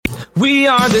We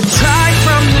are the tribe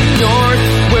from the north.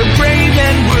 We're brave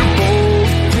and we're bold.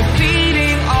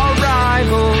 Defeating our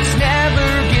rivals never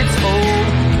gets old.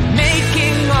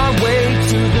 Making our way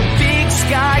to the Big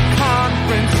Sky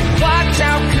Conference. Watch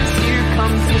out, 'cause here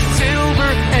comes the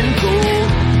silver and gold.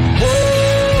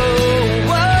 Whoa,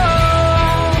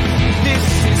 whoa. This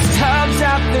is Tubbs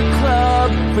at the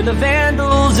Club for the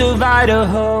Vandals of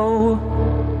Idaho.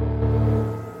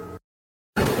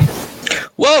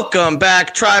 Welcome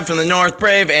back, Tribe from the North,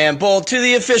 Brave and Bold, to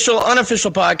the official,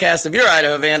 unofficial podcast of your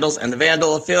Idaho Vandals and the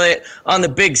Vandal affiliate on the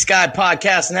Big Sky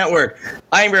Podcast Network.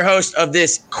 I am your host of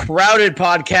this crowded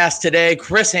podcast today,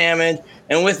 Chris Hammond,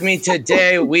 and with me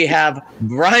today we have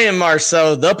Brian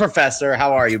Marceau, the professor.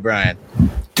 How are you, Brian?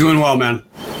 Doing well, man.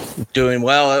 Doing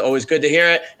well. Always good to hear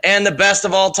it. And the best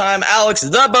of all time, Alex,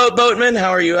 the Boatman. How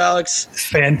are you, Alex?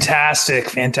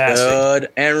 Fantastic. Good.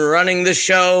 And running the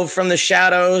show from the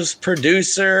shadows,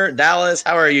 producer, Dallas.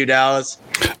 How are you, Dallas?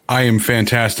 I am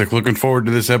fantastic. Looking forward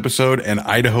to this episode and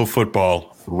Idaho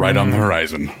football right on the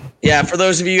horizon. Yeah, for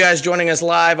those of you guys joining us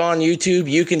live on YouTube,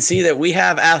 you can see that we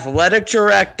have athletic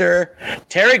director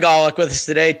Terry Golick with us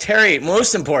today. Terry,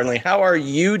 most importantly, how are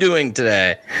you doing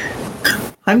today?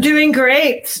 I'm doing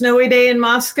great. Snowy day in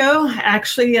Moscow.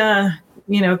 Actually,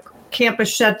 campus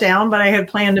shut down, but I had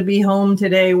planned to be home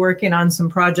today working on some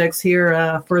projects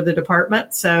here for the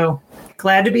department. So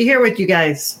glad to be here with you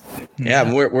guys.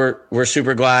 Yeah, we're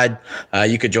super glad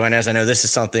you could join us. I know this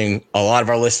is something a lot of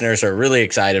our listeners are really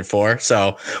excited for,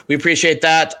 so we appreciate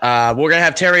that. We're going to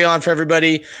have Terry on for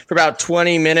everybody for about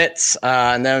 20 minutes,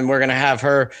 and then we're going to have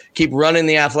her keep running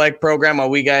the athletic program while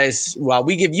we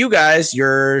give you guys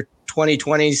your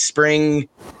 2020 spring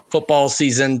football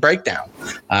season breakdown.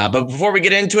 But before we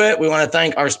get into it, we want to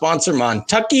thank our sponsor,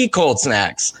 Montucky Cold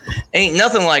Snacks. Ain't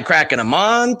nothing like cracking a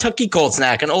Montucky Cold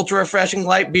Snack, an ultra refreshing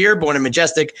light beer born in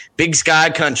majestic Big Sky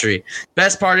country.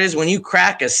 Best part is when you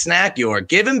crack a snack, you're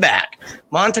giving back.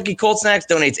 Montucky Cold Snacks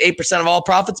donates 8% of all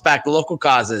profits back to local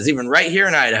causes, even right here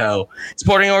in Idaho,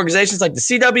 supporting organizations like the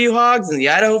CW Hogs and the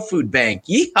Idaho Food Bank.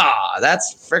 Yeehaw!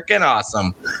 That's freaking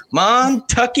awesome.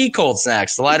 Montucky Cold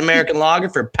Snacks, the light American lager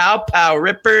for pow pow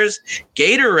rippers,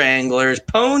 gator wranglers,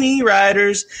 pony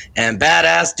riders, and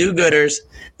badass do-gooders.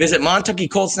 Visit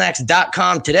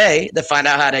MontuckyColdSnacks.com today to find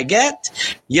out how to get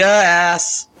your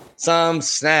ass some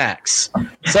snacks.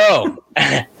 So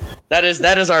that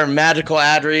is our magical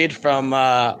ad read from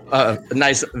a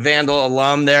nice Vandal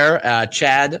alum there,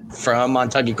 Chad from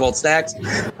Montucky Cold Snacks.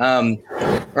 All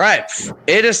right,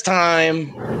 it is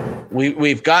time.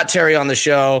 We've got Terry on the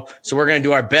show, so we're going to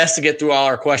do our best to get through all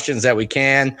our questions that we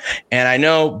can. And I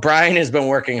know Brian has been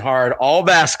working hard all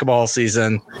basketball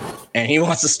season, and he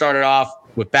wants to start it off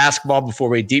with basketball before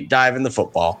we deep dive into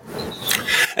football.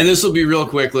 And this will be real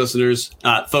quick, listeners.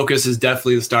 Focus is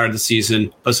definitely the start of the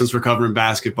season, but since we're covering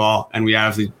basketball and we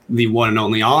have the one and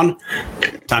only on,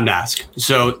 time to ask.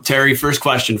 So, Terry, first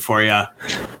question for you.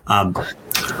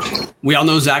 We all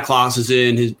know Zach Kloss is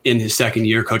in his second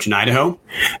year coaching Idaho,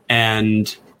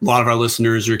 and a lot of our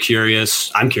listeners are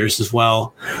curious. I'm curious as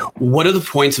well. What are the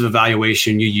points of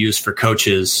evaluation you use for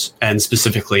coaches, and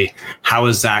specifically, how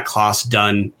has Zach Kloss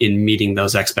done in meeting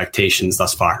those expectations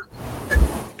thus far?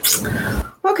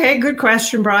 Okay, good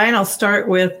question, Brian. I'll start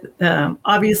with,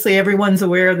 obviously everyone's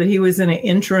aware that he was in an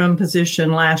interim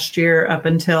position last year up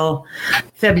until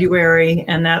February,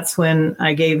 and that's when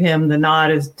I gave him the nod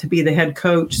as to be the head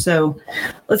coach. So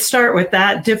let's start with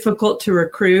that. Difficult to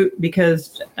recruit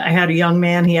because I had a young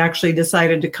man. He actually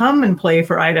decided to come and play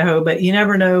for Idaho, but you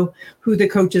never know who the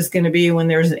coach is going to be when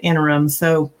there's an interim.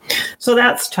 So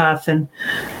that's tough. And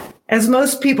as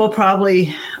most people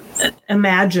probably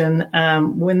imagine,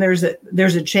 when there's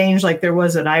a change like there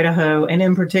was at Idaho, and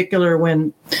in particular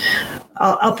when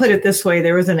I'll put it this way,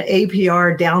 there was an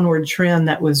APR downward trend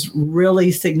that was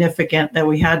really significant that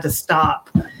we had to stop.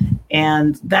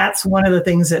 And that's one of the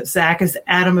things that Zach is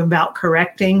adamant about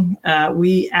correcting.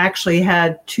 We actually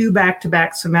had 2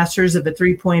 back-to-back semesters of a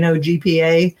 3.0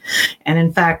 GPA. And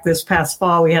in fact, this past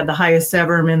fall, we had the highest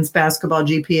ever men's basketball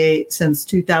GPA since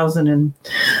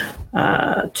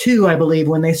 2002, I believe,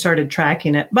 when they started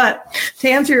tracking it. But to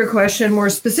answer your question more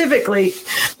specifically,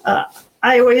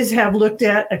 I always have looked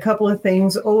at a couple of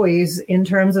things always in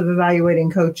terms of evaluating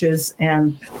coaches.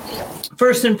 And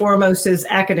first and foremost is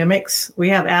academics. We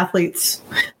have athletes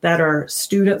that are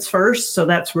students first. So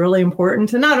that's really important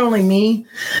to not only me,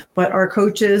 but our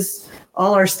coaches,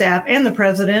 all our staff, and the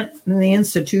president and the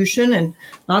institution. And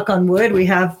knock on wood, we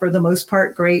have, for the most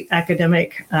part, great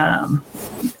academic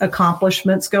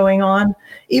accomplishments going on.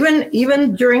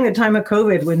 Even during the time of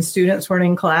COVID, when students weren't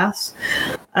in class,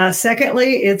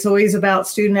 Secondly, it's always about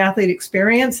student athlete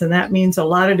experience, and that means a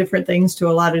lot of different things to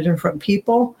a lot of different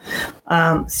people.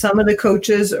 Some of the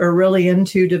coaches are really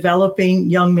into developing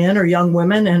young men or young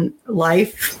women in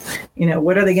life.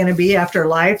 What are they going to be after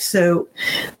life? So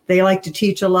they like to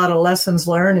teach a lot of lessons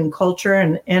learned and culture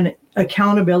and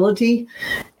accountability.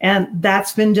 And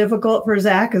that's been difficult for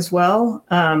Zach as well.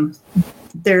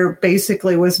 There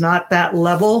basically was not that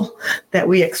level that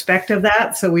we expect of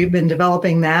that. So we've been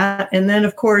developing that. And then,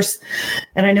 of course,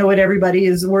 and I know what everybody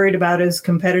is worried about is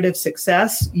competitive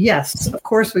success. Yes, of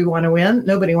course we want to win.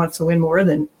 Nobody wants to win more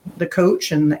than the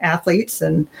coach and the athletes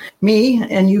and me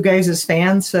and you guys as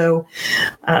fans. So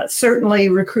certainly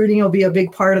recruiting will be a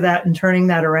big part of that and turning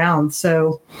that around.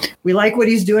 So we like what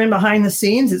he's doing behind the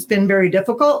scenes. It's been very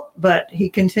difficult, but he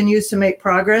continues to make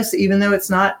progress, even though it's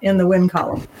not in the win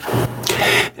column.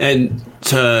 And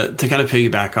to kind of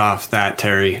piggyback off that,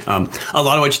 Terry, a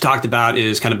lot of what you talked about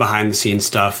is kind of behind the scenes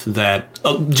stuff that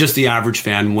just the average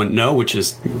fan wouldn't know, which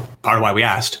is part of why we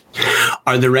asked.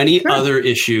 Are there any other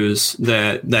issues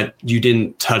that you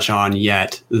didn't touch on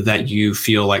yet that you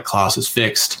feel like Claus has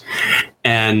fixed?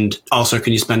 And also,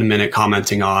 can you spend a minute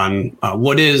commenting on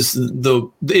what is the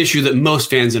issue that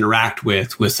most fans interact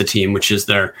with the team, which is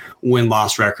their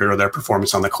win-loss record or their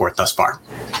performance on the court thus far?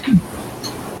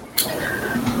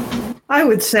 I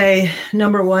would say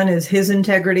number one is his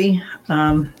integrity.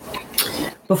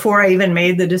 Before I even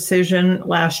made the decision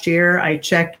last year, I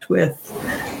checked with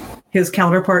his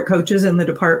counterpart coaches in the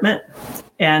department,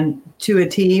 and to a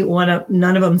T,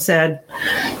 none of them said,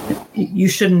 you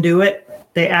shouldn't do it.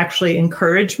 They actually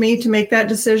encouraged me to make that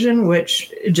decision,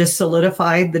 which just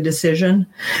solidified the decision.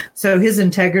 So his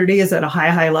integrity is at a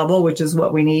high level, which is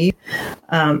what we need.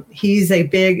 He's a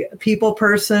big people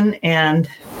person, and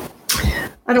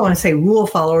I don't want to say rule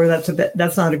follower.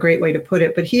 That's not a great way to put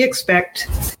it, but he expects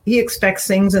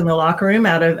things in the locker room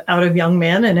out of young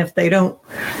men. And if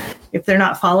they're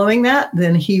not following that,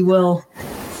 then he will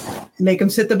make them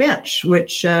sit the bench,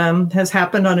 which has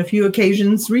happened on a few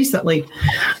occasions recently.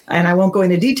 And I won't go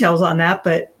into details on that,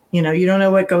 but you don't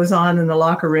know what goes on in the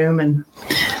locker room, and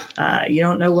you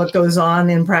don't know what goes on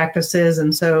in practices.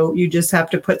 And so you just have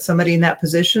to put somebody in that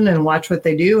position and watch what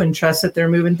they do and trust that they're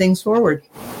moving things forward.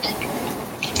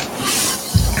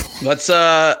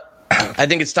 I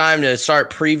think it's time to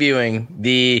start previewing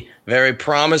the very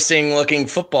promising looking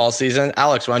football season.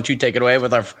 Alex, why don't you take it away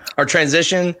with our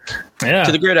transition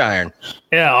to the gridiron?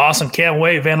 Yeah, awesome. Can't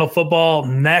wait. Vandal football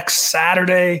next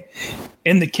Saturday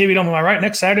in the Kibby Dome. Am I right?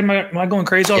 Next Saturday? Am I going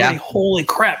crazy already? Yeah. Holy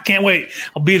crap. Can't wait.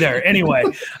 I'll be there. Anyway,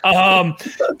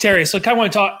 Terry, so I kind of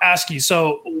want to ask you,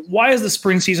 so why is the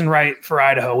spring season right for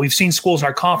Idaho? We've seen schools in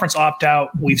our conference opt out.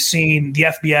 We've seen the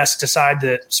FBS decide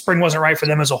that spring wasn't right for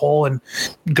them as a whole and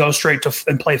go straight to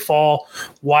and play fall.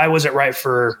 Why was it right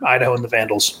for Idaho and the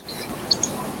Vandals?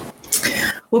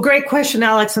 Well, great question,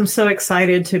 Alex. I'm so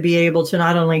excited to be able to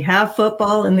not only have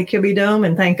football in the Kibby Dome,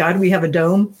 and thank God we have a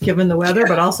dome given the weather,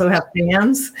 but also have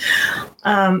fans.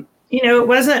 It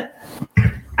wasn't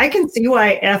 – I can see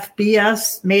why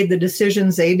FBS made the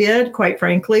decisions they did, quite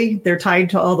frankly. They're tied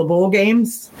to all the bowl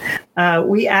games.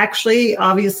 We actually,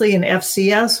 obviously, in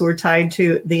FCS, we're tied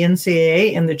to the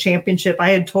NCAA and the championship. I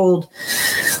had told,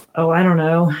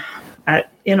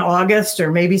 in August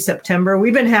or maybe September,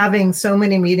 we've been having so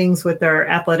many meetings with our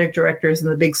athletic directors in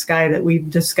the Big Sky that we've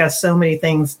discussed so many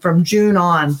things from June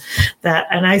on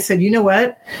and I said, you know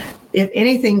what? If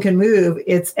anything can move,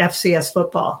 it's FCS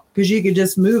football, because you could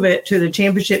just move it to the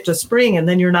championship to spring and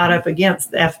then you're not up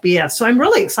against the FBS. So I'm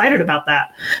really excited about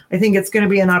that. I think it's going to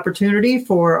be an opportunity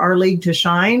for our league to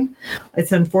shine.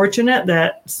 It's unfortunate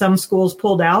that some schools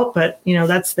pulled out, but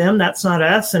that's them. That's not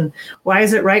us. And why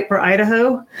is it right for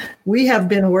Idaho? We have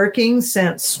been working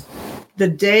since the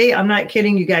day, I'm not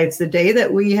kidding you guys, the day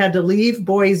that we had to leave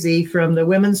Boise from the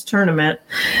women's tournament.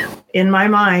 In my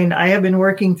mind, I have been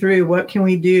working through what can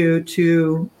we do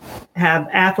to have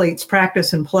athletes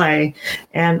practice and play.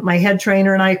 And my head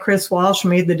trainer and I, Chris Walsh,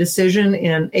 made the decision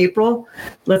in April,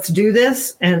 let's do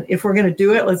this. And if we're going to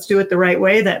do it, let's do it the right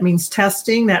way. That means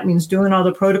testing. That means doing all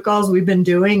the protocols we've been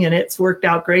doing. And it's worked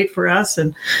out great for us.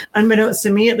 And unbeknownst to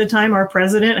me at the time, our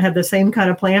president had the same kind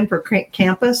of plan for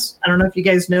campus. I don't know if you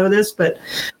guys know this, but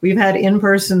we've had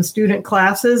in-person student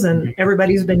classes and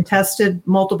everybody's been tested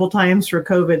multiple times for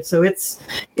COVID. So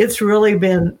it's really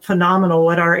been phenomenal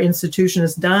what our institution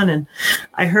has done. And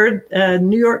I heard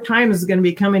New York Times is going to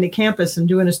be coming to campus and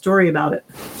doing a story about it.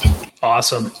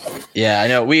 Awesome. Yeah, I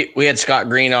know. We had Scott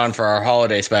Green on for our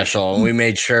holiday special, and we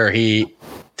made sure he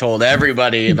told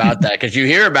everybody about that, because you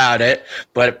hear about it,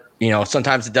 but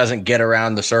sometimes it doesn't get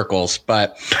around the circles.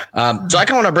 But so I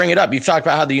kind of want to bring it up. You've talked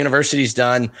about how the university's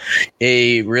done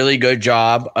a really good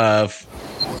job of,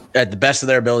 at the best of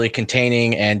their ability,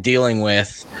 containing and dealing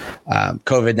with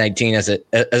COVID-19 as it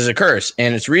occurs.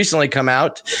 And it's recently come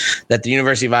out that the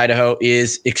University of Idaho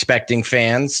is expecting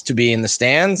fans to be in the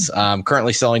stands,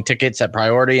 currently selling tickets at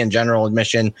priority and general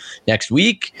admission next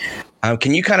week.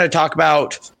 Can you kind of talk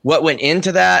about what went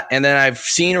into that? And then I've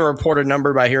seen a reported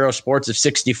number by Hero Sports of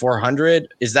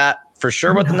 6,400. Is that for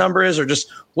sure what the number is, or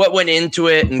just what went into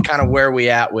it and kind of where we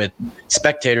at with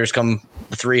spectators come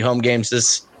the 3 home games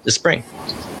this spring?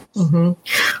 Mm-hmm.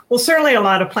 Well, certainly a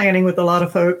lot of planning with a lot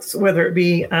of folks, whether it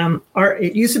be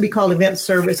it used to be called event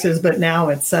services, but now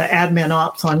it's admin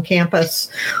ops on campus.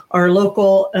 Our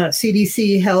local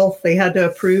CDC health, they had to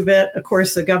approve it. Of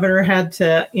course, the governor had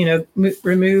to,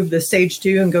 remove the stage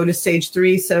 2 and go to stage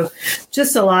 3. So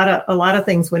just a lot of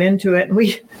things went into it. And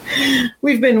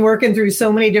we've been working through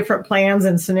so many different plans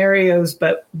and scenarios,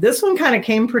 but this one kind of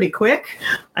came pretty quick.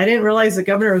 I didn't realize the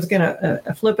governor was going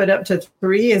to flip it up to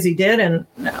 3 as he did. And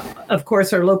of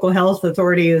course, our local health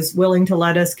authority is willing to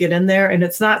let us get in there. And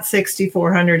it's not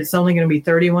 6,400. It's only going to be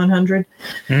 3,100.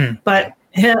 But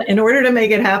in order to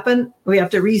make it happen, we have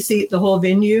to reseat the whole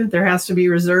venue. There has to be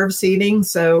reserved seating.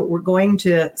 So we're going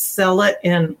to sell it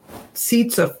in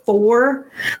seats of 4,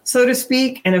 so to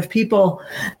speak. And if people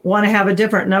want to have a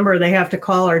different number, they have to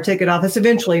call our ticket office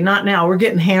eventually. Not now. We're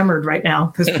getting hammered right now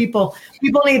because people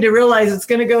need to realize it's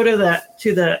going to go to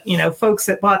the folks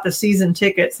that bought the season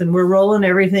tickets, and we're rolling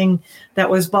everything that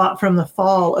was bought from the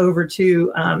fall over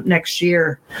to next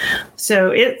year.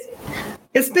 So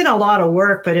it's been a lot of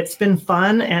work, but it's been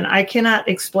fun. And I cannot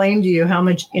explain to you how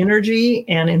much energy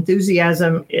and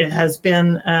enthusiasm it has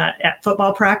been at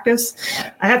football practice.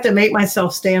 I have to make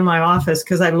myself stay in my office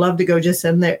because I love to go just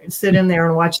sit in there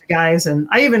and watch the guys. And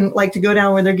I even like to go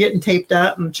down where they're getting taped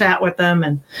up and chat with them.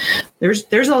 And there's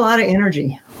a lot of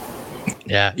energy.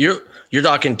 Yeah. You're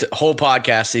talking to whole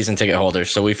podcast season ticket holders,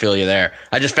 so we feel you there.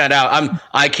 I just found out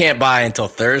I can't buy until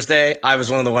Thursday. I was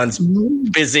one of the ones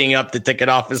busying up the ticket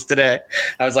office today.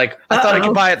 I was like, I thought I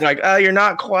could buy it. They're like, you're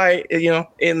not quite,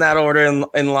 in that order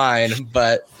in line,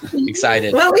 but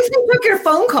excited. Well, at least you took your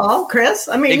phone call, Chris.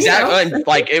 I mean, exactly.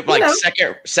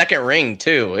 Second ring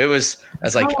too. I was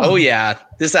like, oh yeah,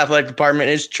 this athletic department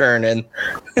is churning.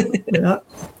 Yeah,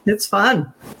 it's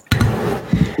fun.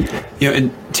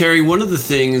 And Terry, one of the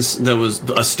things that was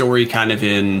a story kind of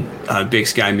in Big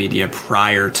Sky Media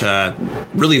prior to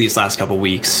really these last couple of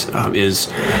weeks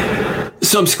is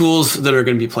some schools that are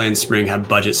going to be playing spring have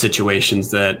budget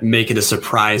situations that make it a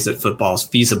surprise that football is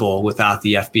feasible without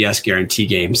the FBS guarantee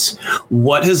games.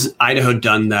 What has Idaho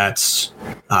done that's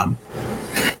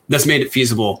made it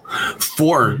feasible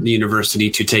for the university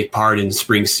to take part in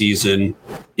spring season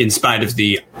in spite of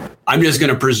I'm just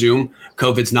going to presume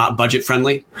COVID's not budget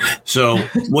friendly. So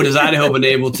what has Idaho been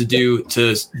able to do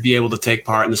to be able to take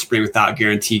part in the spring without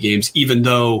guarantee games, even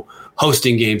though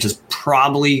hosting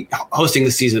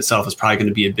the season itself is probably going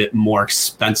to be a bit more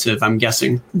expensive, I'm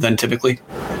guessing, than typically?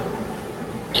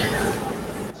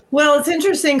 Well, it's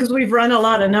interesting because we've run a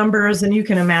lot of numbers, and you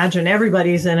can imagine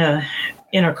everybody's in a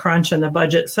crunch in the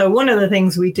budget. So one of the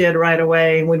things we did right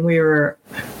away when we were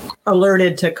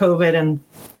alerted to COVID and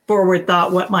forward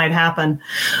thought what might happen,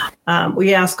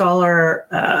 we asked all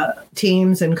our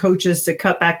teams and coaches to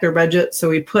cut back their budget. So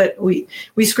we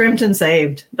scrimped and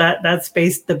saved. That's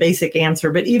the basic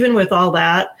answer. But even with all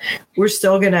that, we're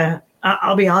still gonna.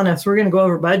 I'll be honest, we're going to go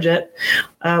over budget.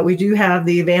 We do have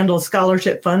the Vandal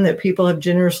Scholarship Fund that people have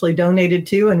generously donated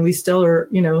to, and we still are,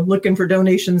 looking for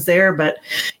donations there. But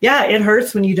yeah, it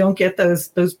hurts when you don't get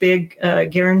those big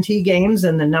guarantee games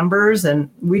and the numbers. And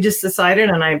we just decided,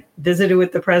 and I visited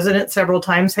with the president several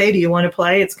times, hey, do you want to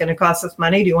play? It's going to cost us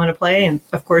money. Do you want to play? And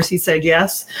of course he said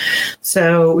yes.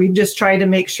 So we just tried to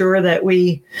make sure that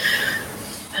we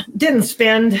didn't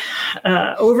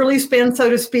overly spend, so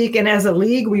to speak. And as a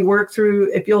league, we work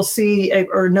through, if you'll see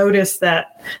or notice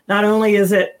that not only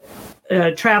is it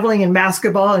traveling in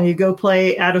basketball and you go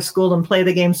play out of school and play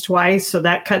the games twice, so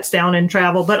that cuts down in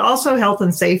travel, but also health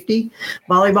and safety.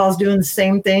 Volleyball is doing the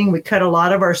same thing. We cut a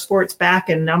lot of our sports back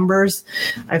in numbers.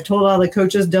 I've told all the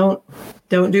coaches, don't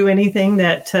do anything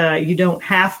that you don't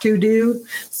have to do.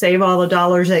 Save all the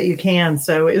dollars that you can.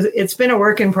 So it's been a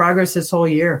work in progress this whole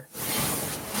year.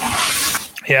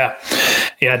 Yeah,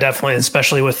 definitely,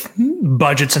 especially with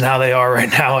budgets and how they are right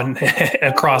now and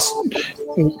across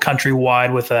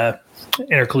countrywide with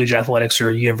intercollegiate athletics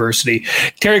or university.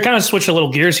 Terry, kind of switch a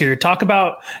little gears here. Talk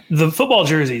about the football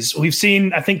jerseys. We've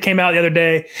seen, I think came out the other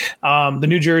day, the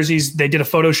new jerseys. They did a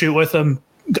photo shoot with them.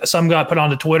 some got put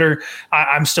onto Twitter.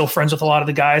 I'm still friends with a lot of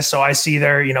the guys, so I see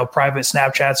their private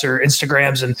Snapchats or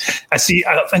Instagrams, and I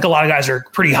think a lot of guys are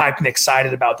pretty hyped and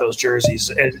excited about those jerseys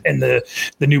and the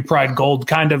new Pride Gold.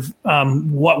 Kind of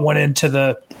what went into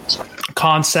the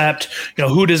concept,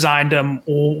 who designed them,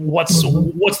 what's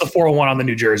the 401 on the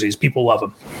new jerseys. People love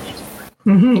them.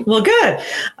 Mm-hmm. Well, good.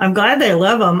 I'm glad they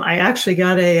love them. I actually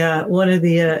got one of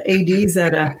the ADs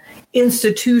at a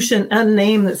institution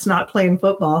unnamed that's not playing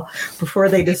football before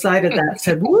they decided that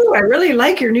said, "Woo, I really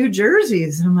like your new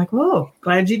jerseys." And I'm like, "Whoa,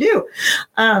 glad you do."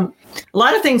 A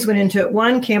lot of things went into it.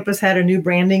 One, campus had a new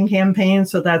branding campaign,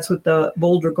 so that's with the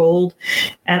Boulder Gold.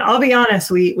 And I'll be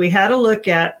honest, we had a look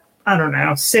at,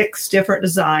 6 different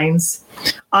designs.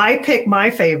 I picked my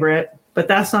favorite, but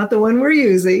that's not the one we're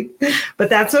using. But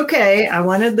that's okay. I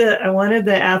wanted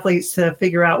the athletes to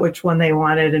figure out which one they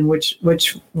wanted and which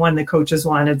one the coaches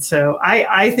wanted. So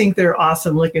I think they're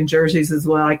awesome looking jerseys as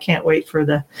well. I can't wait for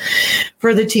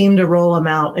the team to roll them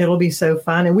out. It'll be so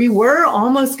fun. And we were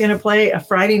almost going to play a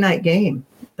Friday night game.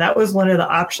 That was one of the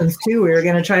options too. We were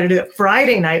going to try to do it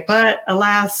Friday night, but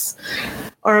alas,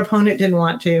 our opponent didn't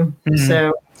want to. Mm-hmm.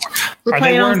 So we're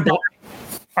playing on Saturday.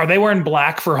 Are they wearing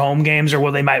black for home games,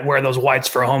 or they might wear those whites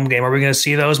for a home game? Are we going to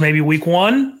see those maybe week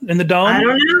 1 in the Dome? I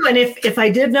don't know. And if I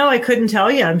did know, I couldn't tell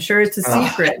you. I'm sure it's a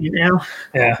secret,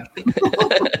 Yeah.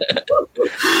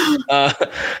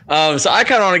 So I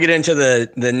kind of want to get into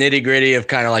the nitty gritty of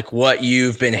kind of like what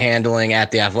you've been handling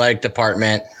at the athletic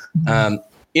department.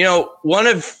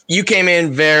 You came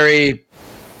in very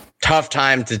tough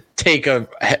time to take a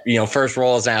first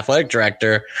role as an athletic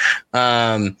director.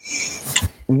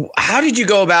 How did you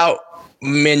go about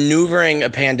maneuvering a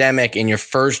pandemic in your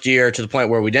first year to the point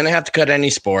where we didn't have to cut any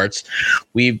sports?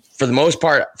 We, for the most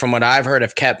part, from what I've heard,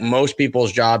 have kept most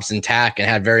people's jobs intact and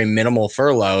had very minimal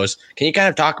furloughs. Can you kind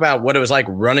of talk about what it was like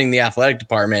running the athletic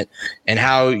department and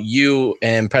how you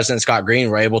and President Scott Green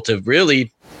were able to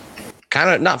really kind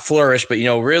of not flourish, but,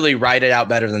 really ride it out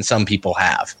better than some people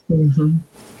have? Mm-hmm.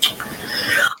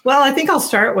 Well, I think I'll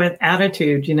start with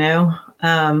attitude.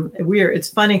 It's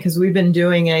funny because we've been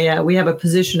doing we have a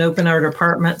position open in our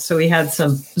department. So we had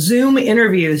some Zoom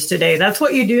interviews today. That's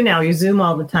what you do now. You Zoom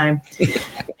all the time.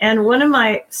 And one of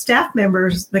my staff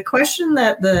members, the question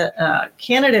that the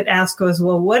candidate asked was,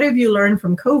 well, what have you learned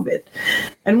from COVID?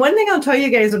 And one thing I'll tell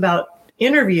you guys about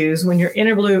interviews, when you're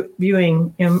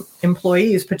interviewing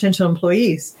potential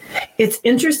employees, it's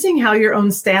interesting how your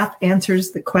own staff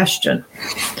answers the question.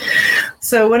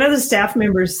 So one of the staff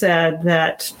members said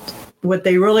that what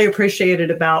they really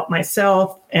appreciated about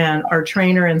myself and our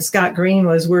trainer and Scott Green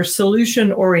was we're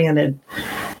solution oriented.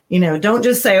 Don't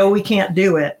just say, oh, we can't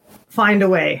do it. Find a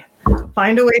way.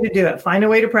 Find a way to do it. Find a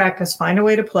way to practice. Find a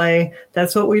way to play.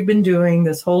 That's what we've been doing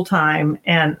this whole time.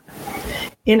 And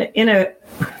in a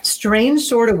strange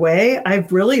sort of way,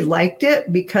 I've really liked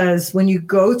it, because when you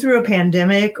go through a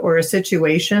pandemic or a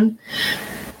situation,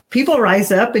 people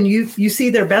rise up and you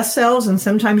see their best selves, and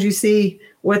sometimes you see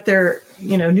what their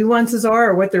nuances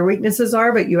are or what their weaknesses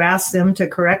are, but you ask them to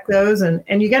correct those, and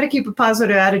you got to keep a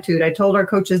positive attitude. I told our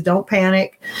coaches, don't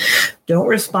panic, don't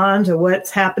respond to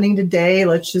what's happening today.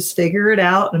 Let's just figure it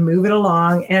out and move it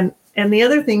along. And the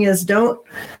other thing is, don't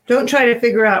try to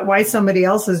figure out why somebody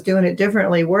else is doing it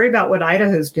differently. Worry about what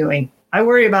Idaho's doing. I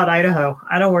worry about Idaho.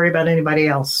 I don't worry about anybody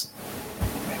else.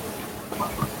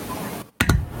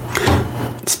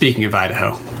 Speaking of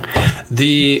Idaho,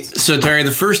 Terry,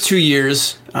 the first 2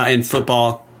 years in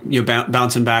football,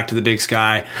 bouncing back to the Big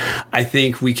Sky, I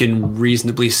think we can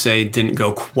reasonably say didn't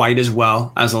go quite as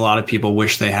well as a lot of people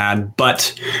wish they had.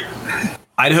 But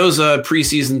Idaho's a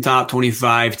preseason top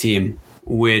 25 team,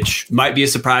 which might be a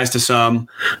surprise to some.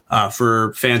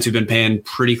 For fans who've been paying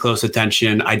pretty close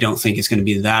attention, I don't think it's going to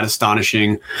be that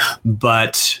astonishing.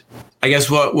 But I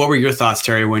guess what were your thoughts,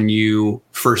 Terry, when you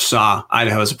first saw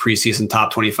Idaho as a preseason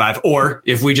top 25? Or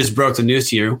if we just broke the news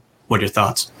to you, what are your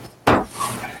thoughts?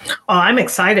 Oh, I'm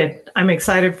excited. I'm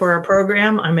excited for our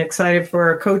program. I'm excited for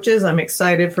our coaches. I'm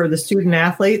excited for the student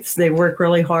athletes. They work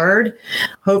really hard.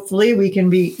 Hopefully we can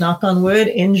be, knock on wood,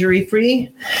 injury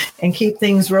free and keep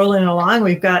things rolling along.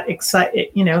 We've got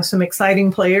some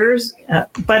exciting players.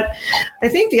 But I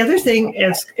think the other thing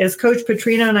is Coach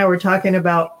Petrino and I were talking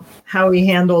about how he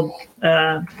handled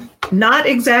not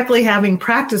exactly having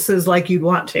practices like you'd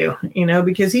want to,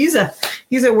 because he's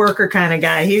a worker kind of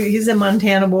guy. He's a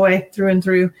Montana boy through and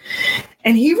through.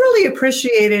 And he really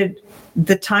appreciated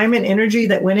the time and energy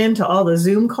that went into all the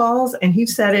Zoom calls. And he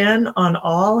sat in on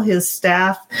all his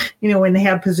staff, when they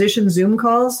have position Zoom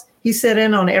calls. He sat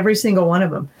in on every single one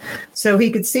of them. So he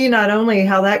could see not only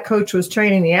how that coach was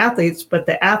training the athletes, but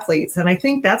the athletes. And I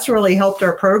think that's really helped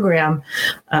our program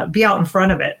be out in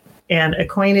front of it and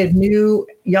acquainted new,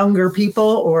 younger people,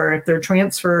 or if they're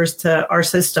transfers to our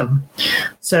system.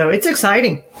 So it's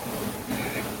exciting.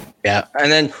 Yeah.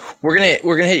 And then we're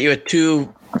gonna hit you with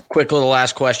 2 quick little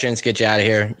last questions, get you out of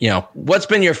here. You know, what's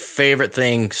been your favorite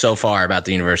thing so far about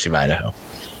the University of Idaho?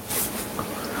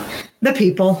 The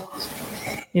people.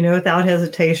 You know, without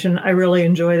hesitation, I really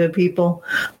enjoy the people.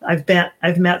 I've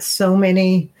met so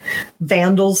many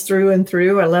Vandals through and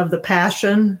through. I love the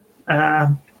passion. I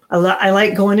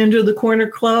like going into the Corner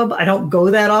Club. I don't go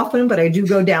that often, but I do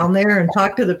go down there and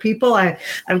talk to the people. I've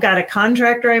got a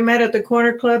contractor I met at the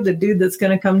Corner Club, the dude that's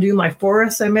going to come do my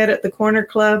forests I met at the Corner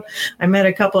Club. I met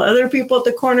a couple other people at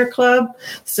the Corner Club.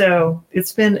 So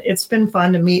it's been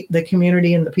fun to meet the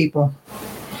community and the people.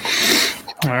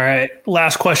 All right.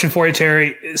 Last question for you,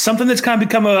 Terry. Something that's kind of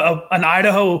become an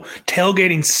Idaho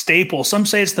tailgating staple. Some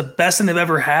say it's the best thing they've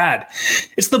ever had.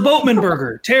 It's the Boatman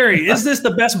burger. Terry, is this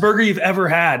the best burger you've ever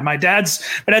had? My dad's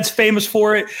famous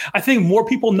for it. I think more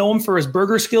people know him for his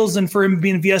burger skills than for him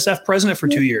being VSF president for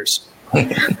 2 years.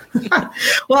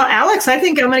 Well, Alex, I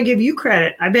think I'm going to give you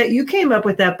credit. I bet you came up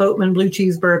with that Boatman blue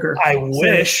cheese burger. I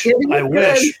wish.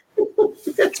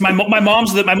 It's my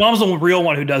mom's the real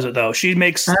one who does it though. She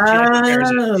makes prepares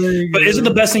it. But is it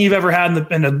the best thing you've ever had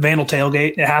in a Vandal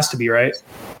tailgate? It has to be, right?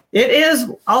 It is.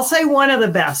 I'll say one of the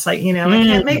best. I can't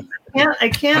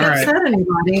upset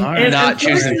anybody. And not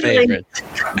choosing favorites.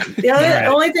 The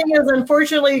only thing is,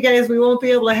 unfortunately, you guys, we won't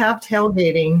be able to have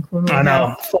tailgating.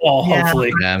 Fall,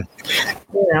 hopefully. Yeah.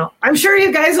 You know, I'm sure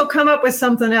you guys will come up with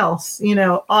something else, you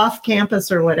know, off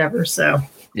campus or whatever. So.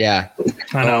 Yeah,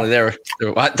 I know.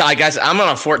 Guys, I'm on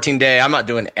a 14-day. I'm not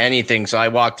doing anything. So I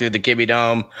walked through the Kibbe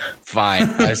Dome. Fine.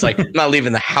 I was like, I'm not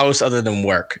leaving the house other than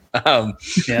work. So,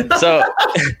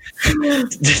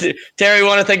 Terry, we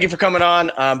want to thank you for coming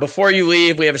on. Before you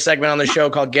leave, we have a segment on the show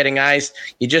called Getting Ice.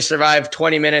 You just survived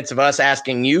 20 minutes of us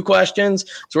asking you questions.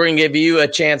 So we're going to give you a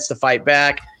chance to fight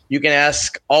back. You can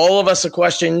ask all of us a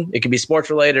question. It can be sports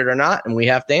related or not, and we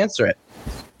have to answer it.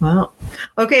 Wow.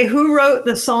 Okay, who wrote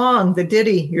the song, the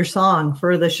ditty, your song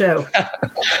for the show?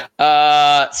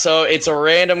 So it's a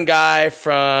random guy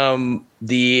from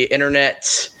the internet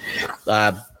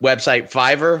website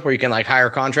Fiverr, where you can like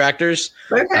hire contractors.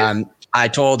 Okay. I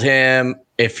told him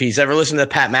if he's ever listened to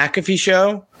the Pat McAfee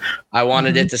show, I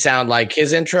wanted it to sound like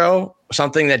his intro,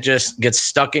 something that just gets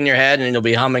stuck in your head and you'll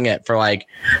be humming it for like,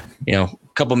 you know,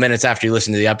 a couple minutes after you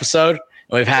listen to the episode.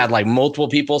 And we've had like multiple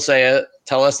people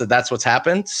tell us that that's what's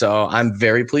happened. So I'm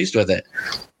very pleased with it.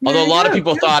 Although a lot of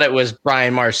people thought it was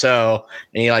Brian Marceau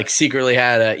and he like secretly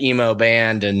had an emo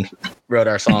band and wrote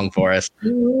our song for us.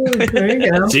 Ooh, there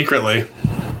you go. Secretly.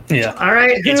 Yeah. All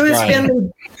right.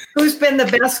 Who's been the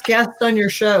best guest on your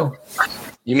show?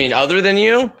 You mean other than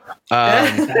you? I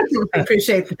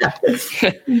appreciate that.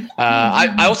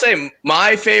 I will say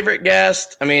my favorite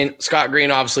guest, I mean, Scott Green,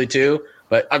 obviously too,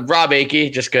 but Rob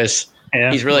Akey, just because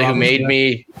he's really who made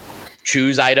me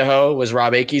choose Idaho was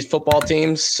Rob Akey's football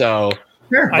teams. So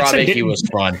Rob Akey was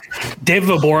fun. David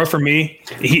Vobora for me,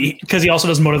 because he also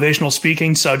does motivational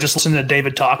speaking. So just listening to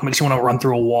David talk makes you want to run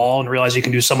through a wall and realize you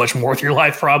can do so much more with your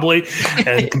life, probably,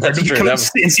 and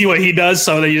and see what he does.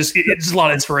 So it's just a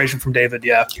lot of inspiration from David.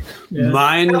 Yeah.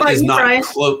 Mine is not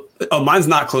close. Oh, mine's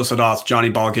not close at all. It's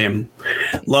Johnny Ballgame.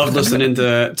 Loved listening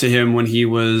to him when he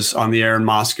was on the air in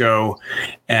Moscow,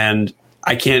 and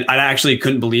I actually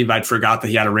couldn't believe I'd forgot that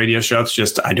he had a radio show. It's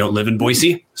just I don't live in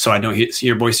Boise, so I don't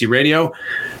hear Boise radio.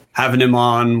 Having him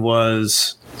on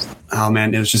was,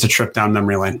 it was just a trip down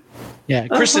memory lane. Yeah,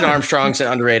 Kristen Armstrong's an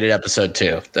underrated episode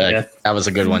too. That was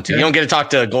a good one too. You don't get to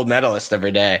talk to a gold medalist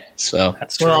every day, so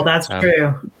that's true. Well, that's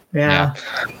true. Yeah.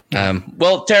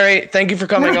 Well, Terry, thank you for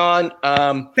coming on.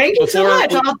 Thank you so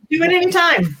much. I'll do it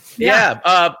anytime.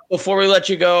 Yeah. Before we let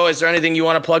you go, is there anything you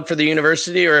want to plug for the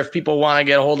university, or if people want to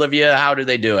get a hold of you, how do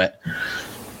they do it?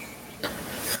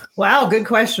 Wow, good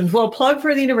questions. Well, plug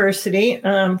for the university.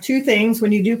 2 things.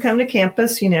 When you do come to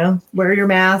campus, wear your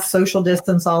mask, social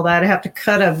distance, all that. I have to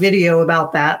cut a video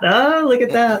about that. Oh, look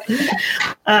at that.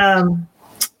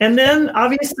 And then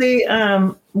obviously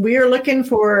we are looking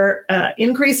for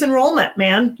increase enrollment,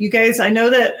 man. You guys, I know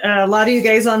that a lot of you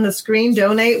guys on the screen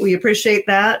donate. We appreciate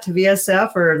that to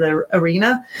VSF or the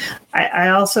arena. I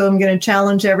also am going to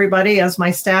challenge everybody, as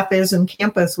my staff is in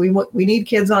campus. We need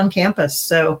kids on campus.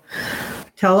 So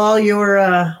tell all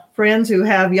your friends who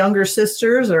have younger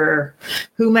sisters or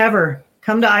whomever,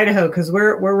 come to Idaho because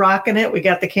we're rocking it. We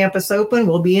got the campus open.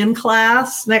 We'll be in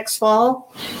class next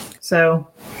fall. So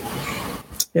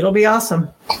it'll be awesome.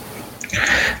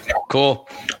 Cool.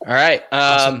 All right.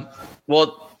 Awesome.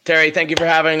 Well, Terry, thank you for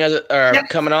having us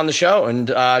coming on the show, and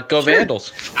go Vandals.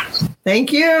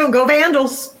 Thank you. Go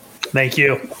Vandals. Thank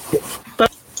you.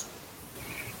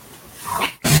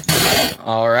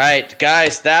 All right,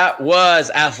 guys, that was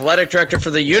athletic director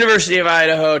for the University of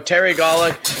Idaho, Terry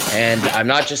Golick. And I'm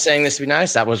not just saying this to be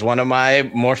nice. That was one of my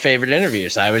more favorite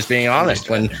interviews. I was being honest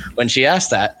when she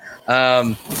asked that.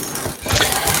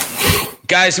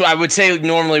 Guys, I would say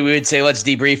normally we would say let's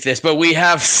debrief this, but we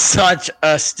have such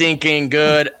a stinking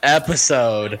good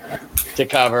episode to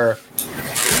cover.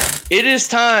 It is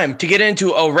time to get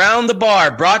into Around the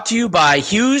Bar, brought to you by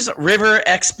Hughes River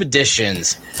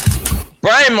Expeditions.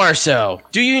 Brian Marceau,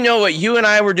 do you know what you and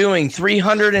I were doing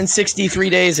 363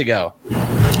 days ago?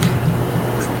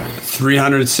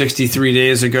 363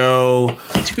 days ago.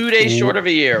 2 days short of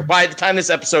a year by the time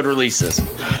this episode releases.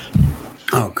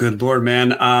 Oh, good Lord,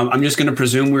 man. I'm just going to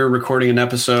presume we were recording an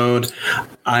episode.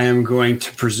 I am going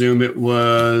to presume it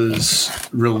was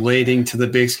relating to the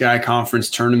Big Sky Conference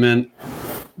tournament,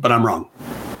 but I'm wrong.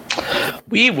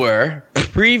 We were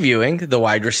previewing the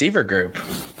wide receiver group,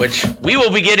 which we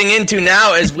will be getting into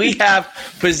now as we have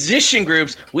position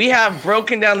groups. We have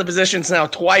broken down the positions now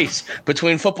twice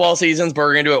between football seasons, but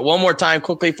we're going to do it one more time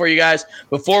quickly for you guys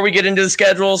before we get into the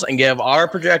schedules and give our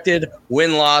projected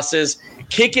win-losses.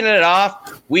 Kicking it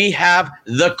off, we have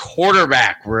the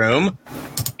quarterback room.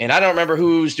 And I don't remember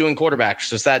who's doing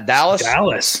quarterbacks. Is that Dallas?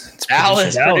 Dallas.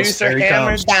 Dallas, producer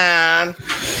Hammer down.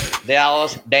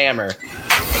 Dallas Dammer.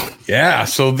 Yeah,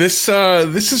 so this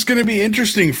is going to be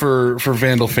interesting for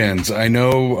Vandal fans. I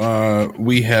know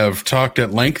we have talked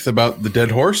at length about the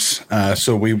dead horse,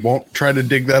 so we won't try to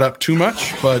dig that up too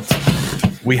much, but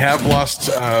we have lost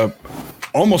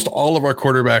almost all of our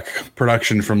quarterback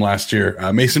production from last year.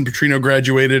 Mason Petrino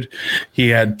graduated. He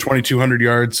had 2,200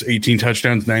 yards, 18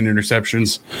 touchdowns, 9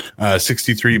 interceptions,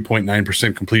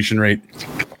 63.9% completion rate.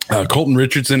 Colton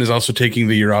Richardson is also taking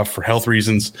the year off for health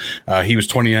reasons. He was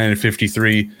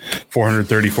 29-53,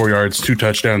 434 yards, 2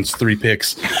 touchdowns, 3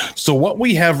 picks. So what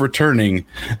we have returning,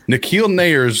 N'Keal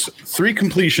Nayer's 3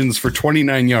 completions for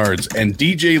 29 yards and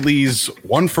DJ Lee's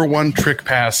 1-for-1 trick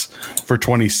pass for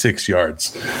 26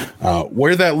 yards.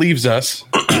 Where that leaves us,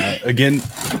 again,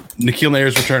 N'Keal Nayer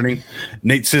is returning.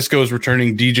 Nate Sisko is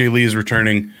returning. DJ Lee is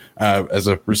returning as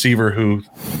a receiver who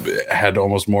had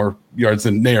almost more yards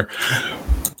than Nayer.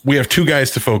 We have 2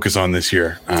 guys to focus on this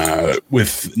year,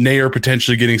 with Nayer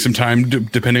potentially getting some time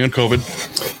depending on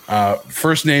COVID.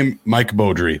 First name, Mike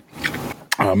Beaudry.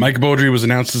 Mike Beaudry was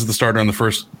announced as the starter on the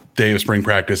first day of spring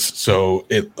practice. So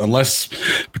unless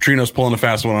Petrino's pulling a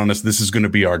fast one on us, this is going to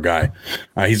be our guy.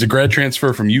 He's a grad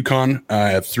transfer from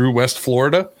UConn through West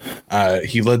Florida.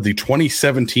 He led the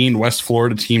 2017 West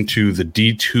Florida team to the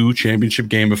D2 championship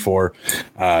game before.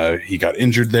 He got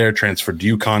injured there, transferred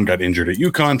to UConn, got injured at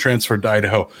UConn, transferred to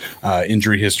Idaho.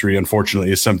 Injury history,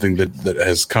 unfortunately, is something that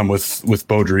has come with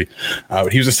Beaudry.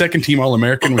 He was a second team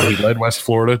All-American when he led West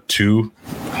Florida to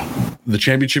the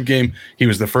championship game. He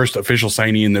was the first official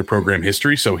signee in their program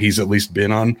history, so he's at least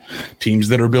been on teams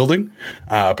that are building.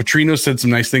 Petrino said some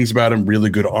nice things about him.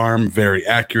 Really good arm, very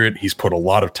accurate. He's put a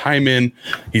lot of time in.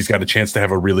 He's got a chance to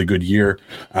have a really good year,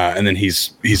 and then he's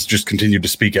just continued to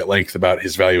speak at length about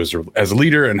his value as a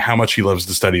leader and how much he loves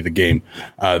to study the game.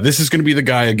 This is going to be the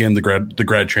guy again, the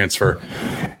grad transfer.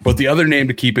 But the other name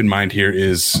to keep in mind here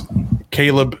is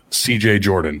Caleb C.J.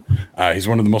 Jordan. He's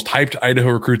one of the most hyped Idaho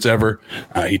recruits ever.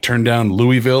 He turned down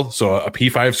Louisville, so a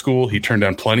P5 school. He turned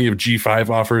down plenty of G5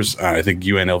 offers. I think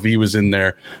UNLV was in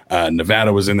there.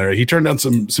 Nevada was in there. He turned down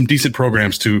some decent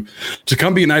programs to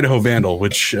come be an Idaho Vandal,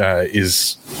 which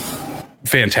is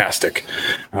fantastic.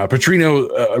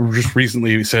 Petrino just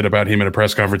recently said about him in a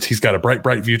press conference, he's got a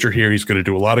bright future here. He's going to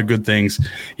do a lot of good things.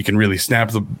 He can really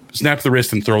snap the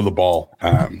wrist and throw the ball.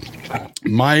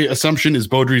 My assumption is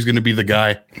Beaudry's going to be the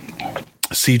guy.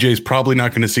 CJ's probably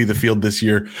not going to see the field this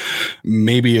year.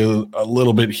 Maybe a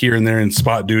little bit here and there in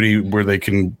spot duty where they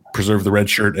can preserve the red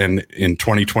shirt, and in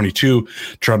 2022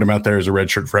 trot him out there as a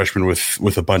redshirt freshman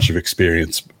with a bunch of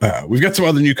experience. We've got some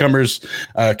other newcomers,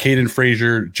 Caden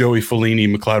Frazier, Joey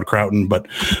Fellini, McLeod Croughton, but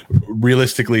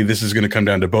realistically this is going to come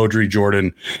down to Beaudry,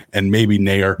 Jordan, and maybe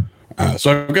Nayer.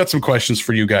 So I've got some questions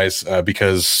for you guys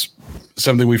because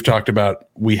something we've talked about,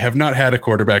 we have not had a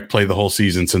quarterback play the whole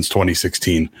season since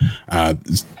 2016.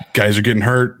 Guys are getting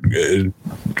hurt.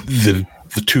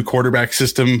 The 2 quarterback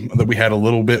system that we had a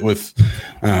little bit with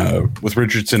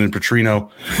Richardson and Petrino.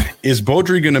 Is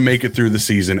Beaudry going to make it through the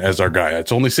season as our guy?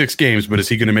 It's only 6 games, but is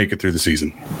he going to make it through the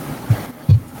season?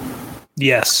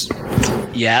 Yes.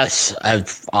 Yes, I'm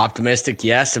optimistic.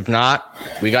 Yes, if not,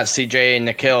 we got CJ and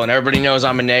Nikhil, and everybody knows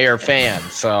I'm a Nair fan,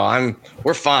 so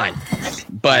we're fine.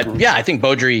 But yeah, I think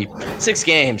Beaudry 6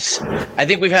 games. I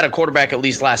think we've had a quarterback at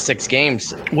least last 6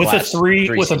 games with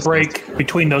a break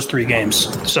between those 3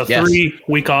 games. So yes. 3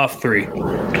 week off 3.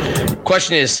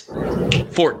 Question is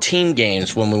 14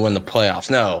 games when we win the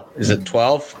playoffs. No, is it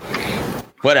 12?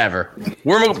 Whatever.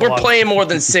 We're playing more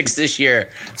than 6 this year.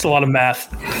 It's a lot of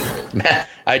math.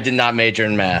 I did not major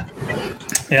in math.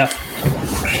 Yeah.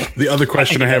 The other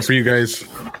question I have for you guys,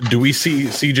 do we see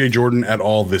CJ Jordan at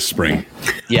all this spring?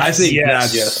 Yes.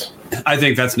 I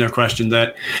think that's no question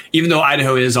that even though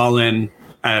Idaho is all in,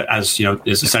 as you know,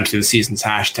 is essentially the season's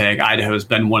hashtag, Idaho has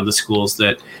been one of the schools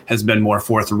that has been more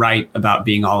forthright about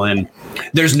being all in.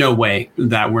 There's no way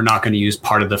that we're not going to use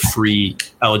part of the free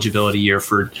eligibility year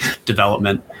for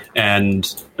development.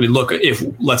 And I mean, look, if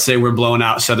let's say we're blowing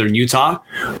out Southern Utah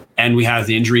and we have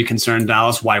the injury concern in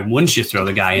Dallas, why wouldn't you throw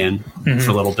the guy in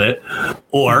for a little bit?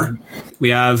 Or we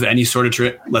have any sort of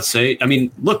trip, let's say, I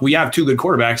mean, look, we have 2 good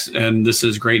quarterbacks, and this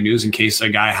is great news in case a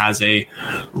guy has a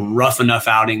rough enough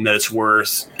outing that it's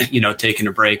worth, taking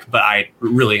a break. But I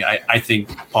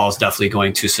think Paul's definitely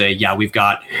going to say, yeah, we've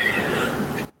got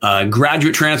a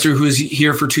graduate transfer who's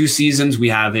here for 2 seasons. We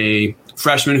have a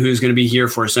freshman who's going to be here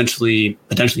for essentially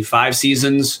potentially 5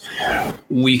 seasons.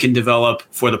 We can develop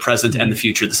for the present and the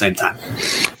future at the same time.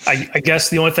 I guess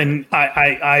the only thing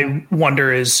I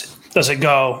wonder is, does it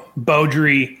go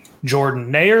Beaudry,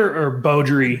 Jordan, Nair, or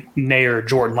Beaudry, Nair,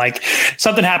 Jordan? Like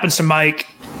something happens to Mike,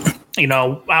 I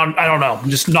don't know.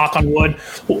 Just knock on wood.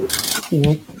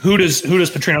 Who does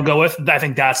Petrino go with? I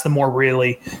think that's the more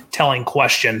really telling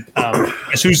question.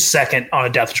 Is who's second on a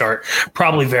depth chart?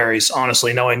 Probably varies,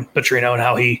 honestly, knowing Petrino and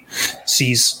how he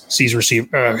sees his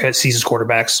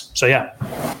quarterbacks. So yeah.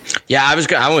 Yeah,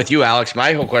 I'm with you, Alex.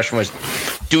 My whole question was,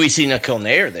 do we see Nikhil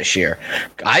Nair this year?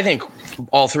 I think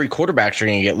all 3 quarterbacks are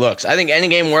going to get looks. I think any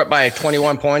game we're up by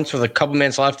 21 points with a couple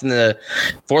minutes left in the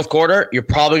 4th quarter, you're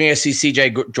probably going to see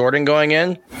CJ Jordan going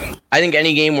in. I think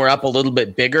any game we're up a little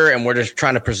bit bigger and we're just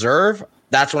trying to preserve,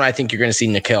 that's when I think you're going to see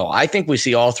Nikhil. I think we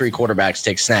see all 3 quarterbacks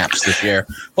take snaps this year.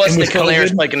 Plus, Nikhil Nair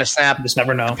is going to snap just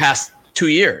never know. The past 2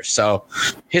 years. So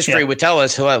history would tell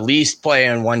us he'll at least play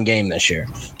in 1 game this year.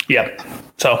 Yep.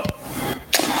 So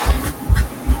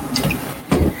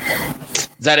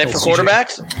is that it for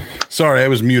quarterbacks? Sorry, I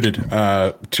was muted.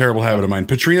 Terrible habit of mine.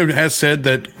 Petrino has said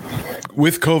that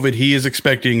with COVID, he is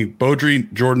expecting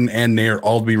Beaudry, Jordan, and Nair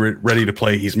all to be ready to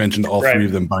play. He's mentioned all 3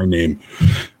 of them by name.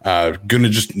 Gonna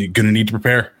need to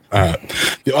prepare.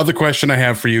 The other question I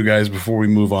have for you guys before we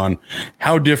move on: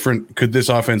 how different could this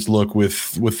offense look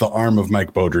with the arm of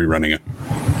Mike Beaudry running it?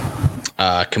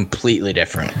 Completely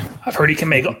different. I've heard he can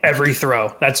make every throw.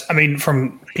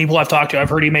 From people I've talked to, I've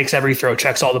heard he makes every throw,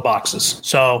 checks all the boxes.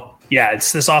 So yeah,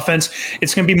 it's this offense.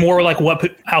 It's going to be more like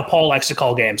how Paul likes to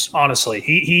call games. Honestly,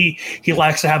 he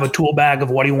likes to have a tool bag of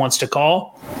what he wants to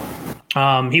call.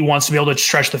 He wants to be able to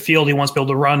stretch the field. He wants to be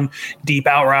able to run deep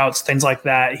out routes, things like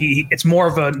that. It's more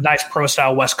of a nice pro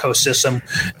style West Coast system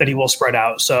that he will spread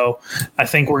out. So I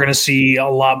think we're going to see a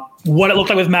lot. What it looked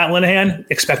like with Matt Linehan,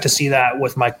 expect to see that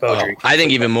with Mike Beaudry. I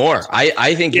think even more.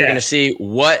 I think you're going to see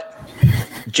what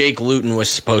Jake Luton was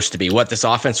supposed to be, what this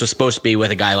offense was supposed to be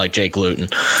with a guy like Jake Luton.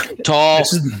 Tall,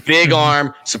 big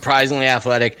arm, surprisingly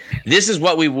athletic. This is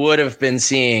what we would have been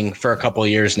seeing for a couple of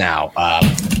years now.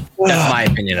 That's my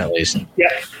opinion, at least.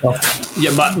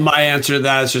 Yeah, but my answer to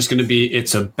that is just going to be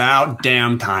it's about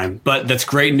damn time. But that's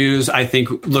great news. I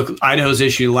think, look, Idaho's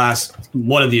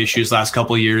one of the issues last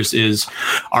couple of years is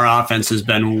our offense has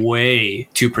been way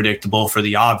too predictable for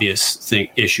the obvious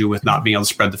issue with not being able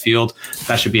to spread the field.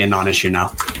 That should be a non-issue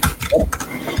now.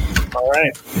 All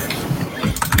right.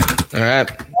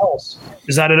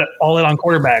 Is that it? All in on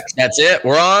quarterbacks? That's it.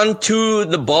 We're on to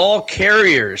the ball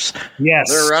carriers. Yes.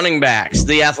 The running backs,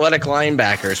 the athletic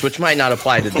linebackers, which might not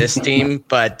apply to this team,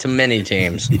 but to many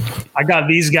teams. I got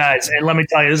these guys, and let me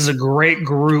tell you, this is a great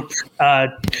group.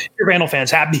 Your Vandal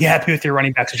fans, happy with your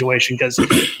running back situation because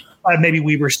maybe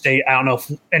Weber State, I don't know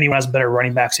if anyone has a better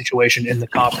running back situation in the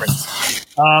conference.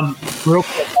 Real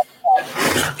quick,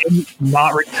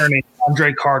 not returning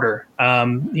Andre Carter.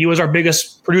 He was our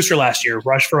biggest producer last year,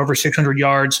 rushed for over 600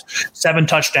 yards, 7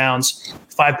 touchdowns,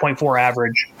 5.4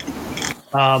 average.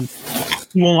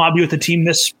 He will not be with the team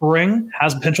this spring,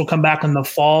 has potential to come back in the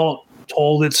fall,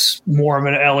 told it's more of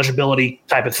an eligibility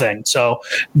type of thing. So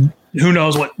who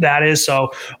knows what that is.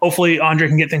 So hopefully Andre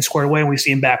can get things squared away and we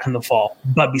see him back in the fall.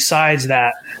 But besides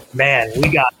that, man, we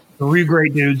got 3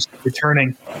 great dudes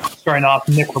returning, starting off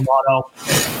Nick Romano,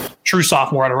 true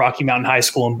sophomore out of Rocky Mountain High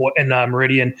School in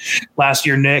Meridian. Last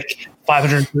year, Nick,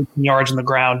 513 yards on the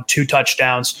ground, 2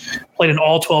 touchdowns, played in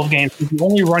all 12 games. He's the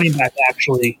only running back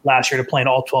actually last year to play in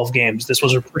all 12 games. This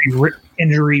was a pretty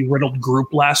injury-riddled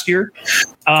group last year.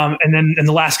 And then in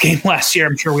the last game last year,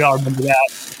 I'm sure we all remember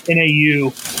that,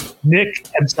 NAU, Nick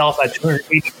himself had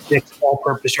 286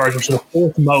 all-purpose yards, which is the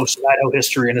 4th most in Idaho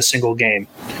history in a single game.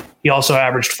 He also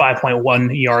averaged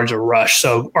 5.1 yards a rush.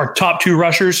 So our top 2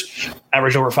 rushers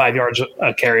averaged over 5 yards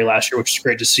a carry last year, which is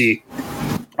great to see.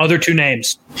 Other 2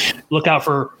 names. Look out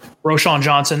for Roschon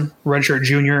Johnson, redshirt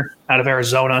junior out of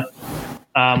Arizona.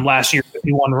 Last year,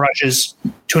 51 rushes,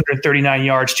 239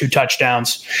 yards, 2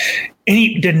 touchdowns. And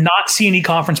he did not see any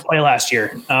conference play last year.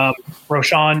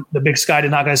 Roschon, the Big Sky,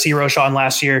 did not get to see Roschon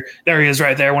last year. There he is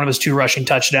right there, one of his 2 rushing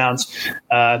touchdowns.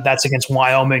 That's against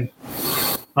Wyoming.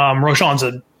 Roschon's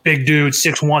a big dude,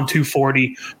 6'1",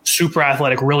 240, super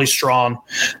athletic, really strong.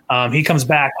 He comes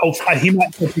back. Hopefully, he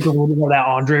might take a little bit of that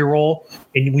Andre role,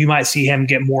 and we might see him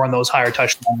get more on those higher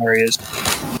touchdown areas.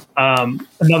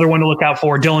 Another one to look out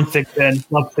for, Dylan Thigpen.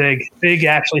 Love Fig. Fig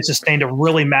actually sustained a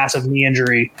really massive knee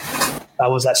injury.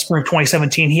 Was that spring of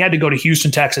 2017? He had to go to Houston,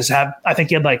 Texas. I think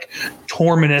he had like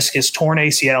torn meniscus, torn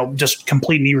ACL, just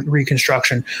complete knee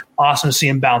reconstruction. Awesome to see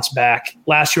him bounce back.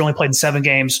 Last year only played in 7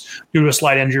 games due to a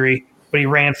slight injury, but he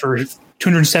ran for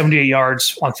 278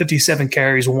 yards on 57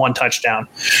 carries, 1 touchdown.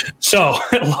 So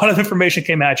a lot of information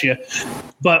came at you.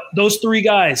 But those 3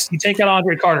 guys, you take out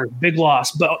Andre Carter, big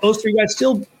loss. But those 3 guys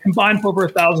still combined for over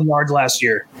 1,000 yards last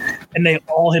year. And they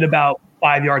all hit about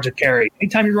 5 yards a carry.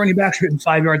 Anytime you're running back, you're hitting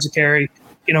 5 yards a carry,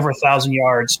 getting over 1,000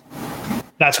 yards.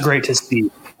 That's great to see.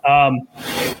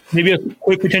 Maybe a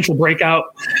quick potential breakout.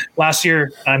 Last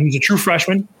year, he was a true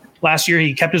freshman. Last year,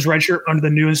 he kept his red shirt under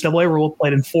the new NCAA rule,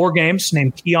 played in 4 games,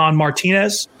 named Keon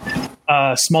Martinez,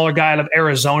 a smaller guy out of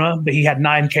Arizona, but he had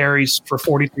 9 carries for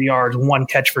 43 yards, 1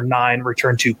 catch for 9,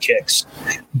 returned 2 kicks.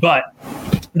 But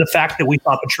the fact that we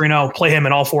thought Petrino play him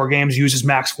in all 4 games, use his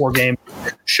max 4 game,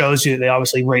 shows you that they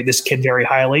obviously rate this kid very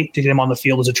highly. To get him on the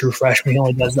field as a true freshman, he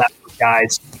only does that for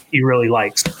guys he really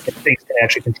likes and thinks can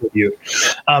actually contribute.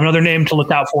 Another name to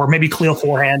look out for, maybe Khalil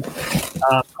Forehand.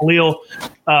 Khalil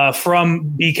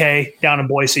from BK down in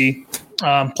Boise.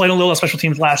 Played a little on special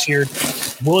teams last year.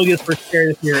 Will he get his first carry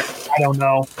this year? I don't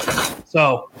know.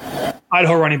 So,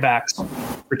 Idaho running backs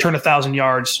return 1,000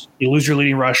 yards. You lose your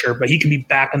leading rusher, but he can be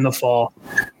back in the fall.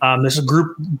 This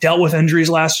group dealt with injuries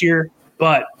last year,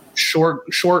 but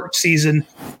short season,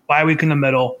 bye week in the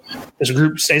middle. This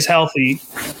group stays healthy.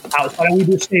 Outside of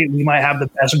Weber State, we might have the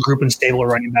best group and stable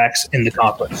running backs in the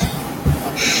conference.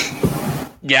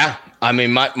 Yeah, I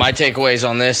mean, my takeaways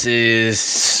on this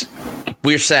is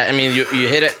we're set. I mean, you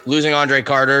hit it. Losing Andre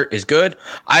Carter is good.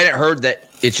 I hadn't heard that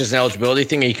it's just an eligibility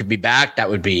thing. He could be back. That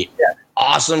would be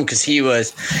awesome because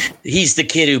he's the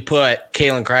kid who put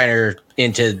Kalen Kreiner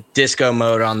into disco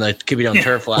mode on the QB on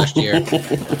turf last year.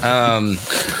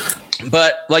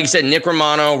 But like you said, Nick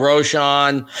Romano,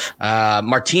 Roschon,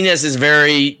 Martinez is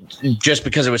just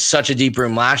because it was such a deep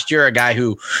room last year, a guy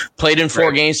who played in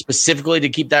 4 games specifically to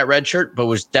keep that red shirt, but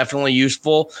was definitely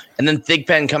useful. And then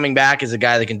Thigpen coming back is a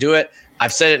guy that can do it.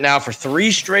 I've said it now for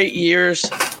 3 straight years.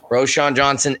 Roschon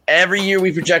Johnson, every year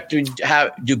we project to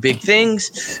do big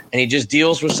things, and he just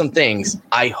deals with some things.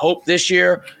 I hope this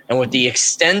year, and with the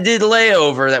extended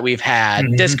layover that we've had,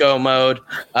 disco mode,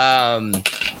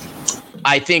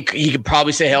 I think he could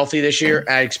probably stay healthy this year.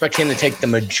 I expect him to take the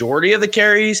majority of the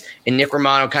carries, and Nick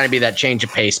Romano kind of be that change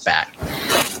of pace back.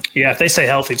 Yeah, if they stay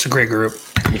healthy, it's a great group.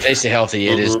 If they stay healthy,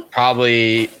 it is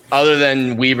probably, other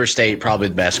than Weber State, probably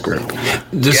the best group.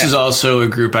 This is also a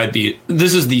group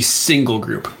this is the single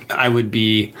group I would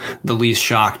be the least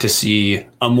shocked to see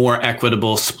a more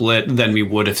equitable split than we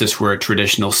would if this were a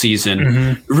traditional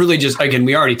season. Really just, again,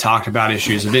 we already talked about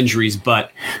issues of injuries,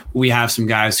 but we have some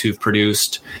guys who've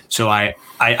produced. So I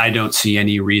don't see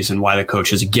any reason why the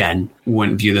coaches, again,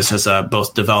 wouldn't view this as a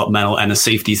both developmental and a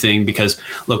safety thing. Because,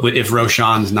 look, if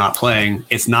Roschon's not playing,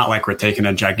 it's not like we're taking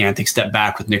a gigantic step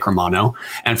back with Nick Romano.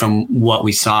 And from what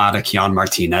we saw out of Keon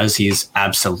Martinez, he's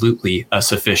absolutely a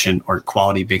sufficient or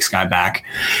quality Big Sky back.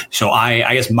 So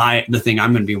I guess the thing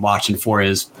I'm going to be watching for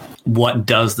is what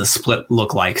does the split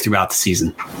look like throughout the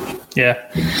season? Yeah.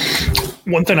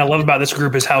 One thing I love about this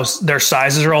group is how their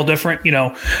sizes are all different. You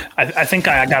know, I think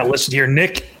I got it listed here.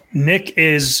 Nick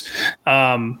is,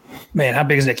 how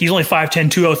big is Nick? He's only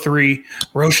 5'10", 203.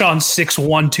 Roschon's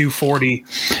 6'1", 240.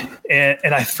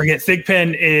 And I forget,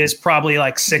 Thigpen is probably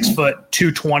like 6 foot,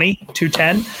 220,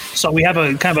 210. So we have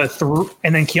a kind of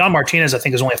and then Keon Martinez, I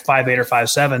think, is only 5'8" or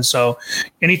 5'7". So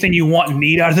anything you want and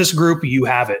need out of this group, you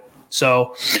have it.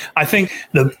 So I think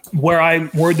where I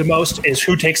worried the most is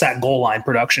who takes that goal line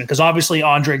production, because obviously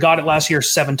Andre got it last year,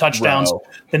 7 touchdowns. Rowe.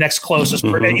 The next closest,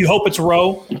 you hope it's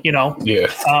Rowe, you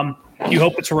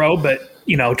hope it's Rowe, but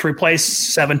to replace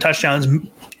 7 touchdowns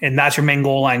and that's your main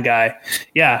goal line guy.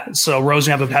 Yeah. So Rowe's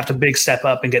gonna have to big step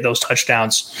up and get those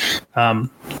touchdowns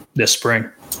this spring.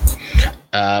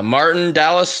 Martin,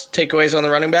 Dallas, takeaways on the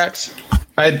running backs?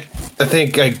 I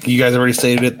think you guys already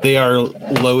stated it. They are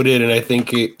loaded, and I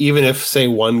think even if, say,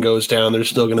 one goes down, there's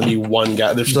still going to be one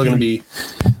guy. There's still going to be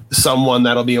someone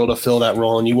that'll be able to fill that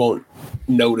role, and you won't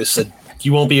notice it.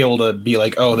 You won't be able to be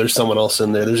like, oh, there's someone else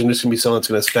in there. There's just going to be someone that's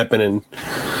going to step in and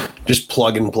just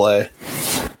plug and play.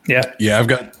 Yeah.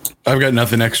 I've got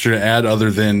nothing extra to add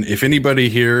other than if anybody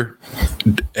here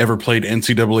ever played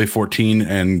NCAA 14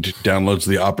 and downloads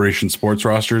the Operation Sports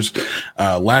rosters,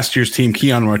 last year's team,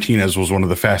 Keon Martinez was one of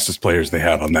the fastest players they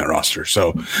had on that roster.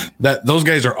 So those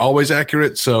guys are always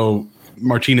accurate. So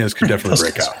Martinez could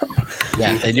definitely break out.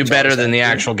 Yeah, they do better than the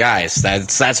actual guys.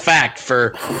 That's fact.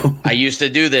 I used to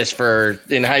do this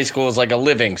in high school as like a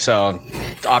living. So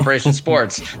Operation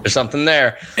Sports, there's something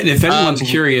there. And if anyone's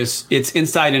curious, it's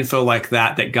inside info like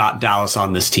that got Dallas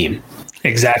on this team.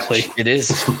 Exactly. It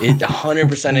is. It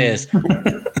 100% is.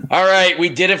 All right, we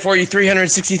did it for you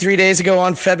 363 days ago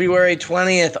on February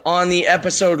 20th on the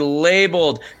episode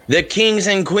labeled The Kings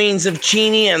and Queens of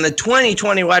Cheney and the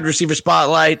 2020 Wide Receiver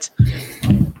Spotlight.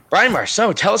 Brian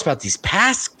Marceau, tell us about these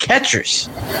pass catchers.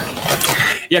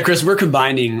 Yeah, Chris, we're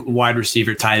combining wide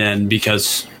receiver, tight end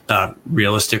because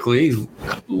realistically,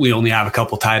 we only have a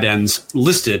couple tight ends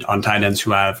listed on tight ends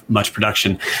who have much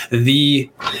production.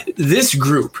 This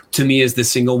group, to me, is the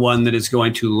single one that is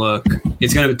going to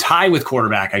it's going to tie with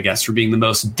quarterback, I guess, for being the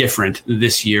most different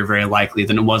this year, very likely,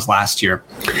 than it was last year.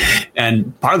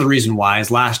 And part of the reason why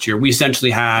is last year we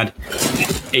essentially had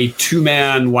a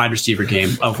 2-man wide receiver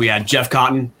game. We had Jeff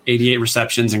Cotton, 88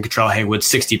 receptions, and Cottrell Haywood,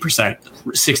 60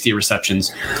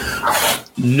 receptions.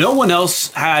 No one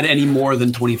else had any more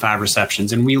than 25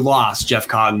 receptions, and we lost Jeff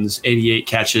Cotton's 88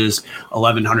 catches,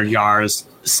 1,100 yards,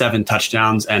 7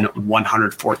 touchdowns, and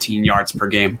 114 yards per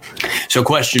game. So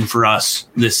question for us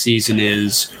this season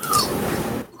is,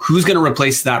 who's going to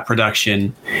replace that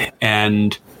production,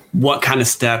 and what kind of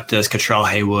step does Cottrell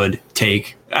Haywood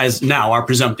take as now our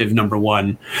presumptive number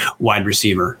 1 wide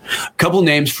receiver? A couple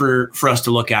names for us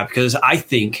to look at, because I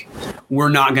think we're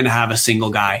not going to have a single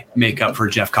guy make up for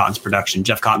Jeff Cotton's production.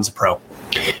 Jeff Cotton's a pro.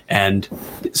 And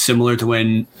similar to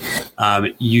when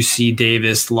UC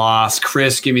Davis lost,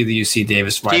 Chris, give me the UC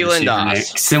Davis wide receiver name.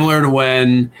 Similar to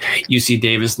when UC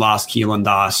Davis lost Keelan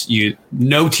Doss,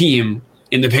 no team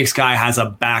in the Big Sky has a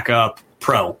backup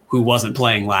pro who wasn't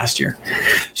playing last year.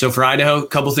 So for Idaho, a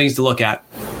couple things to look at.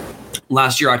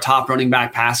 Last year, our top running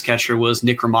back pass catcher was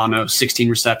Nick Romano, 16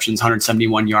 receptions,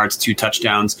 171 yards, 2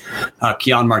 touchdowns.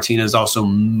 Keon Martinez also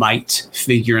might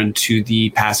figure into the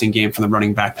passing game from the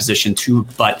running back position too,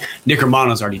 but Nick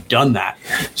Romano's already done that.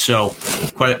 So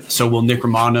will Nick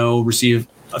Romano receive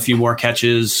a few more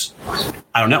catches?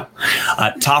 I don't know.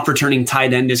 Top returning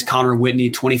tight end is Connor Whitney,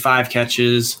 25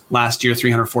 catches last year,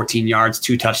 314 yards,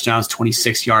 2 touchdowns,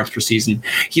 26 yards per season.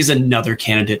 He's another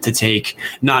candidate to take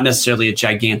not necessarily a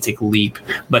gigantic leap,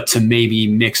 but to maybe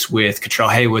mix with Cottrell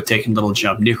Haywood taking a little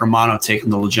jump, Nick Romano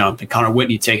taking a little jump, and Connor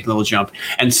Whitney taking a little jump.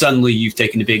 And suddenly you've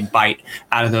taken a big bite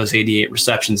out of those 88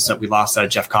 receptions that we lost out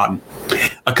of Jeff Cotton.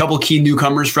 A couple key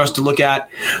newcomers for us to look at.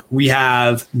 We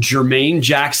have Jermaine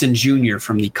Jackson Jr.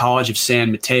 from the College of San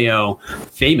Mateo,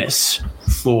 famous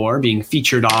for being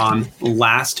featured on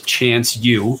Last Chance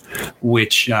U,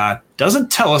 which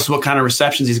doesn't tell us what kind of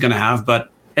receptions he's going to have,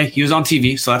 but hey, he was on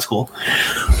TV, so that's cool.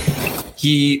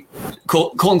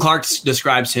 Colton Clark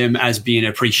describes him as being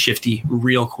a pretty shifty,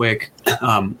 real quick,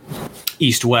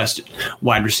 east-west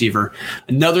wide receiver.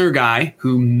 Another guy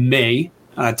who may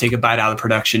take a bite out of the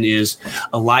production is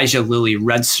Elijah Lilly,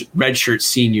 redshirt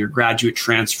senior, graduate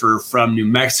transfer from New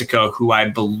Mexico, who I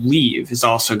believe is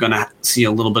also going to see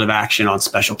a little bit of action on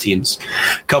special teams.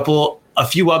 A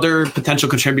few other potential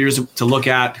contributors to look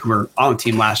at who were on the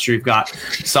team last year. We've got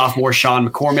sophomore Sean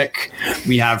McCormick.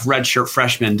 We have redshirt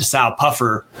freshman DeSalle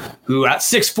Puffer, who at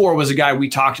 6'4" was a guy we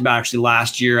talked about actually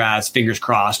last year as fingers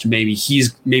crossed. Maybe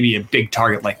a big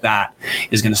target like that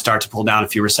is going to start to pull down a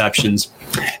few receptions.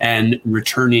 And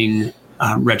returning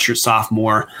redshirt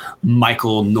sophomore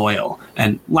Michael Noyle.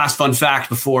 And last fun fact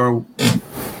before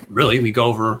really we go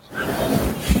over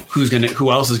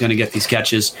who else is going to get these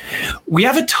catches. We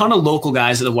have a ton of local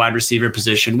guys at the wide receiver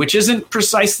position, which isn't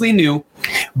precisely new,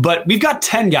 but we've got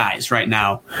 10 guys right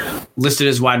now listed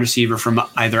as wide receiver from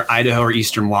either Idaho or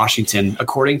Eastern Washington.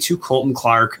 According to Colton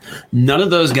Clark, none of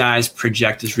those guys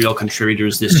project as real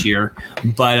contributors this year,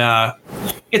 but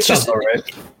it's just right.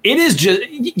 It is just,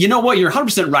 you know what, you're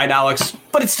 100% right, Alex,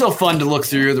 but it's still fun to look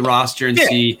through the roster and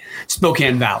see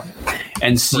Spokane Valley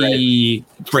and see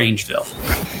Rangeville.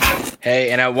 Hey,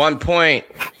 and at one point,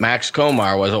 Max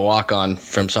Komar was a walk-on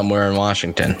from somewhere in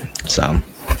Washington. So,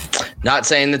 not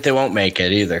saying that they won't make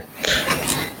it either.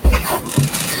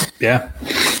 Yeah.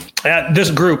 This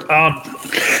group,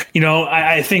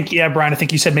 I think, Brian, I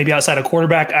think you said maybe outside of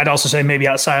quarterback. I'd also say maybe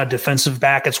outside of defensive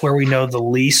back. It's where we know the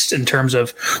least in terms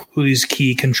of who these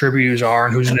key contributors are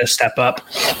and who's going to step up.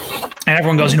 And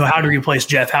everyone goes, how to replace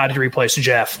Jeff? How did you replace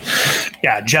Jeff?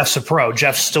 Yeah, Jeff's a pro.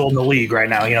 Jeff's still in the league right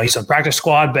now. He's on practice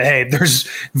squad, but hey, there's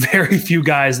very few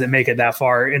guys that make it that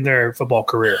far in their football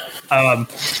career.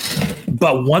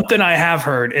 But one thing I have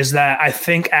heard is that I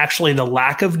think actually the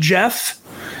lack of Jeff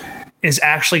is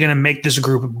actually going to make this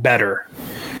group better.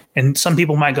 And some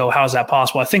people might go, how is that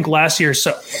possible? I think last year,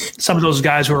 some of those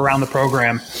guys who were around the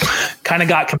program kind of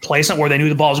got complacent where they knew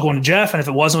the ball was going to Jeff, and if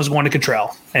it wasn't, it was going to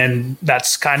Cottrell. And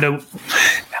that's kind of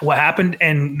what happened.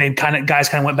 And guys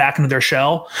went back into their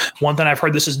shell. One thing I've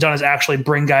heard this has done is actually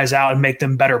bring guys out and make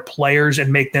them better players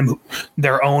and make them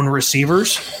their own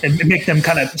receivers and make them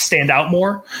kind of stand out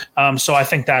more. So I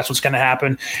think that's what's going to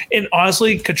happen. And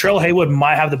honestly, Cottrell Haywood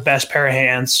might have the best pair of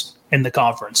hands in the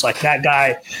conference. Like that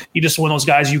guy, he just one of those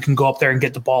guys you can go up there and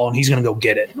get the ball and he's going to go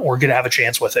get it or have a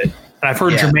chance with it. And I've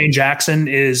heard Jermaine Jackson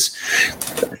is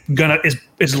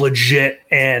legit,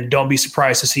 and don't be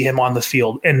surprised to see him on the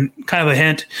field. And kind of a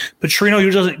hint, Petrino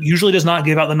usually does not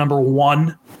give out the number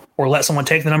one or let someone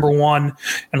take the number one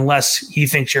unless he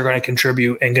thinks you're going to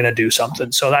contribute and going to do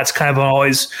something. So that's kind of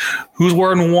always who's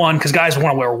wearing one, because guys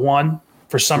want to wear one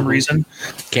for some reason.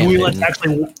 Who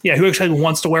actually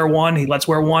wants to wear one, he lets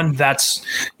wear one. That's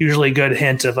usually a good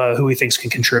hint of who he thinks can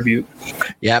contribute.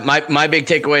 Yeah, my big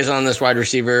takeaways on this wide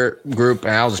receiver group,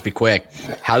 and I'll just be quick.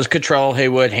 How does Cottrell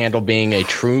Haywood handle being a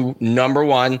true number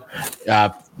one?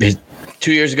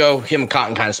 2 years ago, him and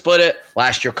Cotton kind of split it.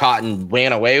 Last year, Cotton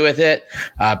ran away with it.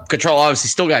 Cottrell obviously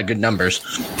still got good numbers.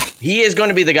 He is going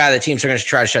to be the guy that teams are going to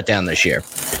try to shut down this year.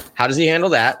 How does he handle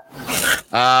that?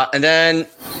 And then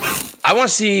I want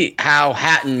to see how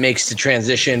Hatton makes the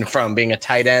transition from being a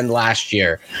tight end last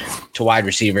year to wide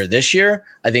receiver this year.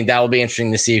 I think that will be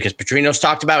interesting to see because Petrino's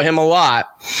talked about him a lot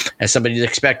as somebody to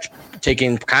expect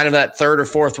taking kind of that third or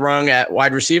fourth rung at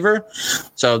wide receiver.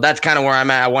 So that's kind of where I'm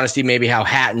at. I want to see maybe how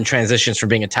Hatton transitions from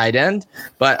being a tight end.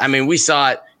 But, I mean, we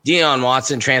saw it. Deion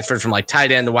Watson transferred from like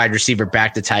tight end to wide receiver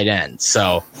back to tight end.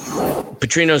 So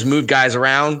Petrino's moved guys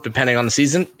around depending on the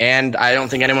season. And I don't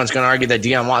think anyone's going to argue that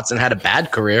Deion Watson had a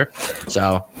bad career.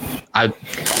 So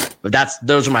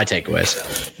those are my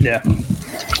takeaways. Yeah.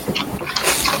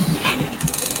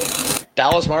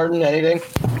 Dallas Martin, anything?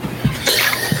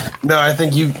 No, I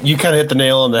think you kind of hit the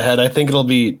nail on the head. I think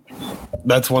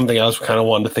that's one thing I was kind of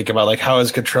wanting to think about. Like, how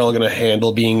is Cottrell going to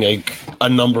handle being a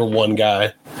number one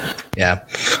guy? Yeah.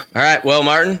 All right. Well,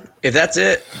 Martin, if that's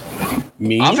it,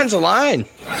 offensive line.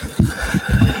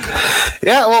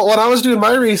 Yeah. Well, when I was doing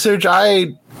my research,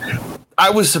 I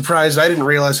was surprised. I didn't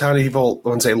realize how many people, I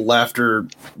wouldn't say left or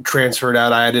transferred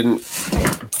out. I didn't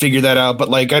figure that out. But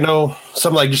like, I know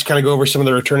some just kind of go over some of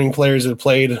the returning players that have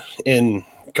played in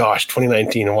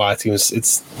 2019 and why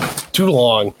it's too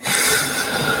long.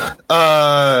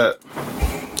 I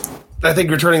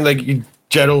think returning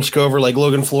Jed Olszkover,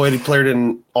 Logan Floyd, he played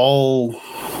in all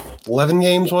 11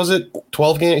 games, was it?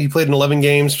 12 games? He played in 11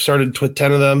 games, started with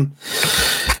 10 of them.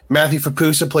 Matthew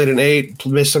Fapusa played in 8,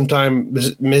 missed some time,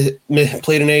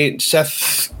 played in 8.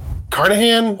 Seth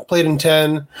Carnahan played in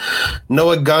 10.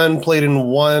 Noah Gunn played in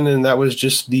 1, and that was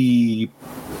just Noah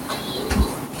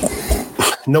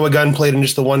Gunn played in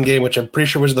just the one game, which I'm pretty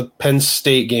sure was the Penn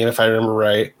State game, if I remember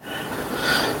right.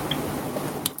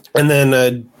 And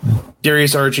then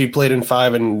Darius Archie played in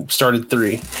 5 and started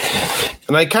 3.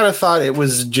 And I kind of thought it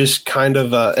was just kind of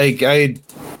the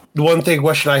one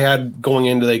question I had going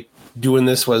into doing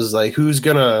this was who's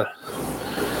gonna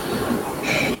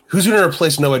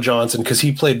replace Noah Johnson, because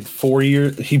he played 4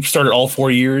 years. He started all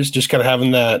 4 years, just kind of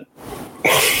having that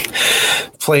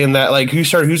playing that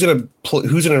who's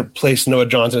gonna replace Noah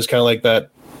Johnson is kind of like that.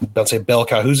 Don't say bell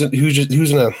cow. Who's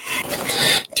gonna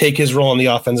take his role on the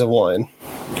offensive line?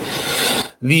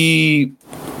 The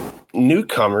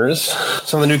newcomers,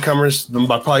 some of the newcomers, I'm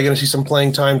probably going to see some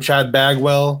playing time. Chad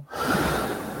Bagwell,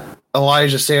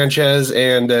 Elijah Sanchez,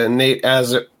 and Nate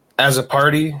as a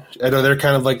party, I know they're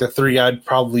kind of like the three I'd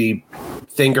probably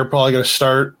think are probably going to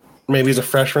start, maybe as a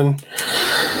freshman.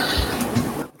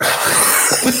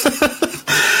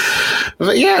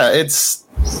 But yeah, it's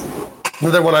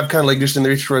another one I've kind of like just in the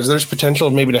reach towards. There's potential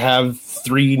maybe to have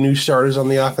 3 new starters on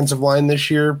the offensive line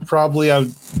this year. Probably, There's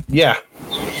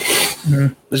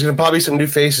going to probably be some new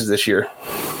faces this year.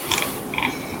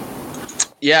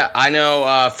 Yeah, I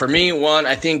know. For me,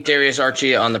 I think Darius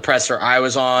Archie on the presser I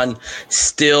was on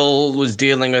still was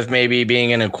dealing with maybe being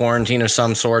in a quarantine of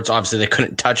some sorts. Obviously, they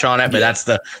couldn't touch on it, but that's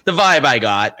the vibe I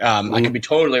got. I could be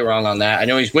totally wrong on that. I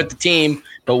know he's with the team,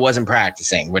 but wasn't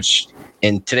practicing, which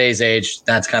in today's age,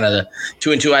 that's kind of the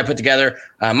 2 and 2 I put together.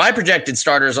 My projected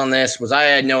starters on this was I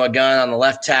had Noah Gunn on the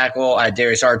left tackle. I had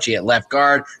Darius Archie at left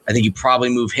guard. I think you probably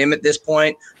move him at this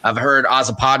point. I've heard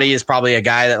Azapati is probably a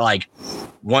guy that like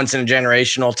once in a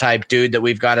generational type dude that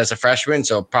we've got as a freshman.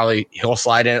 So probably he'll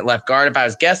slide in at left guard. If I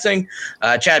was guessing,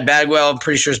 Chad Bagwell, I'm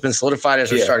pretty sure has been solidified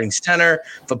as our starting center.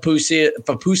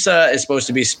 Fapusa is supposed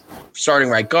to be starting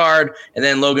right guard. And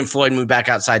then Logan Floyd moved back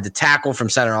outside the tackle from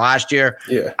center last year.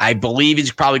 Yeah. I believe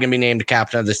he's probably going to be named the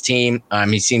captain of this team.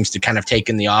 He seems to kind of take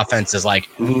in the offense as like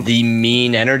the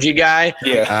mean energy guy.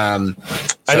 Yeah.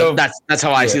 I know that's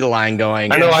how I see the line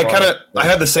going. I know. I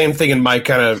had the same thing in my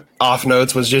kind of off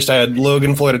notes. Was just I had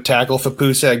Logan Floyd at tackle,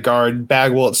 Fapusa at guard,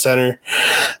 Bagwell at center.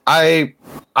 I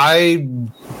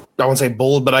won't say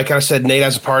bold, but I kind of said Nate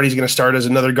Azapati is going to start as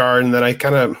another guard, and then I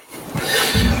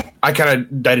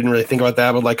didn't really think about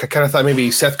that, but like I kind of thought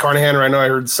maybe Seth Carnahan, or I know I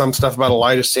heard some stuff about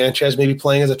Elijah Sanchez maybe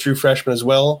playing as a true freshman as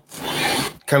well.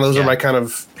 Kind of those are my kind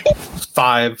of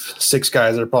 5-6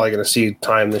 guys that are probably going to see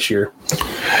time this year.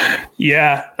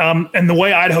 Yeah, and the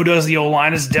way Idaho does the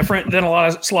O-line is different than a lot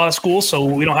of schools. So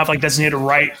we don't have like designated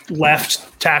right,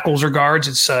 left tackles or guards.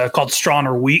 It's called strong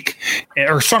or weak,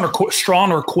 or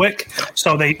strong or quick.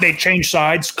 So they change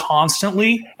sides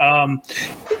constantly. That's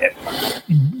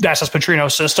just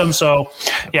Petrino's system. So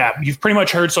yeah, you've pretty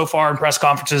much heard so far in press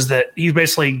conferences that he's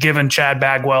basically given Chad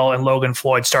Bagwell and Logan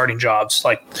Floyd starting jobs.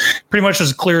 Like pretty much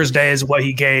as clear as day as what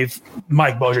he gave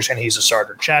Mike Bozier, saying he's a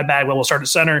starter. Chad Bagwell will start at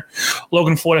center.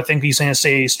 Logan Floyd, I think he's going to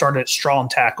say start at strong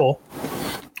tackle.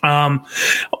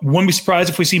 Wouldn't be surprised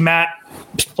if we see Matt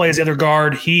play as the other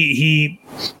guard. He's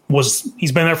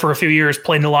been there for a few years,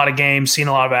 played in a lot of games, seen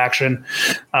a lot of action.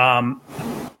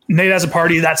 Nate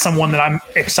Azapati, that's someone that I'm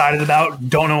excited about.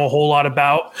 Don't know a whole lot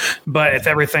about, but if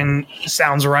everything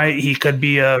sounds right, he could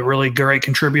be a really great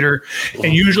contributor.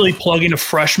 And usually plugging a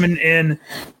freshman in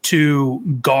to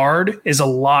guard is a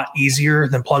lot easier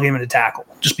than plugging him into tackle,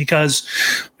 just because,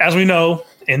 as we know,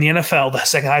 in the NFL, the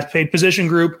second highest paid position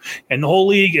group in the whole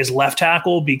league is left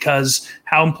tackle, because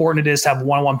how important it is to have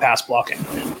one-on-one pass blocking.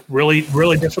 Really,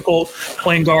 really difficult.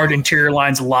 Playing guard, interior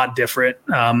line's a lot different.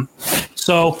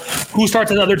 So who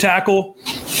starts at the other tackle?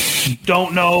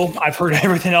 Don't know. I've heard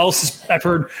everything else. I've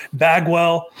heard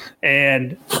Bagwell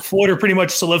and Floyd are pretty much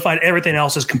solidified. Everything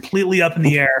else is completely up in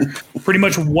the air. Pretty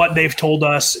much what they've told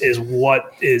us is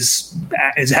what is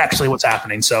actually what's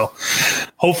happening. So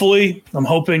hopefully, I'm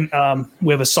hoping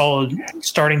we have a solid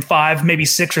starting 5, maybe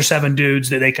 6 or 7 dudes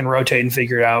that they can rotate and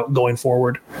figure it out going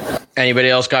forward. Anybody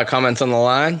else got comments on the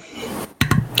line?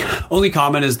 Only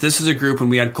comment is this is a group when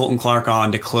we had Colton Clark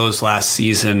on to close last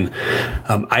season.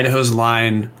 Idaho's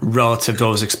line, relative to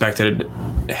what was expected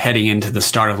heading into the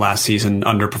start of last season,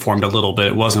 underperformed a little bit.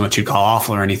 It wasn't what you'd call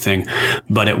awful or anything,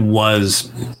 but it was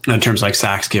in terms of like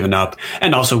sacks given up.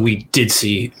 And also we did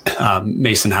see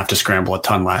Mason have to scramble a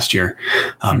ton last year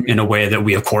in a way that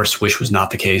we, of course, wish was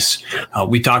not the case.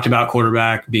 We talked about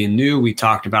quarterback being new. We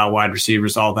talked about wide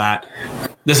receivers, all that.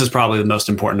 This is probably the most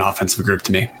important offensive group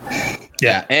to me.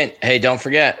 Yeah, and hey, don't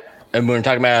forget, and when we're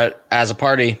talking about as a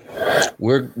party,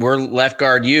 we're left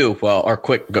guard or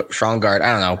quick strong guard.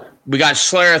 I don't know. We got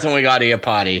Schlereth and we got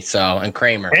Iapati, and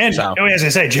Kramer. And as I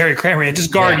say, Jerry Kramer,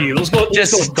 just guard you. Let's go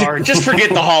with guard. Just forget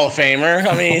the Hall of Famer.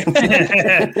 I mean,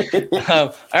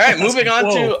 all right, moving on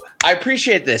to. I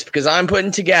appreciate this because I'm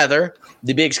putting together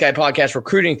the Big Sky Podcast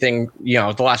recruiting thing,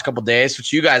 the last couple of days,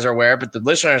 which you guys are aware, but the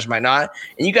listeners might not.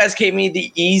 And you guys gave me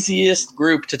the easiest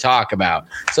group to talk about.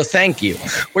 So thank you.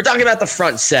 We're talking about the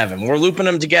front 7. We're looping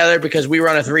them together because we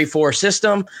run a 3-4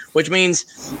 system, which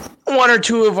means 1 or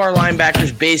 2 of our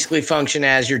linebackers basically function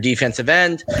as your defensive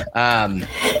end.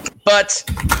 But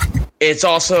it's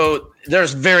also,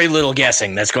 there's very little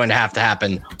guessing that's going to have to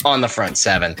happen on the front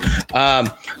 7.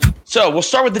 So we'll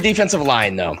start with the defensive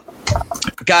line, though.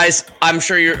 Guys, I'm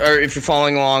sure if you're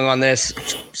following along on this,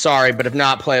 sorry, but if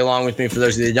not, play along with me for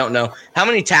those of you that don't know. How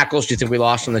many tackles do you think we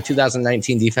lost from the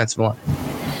 2019 defensive line?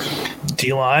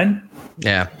 D-line?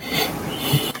 Yeah.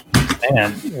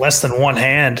 Man, less than one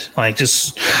hand. Like,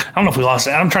 just, I don't know if we lost.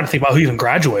 I'm trying to think about who even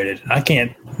graduated. I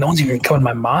can't. No one's even coming to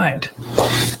my mind.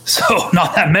 So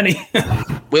not that many.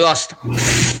 We lost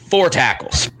 4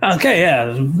 tackles. Okay,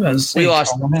 yeah. We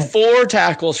lost 4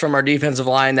 tackles from our defensive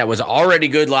line that was already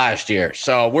good last year.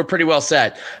 So we're pretty well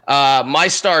set. My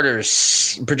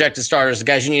starters, projected starters, the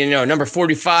guys you need to know. Number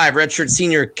 45, redshirt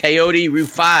senior Coyote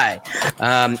Rufai.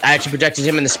 I actually projected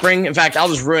him in the spring. In fact, I'll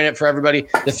just ruin it for everybody.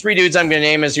 The 3 dudes I'm going to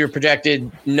name as your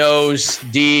projected nose,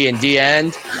 D, and D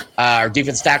end, or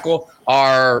defense tackle,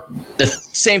 are the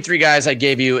same 3 guys I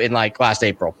gave you in like last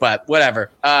April, but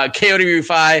whatever. Coyote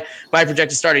Rufai, my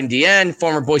projected starting DN,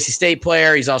 former Boise State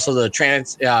player. He's also the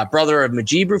brother of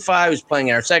Majib Rufai, who's playing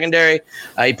in our secondary.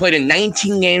 He played in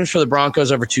 19 games for the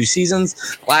Broncos over 2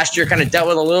 seasons. Last year, kind of dealt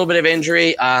with a little bit of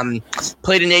injury.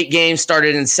 Played in 8 games,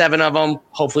 started in 7 of them.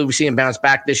 Hopefully, we see him bounce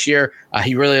back this year.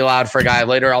 He really allowed for a guy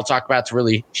later I'll talk about to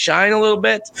really shine a little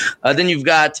bit. Then you've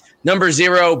got number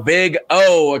 0, Big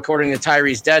O, according to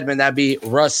Tyrese Dedman. That'd be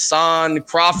Rashawn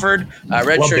Crawford,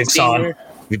 redshirt senior.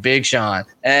 Big Sean.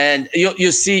 And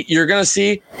you're going to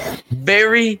see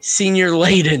very senior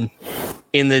laden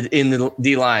in the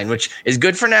D line, which is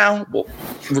good for now.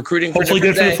 Recruiting for hopefully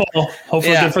good for the fall.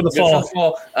 Hopefully good for the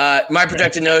fall. My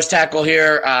projected nose tackle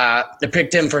here, I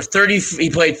picked him for 30. He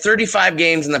played 35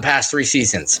 games in the past 3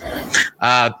 seasons.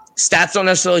 Stats don't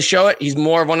necessarily show it. He's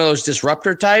more of one of those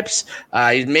disruptor types.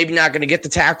 He's maybe not going to get the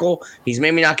tackle. He's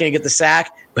maybe not going to get the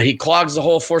sack, but he clogs the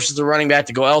hole, forces the running back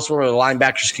to go elsewhere where the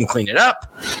linebackers can clean it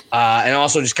up. And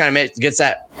also just kind of gets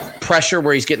that pressure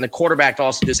where he's getting the quarterback to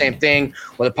also do the same thing,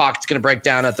 where the pocket's going to break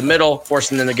down at the middle,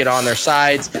 forcing them to get on their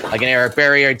sides, like an Eric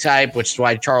Berrier type, which is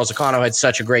why Charles O'Connell had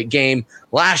such a great game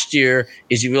last year.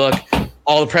 Is you look,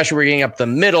 all the pressure we're getting up the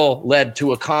middle led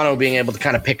to O'Connell being able to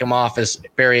kind of pick him off as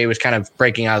Berrier was kind of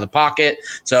breaking out of the pocket.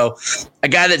 So a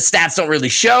guy that stats don't really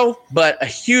show, but a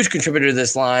huge contributor to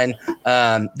this line.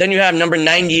 Then you have number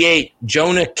 98,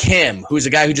 Jonah Kim, who's a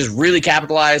guy who just really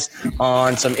capitalized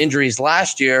on some injuries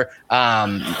last year,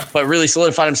 but really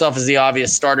solidified himself as the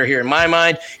obvious starter here in my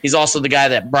mind. He's also the guy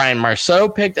that Brian Marceau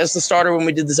picked as the starter when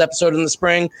we did this episode in the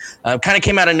spring. Kind of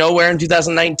came out of nowhere in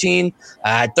 2019.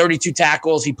 Had 32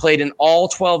 tackles. He played in all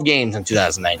 12 games in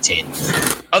 2019.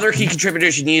 Other key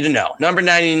contributors you need to know. Number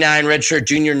 99, redshirt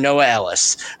junior Noah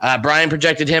Ellis. Brian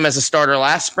projected him as a starter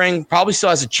last spring. Probably still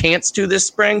has a chance to this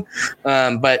spring,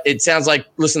 but it sounds like,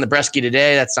 listen to Bresky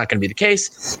today, that's not going to be the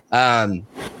case.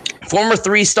 Former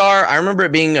 3-star. I remember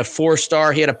it being a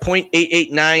 4-star. He had a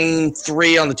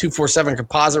 .8893 on the 247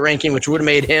 composite ranking, which would have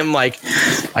made him like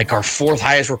our 4th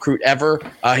highest recruit ever.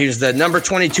 He was the number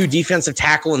 22 defensive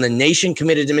tackle in the nation,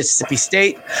 committed to Mississippi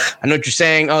State. I know what you're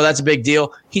saying. Oh, that's a big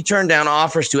deal. He turned down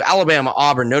offers to Alabama,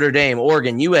 Auburn, Notre Dame,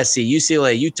 Oregon, USC,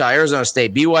 UCLA, Utah, Arizona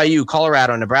State, BYU,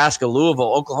 Colorado, Nebraska,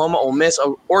 Louisville, Oklahoma, Ole Miss,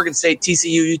 Oregon State, TCU,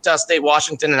 Utah State,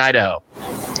 Washington, and Idaho.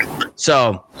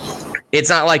 So it's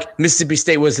not like Mississippi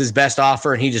State was his best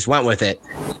offer and he just went with it.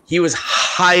 He was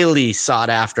highly sought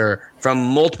after from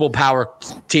multiple power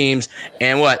teams.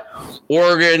 And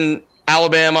Oregon,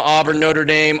 Alabama, Auburn, Notre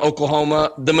Dame,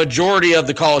 Oklahoma, the majority of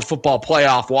the college football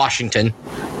playoff, Washington,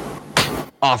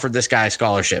 offered this guy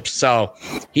scholarships. So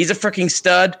he's a freaking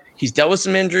stud. He's dealt with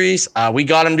some injuries. We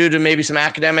got him due to maybe some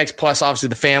academics, plus obviously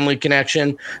the family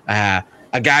connection.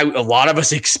 A guy a lot of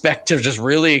us expect to just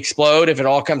really explode if it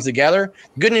all comes together.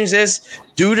 The good news is,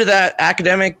 due to that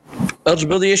academic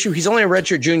eligibility issue, he's only a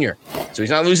redshirt junior. So he's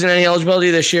not losing any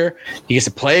eligibility this year. He gets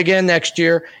to play again next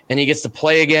year, and he gets to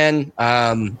play again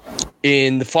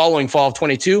in the following fall of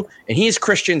 22. And he's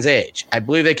Christian's age. I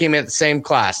believe they came in at the same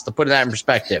class, to put that in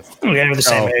perspective. Yeah, they're the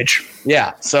same age.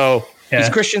 Yeah, so... Yeah. He's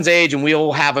Christian's age, and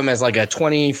we'll have him as like a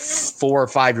 24 or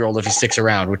 5-year-old if he sticks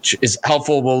around, which is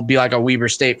helpful. We'll be like a Weber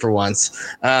State for once.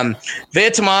 Vea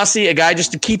Tomasi, a guy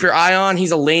just to keep your eye on.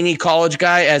 He's a Laney College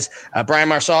guy, as Brian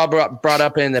Marceau brought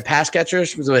up in the pass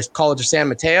catchers with College of San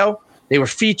Mateo. They were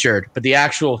featured, but the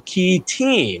actual key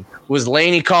team was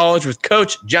Laney College with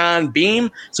Coach John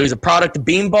Beam. So he's a product of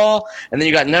Beamball. And then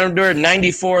you got number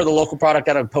 94, the local product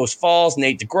out of Post Falls,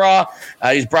 Nate DeGraw.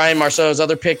 He's Brian Marceau's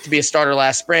other pick to be a starter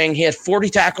last spring. He had 40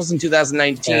 tackles in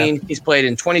 2019. Yeah. He's played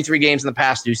in 23 games in the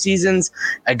past 2 seasons.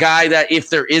 A guy that, if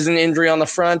there is an injury on the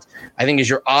front, I think is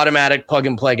your automatic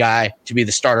plug-and-play guy to be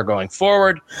the starter going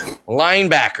forward.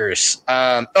 Linebackers.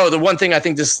 The one thing I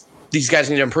think these guys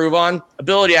need to improve on,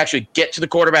 ability to actually get to the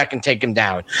quarterback and take him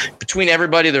down. Between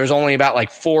everybody, there was only about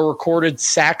 4 recorded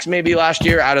sacks maybe last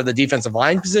year out of the defensive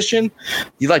line position.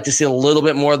 You'd like to see a little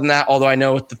bit more than that, although I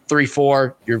know with the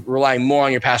 3-4, you're relying more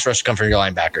on your pass rush to come from your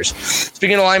linebackers.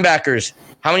 Speaking of linebackers,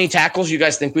 how many tackles you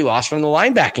guys think we lost from the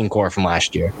linebacking core from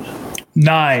last year?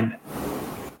 9.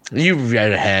 You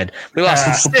read ahead. We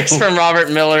lost 6 from Robert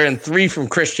Miller and 3 from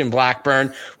Christian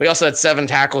Blackburn. We also had 7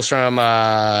 tackles from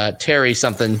Terry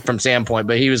something from Sandpoint,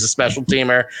 but he was a special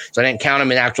teamer, so I didn't count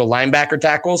him in actual linebacker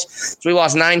tackles. So we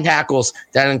lost 9 tackles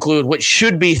that include what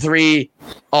should be 3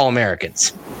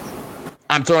 All-Americans.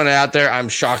 I'm throwing it out there. I'm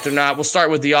shocked or not. We'll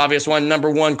start with the obvious one. Number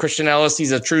 1, Christian Ellis.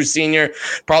 He's a true senior.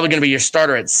 Probably going to be your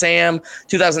starter at Sam.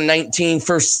 2019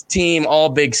 first team All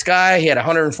Big Sky. He had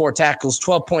 104 tackles,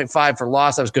 12.5 for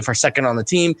loss. That was good for second on the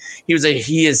team. He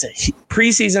is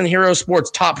preseason Hero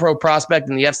Sports top pro prospect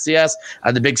in the FCS,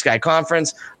 the Big Sky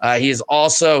Conference. He is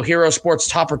also Hero Sports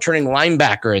top returning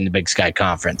linebacker in the Big Sky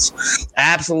Conference.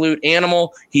 Absolute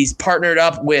animal. He's partnered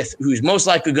up with who's most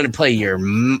likely going to play your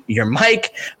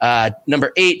Mike.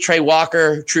 Number 8, Trey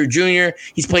Walker, true junior.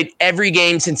 He's played every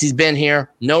game since he's been here.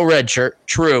 No red shirt,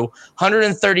 true.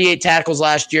 138 tackles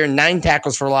last year, 9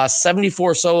 tackles for loss,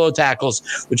 74 solo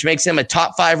tackles, which makes him a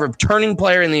top 5 returning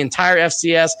player in the entire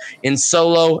FCS in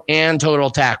solo and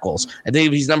total tackles. I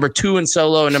think he's number 2 in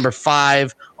solo and number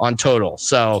 5 on total.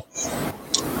 So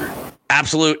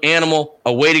absolute animal,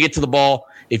 a way to get to the ball.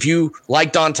 If you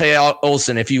like Dante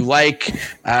Olson, if you like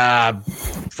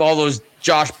all those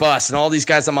Josh Buss and all these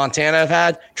guys that Montana have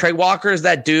had, Trey Walker is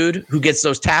that dude who gets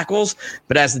those tackles.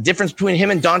 But as the difference between him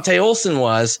and Dante Olson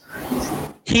was,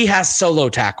 he has solo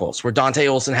tackles, where Dante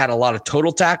Olson had a lot of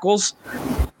total tackles.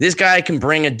 This guy can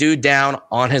bring a dude down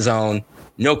on his own.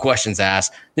 No questions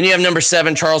asked. Then you have number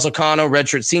 7, Charles O'Connell,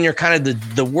 redshirt senior. Kind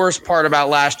of the worst part about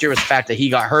last year was the fact that he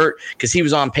got hurt because he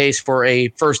was on pace for a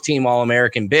first-team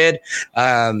All-American bid.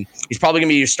 He's probably going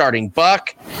to be your starting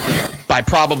buck. By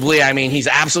probably, I mean he's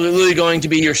absolutely going to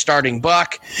be your starting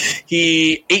buck.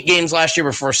 He 8 games last year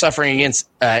before suffering against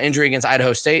injury against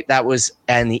Idaho State. That was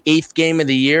in the 8th game of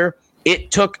the year. It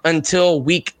took until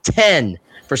week 10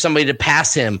 for somebody to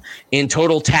pass him in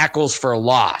total tackles for a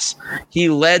loss. He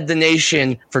led the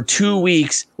nation for 2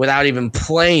 weeks without even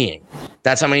playing.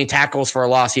 That's how many tackles for a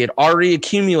loss he had already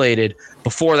accumulated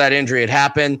before that injury had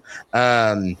happened.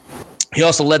 He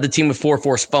also led the team with 4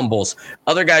 forced fumbles.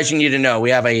 Other guys you need to know.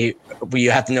 You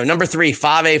have to know number 3,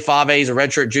 Fave. Fave is a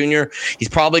redshirt junior. He's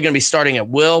probably going to be starting at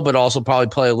will, but also probably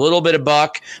play a little bit of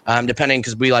buck, depending,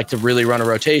 because we like to really run a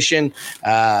rotation.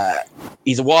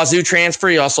 He's a Wazoo transfer.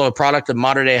 He's also a product of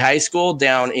Mater Dei High School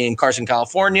down in Carson,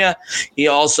 California. He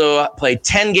also played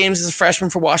 10 games as a freshman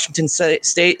for Washington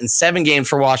State and 7 games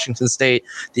for Washington State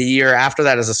the year after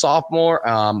that as a sophomore,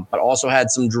 but also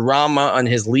had some drama on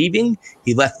his leaving.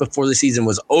 He left before the season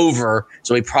was over,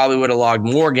 so he probably would have logged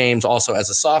more games also as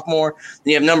a sophomore.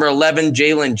 Then you have number 11,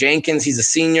 Jalen Jenkins. He's a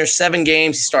senior, 7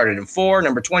 games. He started in 4.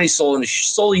 Number 20,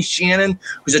 Sully Shannon,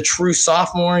 who's a true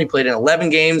sophomore. He played in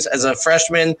 11 games as a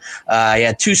freshman. He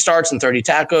had 2 starts and 30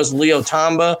 tackles. Leo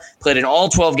Tamba played in all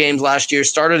 12 games last year,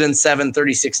 started in 7,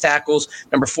 36 tackles.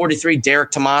 Number 43, Derek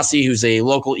Tomasi, who's a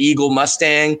local Eagle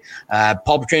Mustang.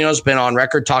 Paul Petrino's been on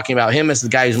record talking about him as the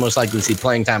guy who's most likely to see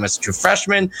playing time as a true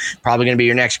freshman. Probably going to be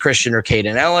your next Christian or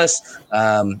Caden Ellis,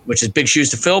 which is big shoes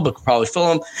to fill, but could probably fill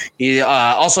them. He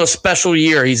also a special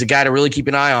year. He's a guy to really keep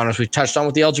an eye on, as we touched on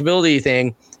with the eligibility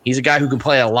thing. He's a guy who can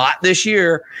play a lot this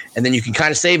year, and then you can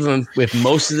kind of save him if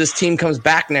most of this team comes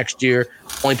back next year,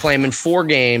 only play him in 4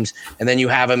 games, and then you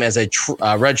have him as a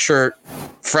redshirt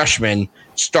freshman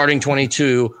starting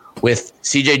 22 with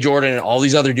CJ Jordan and all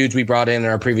these other dudes we brought in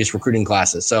our previous recruiting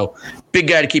classes. So big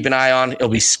guy to keep an eye on. It'll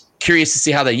be curious to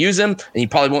see how they use him, and you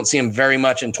probably won't see him very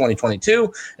much in 2022.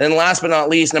 And then last but not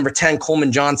least, number 10,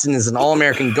 Coleman Johnson is an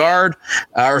All-American guard.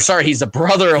 He's the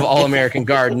brother of All-American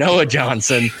guard Noah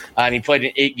Johnson, and he played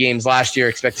in 8 games last year.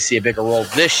 Expect to see a bigger role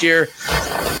this year.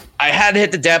 I had to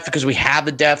hit the depth because we have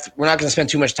the depth. We're not going to spend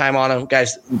too much time on them,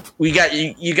 guys. We got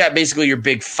you got basically your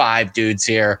big 5 dudes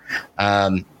here,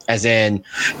 as in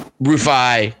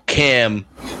Rufai, Kim,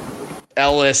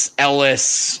 Ellis,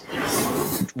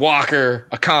 Walker,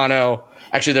 Akano.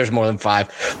 Actually, there's more than 5.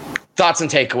 Thoughts and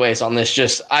takeaways on this?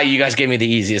 You guys gave me the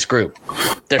easiest group.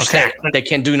 They're stacked. They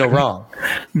can do no wrong.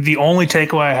 The only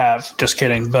takeaway I have, just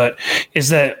kidding, but is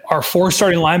that our 4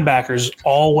 starting linebackers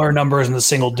all wear numbers in the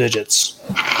single digits.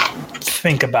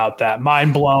 Think about that.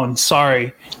 Mind blown.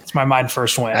 Sorry. It's my mind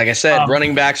first went. Like I said,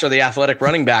 running backs are the athletic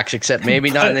running backs, except maybe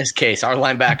not in this case. Our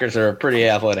linebackers are pretty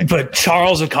athletic. But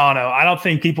Charles Akano, I don't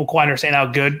think people quite understand how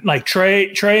good. Like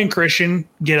Trey and Christian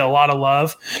get a lot of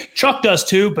love. Chuck does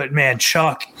too, but man,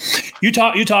 Chuck, if you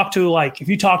talk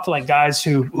to guys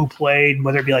who played,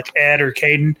 whether it be like Ed or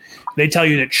Caden, they tell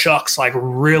you that Chuck's like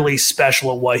really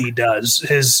special at what he does.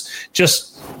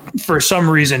 For some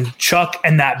reason, Chuck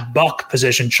and that buck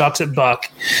position, Chuck's at buck.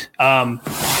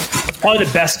 probably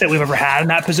the best fit we've ever had in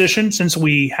that position since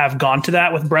we have gone to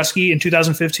that with Bresky in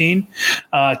 2015.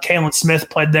 Kalen Smith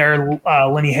played there.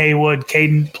 Lenny Haywood,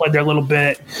 Caden played there a little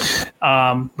bit. We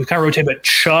kind of rotate, but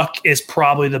Chuck is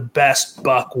probably the best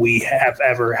buck we have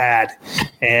ever had.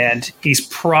 And he's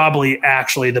probably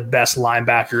actually the best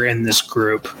linebacker in this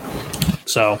group.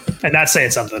 So, and that's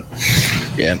saying something.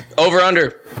 Yeah. Over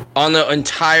under on the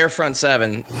entire front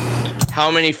seven. How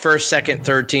many first, second,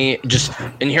 third team, just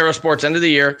in Hero Sports end of the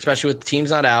year, especially with the teams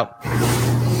not out,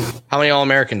 how many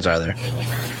All-Americans are there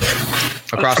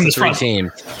across the three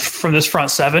teams? From this front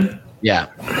seven? Yeah.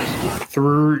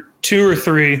 Through 2 or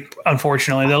 3,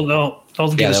 unfortunately. They'll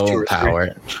give us 2 or 3.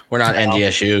 We're not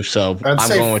NDSU, so I'm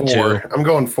going with 4. 2. I'm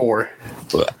going 4.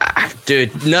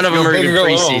 Dude, none of them are even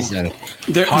preseason.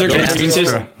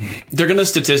 They're going to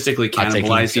statistically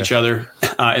cannibalize each other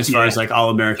as far as like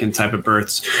All-American type of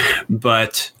berths.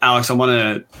 But Alex, I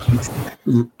want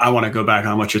to go back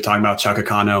on what you're talking about, Chuck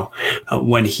Akano.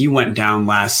 When he went down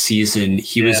last season,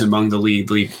 he was among the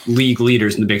league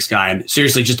leaders in the Big Sky, and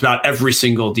seriously, just about every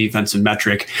single defensive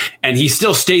metric, and he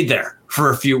still stayed there for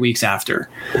a few weeks after.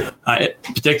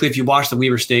 Particularly if you watch the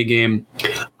Weber State game,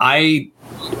 I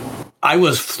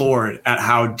was floored at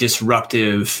how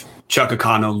disruptive Chuck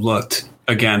Akano looked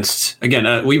against, again,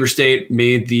 Weber State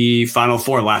made the Final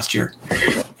Four last year.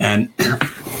 And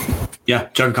yeah,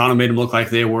 Chuck Akano made them look like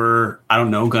they were,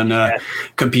 going to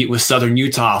compete with Southern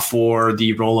Utah for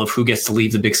the role of who gets to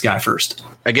leave the Big Sky first.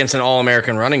 Against an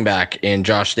All-American running back in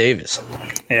Josh Davis.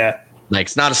 Yeah. Like,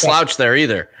 it's not a slouch there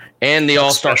either. And the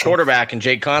all-star quarterback in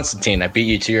Jake Constantine. I beat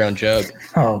you to your own joke.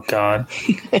 Oh, God.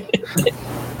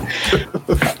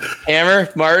 Hammer,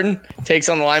 Martin, takes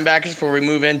on the linebackers before we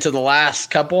move into the last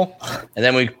couple. And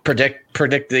then we predict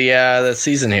the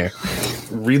season here.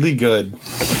 Really good.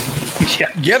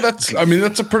 Yeah, that's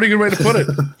a pretty good way to put it.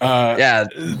 Yeah.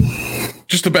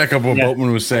 Just to back up what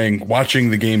Boatman was saying, watching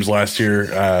the games last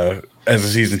year as a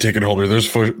season ticket holder,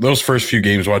 those first few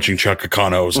games watching Chuck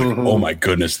Akano, I was like, oh my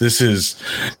goodness, this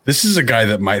is a guy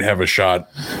that might have a shot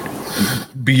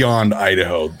beyond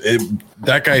Idaho.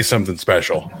 That guy is something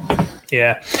special.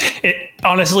 Yeah.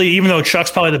 Honestly, even though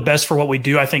Chuck's probably the best for what we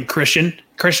do, I think Christian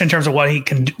in terms of what he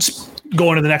can go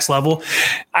into the next level.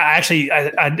 I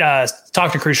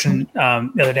talked to Christian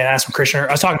the other day. I asked him Christian.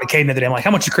 I was talking to Caden the other day. I'm like,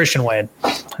 how much is Christian weighing?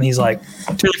 And he's like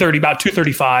 230, about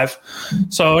 235.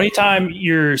 So anytime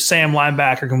your Sam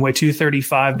linebacker can weigh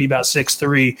 235, be about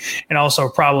 6'3", and also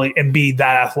probably and be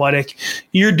that athletic,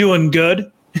 you're doing good.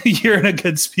 You're in a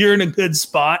good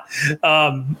spot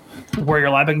where your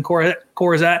linebacking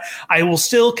core is at. I will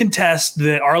still contest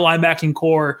that our linebacking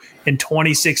core in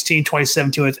 2016,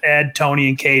 2017 with Ed, Tony,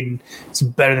 and Caden is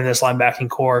better than this linebacking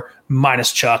core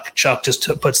minus Chuck. Chuck just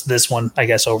puts this one, I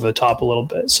guess, over the top a little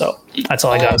bit. So that's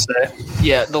all I got to say.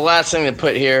 Yeah, the last thing to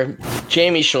put here,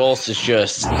 Jamie Schultz is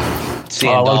just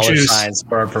seeing dollar signs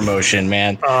for a promotion,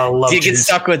 man. Do you get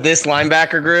stuck with this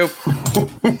linebacker group?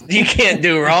 You can't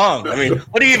do wrong. I mean,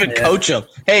 what do you even coach them?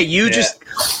 Hey, you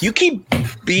keep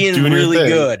being doing really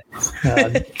good.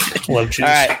 Love juice.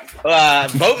 All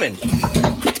right, Boatman.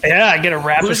 Yeah, I get to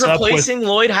wrap Who's us up with replacing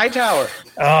Lloyd Hightower?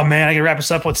 Oh, man, I can wrap us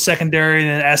up with secondary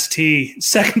and then ST.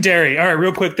 Secondary. All right,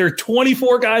 real quick. There are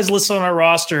 24 guys listed on our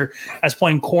roster as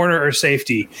playing corner or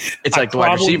safety. It's like the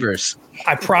wide receivers.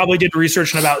 I probably did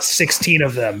research on about 16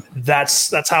 of them.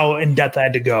 That's how in-depth I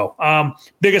had to go.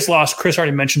 Biggest loss, Chris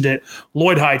already mentioned it,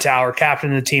 Lloyd Hightower,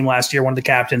 captain of the team last year, one of the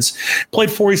captains. Played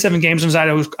 47 games in his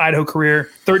Idaho career,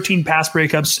 13 pass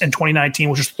breakups in 2019,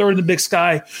 which is third in the Big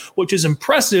Sky, which is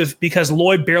impressive because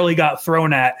Lloyd barely got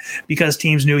thrown at because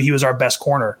teams knew he was our best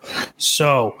corner.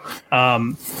 So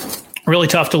really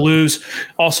tough to lose.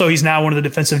 Also, he's now one of the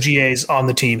defensive GAs on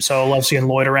the team. So I love seeing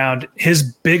Lloyd around. His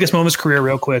biggest moment of his career,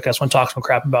 real quick, I just want to talk some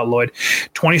crap about Lloyd.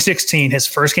 2016, his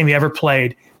first game he ever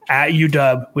played at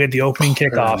UW. We had the opening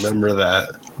kickoff. I remember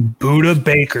that. Buda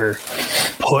Baker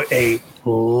put a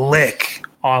lick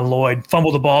on Lloyd,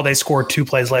 fumbled the ball. They scored 2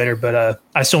 plays later, but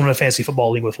I still am in a fantasy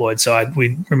football league with Lloyd, so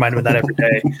we remind him of that every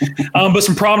day. But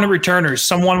some prominent returners,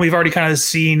 someone we've already kind of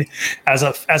seen as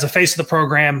a face of the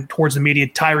program towards the media,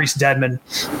 Tyrese Dedman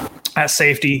at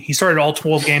safety. He started all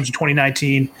 12 games in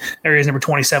 2019. There he is, number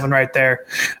 27 right there.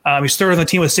 He's third on the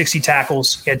team with 60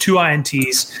 tackles. He had 2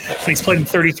 INTs, but he's played in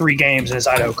 33 games in his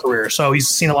Idaho career, so he's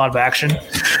seen a lot of action.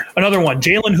 Another one,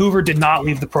 Jalen Hoover did not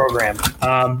leave the program.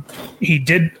 He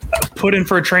did put in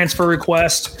for a transfer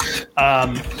request.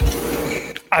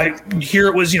 I hear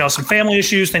it was, some family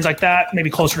issues, things like that, maybe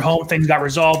closer to home, things got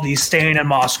resolved. He's staying in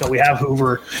Moscow. We have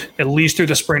Hoover at least through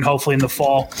the spring, hopefully in the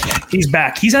fall. He's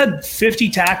back. He's had 50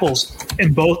 tackles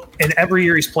in every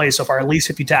year he's played so far, at least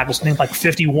 50 tackles. I think like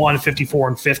 51, 54,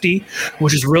 and 50,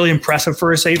 which is really impressive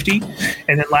for a safety.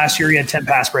 And then last year he had 10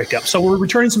 pass breakups. So we're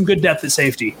returning some good depth at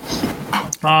safety.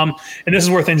 And this is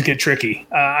where things get tricky.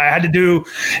 I had to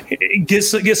get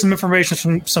some information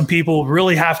from some people,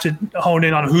 really have to hone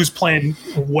in on who's playing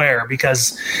where,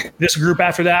 because this group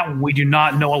after that, we do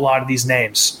not know a lot of these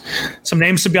names. Some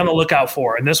names to be on the lookout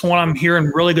for. And this one I'm hearing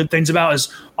really good things about is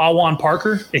Awan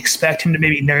Parker. Expect him to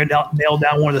maybe nail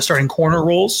down one of the starting corner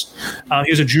roles.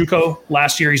 He was a JUCO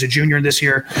last year. He's a junior this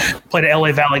year. Played at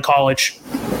LA Valley College.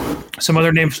 Some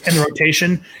other names in the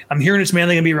rotation. I'm hearing it's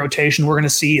mainly going to be rotation. We're going to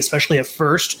see, especially at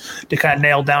first, to kind of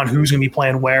nail down who's going to be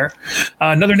playing where.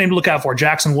 Another name to look out for,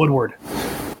 Jackson Woodward.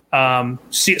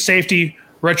 Safety,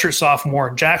 redshirt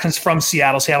sophomore. Jackson's from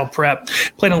Seattle Prep.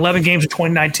 Played 11 games in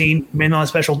 2019, mainly on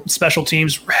special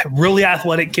teams. Really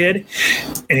athletic kid.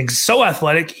 And he's so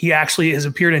athletic, he actually has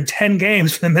appeared in 10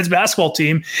 games for the men's basketball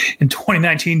team in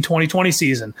 2019-2020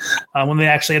 season when they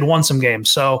actually had won some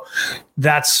games. So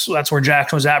that's where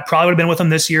Jackson was at. Probably would have been with him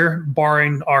this year,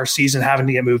 barring our season having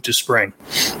to get moved to spring.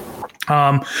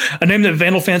 A name that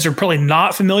Vandal fans are probably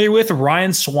not familiar with,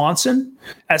 Ryan Swanson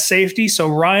at safety. So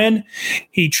Ryan,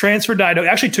 he transferred to Idaho,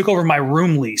 actually took over my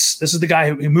room lease. This is the guy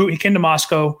who moved. He came to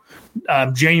Moscow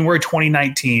January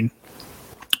 2019,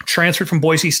 transferred from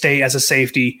Boise State as a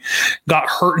safety, got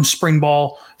hurt in spring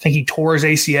ball. I think he tore his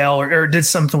ACL or did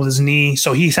something with his knee.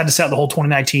 So he had to sit out the whole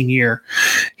 2019 year.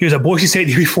 He was at Boise State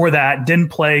the year before that, didn't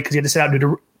play because he had to sit out due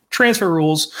to transfer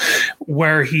rules,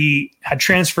 where he had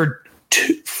transferred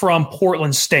from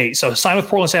Portland State. So signed with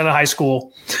Portland State out of high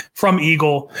school from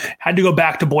Eagle, had to go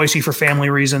back to Boise for family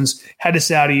reasons, had to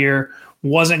sit out a year,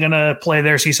 wasn't going to play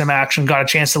there, see some action, got a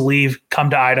chance to leave, come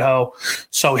to Idaho.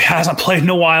 So he hasn't played in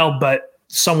a while, but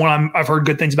someone I've heard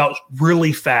good things about,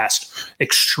 really fast,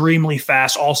 extremely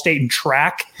fast, all state in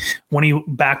track when he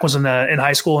back was in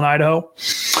high school in Idaho.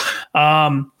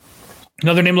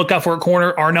 Another name to look out for at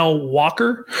corner, Arnell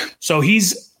Walker. So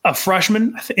he's a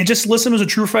freshman. It just lists him as a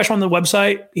true freshman on the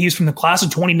website. He's from the class of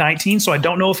 2019, so I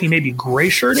don't know if he may be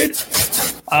gray-shirted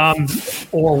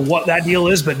or what that deal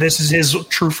is, but this is his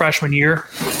true freshman year.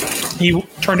 He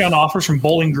turned down offers from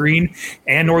Bowling Green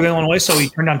and Northern Illinois, so he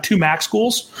turned down 2 MAC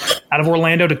schools out of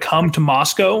Orlando to come to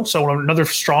Moscow, so another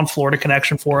strong Florida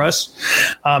connection for us.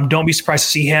 Don't be surprised to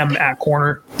see him at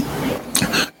corner.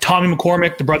 Tommy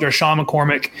McCormick, the brother of Sean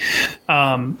McCormick,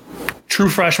 true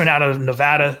freshman out of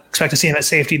Nevada. Expect to see him at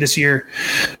safety this year.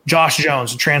 Josh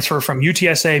Jones, a transfer from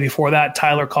UTSA before that,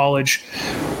 Tyler College.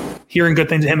 Hearing good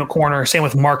things to him at corner. Same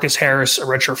with Marcus Harris, a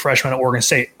redshirt freshman at Oregon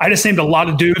State. I just named a lot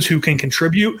of dudes who can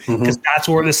contribute because that's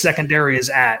where the secondary is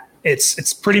at.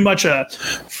 It's pretty much a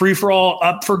free-for-all,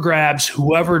 up for grabs.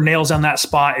 Whoever nails down that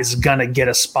spot is going to get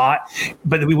a spot.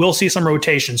 But we will see some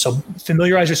rotation, so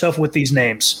familiarize yourself with these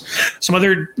names. Some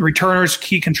other returners,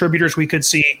 key contributors we could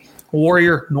see.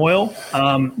 Warrior Noyle,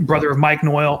 brother of Mike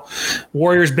Noyle.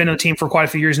 Warrior's been on the team for quite a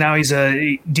few years now. He's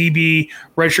a DB,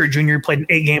 redshirt junior, played in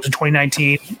 8 games in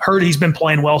 2019. Heard he's been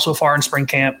playing well so far in spring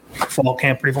camp, fall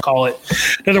camp, whatever you call it.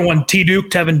 Another one,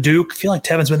 Tevin Duke. I feel like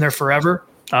Tevin's been there forever.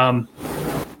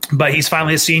 But he's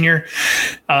finally a senior,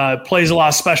 plays a lot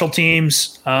of special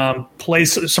teams,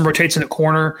 plays some rotates in the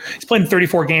corner. He's played in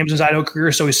 34 games in his Idaho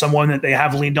career, so he's someone that they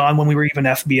have leaned on when we were even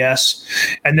FBS.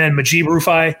 And then Majib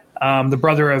Rufai, the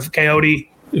brother of Coyote,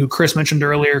 who Chris mentioned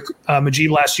earlier, Majib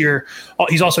last year.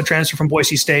 He's also transferred from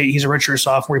Boise State. He's a redshirt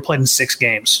sophomore. He played in 6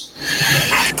 games.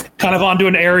 Kind of onto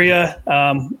an area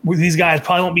where these guys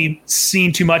probably won't be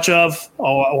seen too much of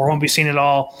or won't be seen at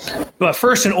all. But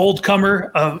first, an old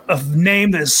comer of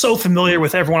name that is so familiar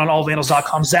with everyone on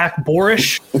allvandals.com, Zach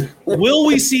Borish. Will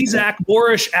we see Zach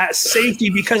Borish at safety?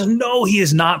 Because no, he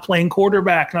is not playing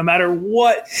quarterback, no matter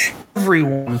what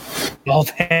everyone on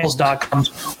allvandals.com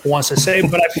wants to say.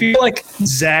 But I feel like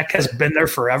Zach has been there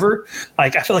forever.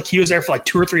 Like, I feel like he was there for like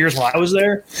 2 or 3 years while I was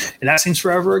there, and that seems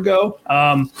forever ago.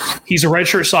 He's a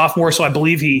redshirt sophomore, so I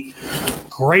believe he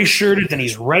gray-shirted, then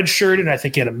he's red-shirted, and I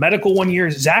think he had a medical 1 year.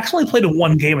 Zach's only played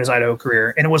 1 game in his Idaho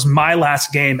career, and it was my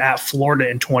last game at Florida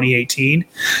in 2018.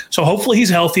 So hopefully he's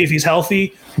healthy. If he's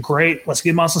healthy, great. Let's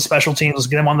get him on some special teams. Let's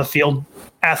get him on the field.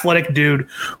 Athletic dude.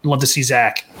 We'd love to see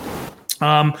Zach.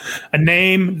 A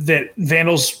name that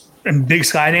Vandals and Big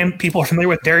Sky name people are familiar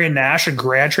with, Darian Nash, a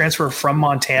grad transfer from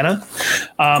Montana.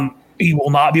 He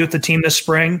will not be with the team this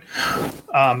spring.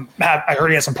 I heard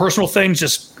he had some personal things,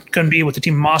 just going to be with the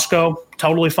team in Moscow.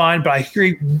 Totally fine. But I hear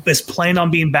he is planning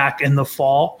on being back in the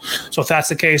fall. So if that's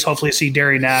the case, hopefully see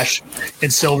Darian Nash in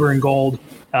silver and gold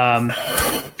come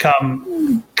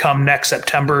next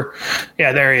September.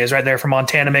 Yeah, there he is right there from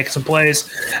Montana making some plays.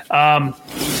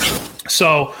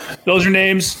 So those are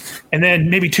names. And then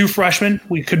maybe 2 freshmen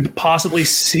we could possibly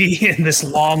see in this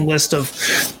long list of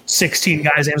 16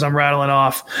 guys' names I'm rattling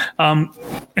off. And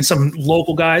some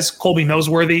local guys. Colby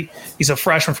Noseworthy, he's a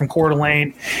freshman from Coeur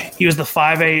d'Alene. He was the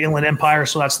 5A Inland Empire,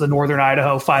 so that's the Northern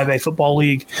Idaho 5A Football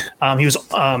League. He was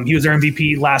their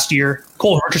MVP last year.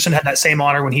 Cole Richardson had that same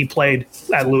honor when he played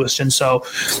at Lewiston. So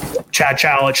Chad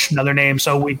Chalich, another name.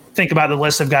 So we think about the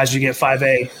list of guys who get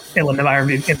 5A Inland Empire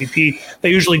MVP. They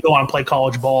usually go on and play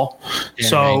college ball.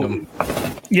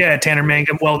 Tanner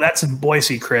Mangum. Well, that's in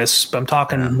Boise, Chris, but I'm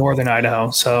talking Northern Idaho,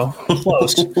 so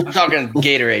close. I'm talking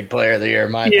Gatorade Player of the Year.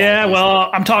 Well,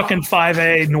 I'm talking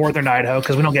 5A Northern Idaho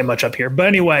because we don't get much up here. But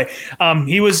anyway,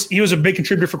 he was a big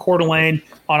contributor for Coeur d'Alene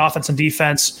on offense and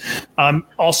defense.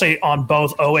 I'll say on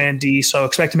both O and D. So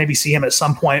expect to maybe see him at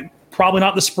some point. Probably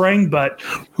not the spring, but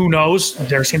who knows?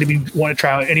 There seem to be want to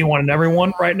try out anyone and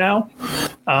everyone right now.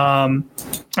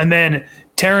 And then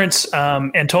Terrence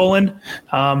Antolin,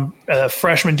 a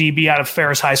freshman DB out of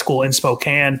Ferris High School in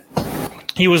Spokane.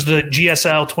 He was the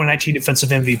GSL 2019 Defensive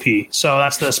MVP. So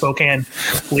that's the Spokane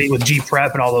League with G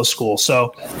Prep and all those schools.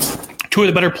 So 2 of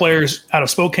the better players out of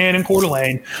Spokane and Coeur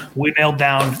d'Alene we nailed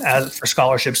down for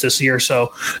scholarships this year.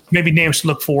 So maybe names to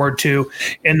look forward to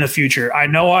in the future. I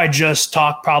know I just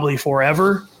talked probably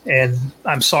forever, and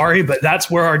I'm sorry, but that's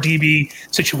where our DB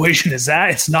situation is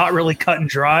at. It's not really cut and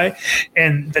dry.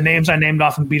 And the names I named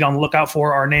off and be on the lookout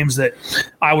for are names that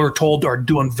I were told are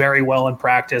doing very well in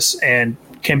practice and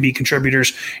can be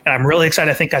contributors. And I'm really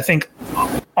excited. I think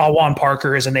Awan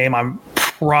Parker is a name I'm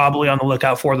probably on the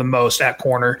lookout for the most at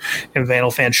corner, and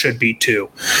Vandal fans should be too.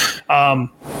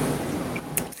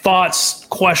 Thoughts,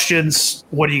 questions?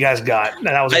 What do you guys got?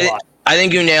 That was a lot. I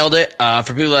think you nailed it.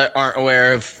 For people that aren't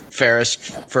aware of Ferris,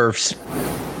 Ferris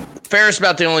is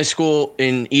about the only school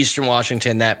in Eastern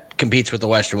Washington that competes with the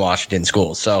Western Washington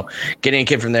schools. So getting a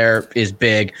kid from there is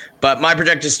big. But my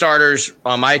projected starters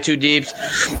on my 2 deeps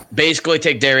basically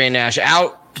take Darian Nash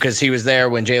out because he was there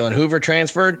when Jalen Hoover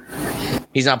transferred.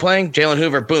 He's not playing. Jalen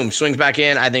Hoover, boom, swings back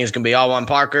in. I think it's going to be Awan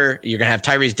Parker. You're going to have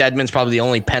Tyrese Deadman's probably the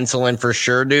only pencil in for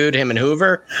sure, dude, him and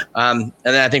Hoover. And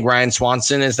then I think Ryan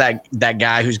Swanson is that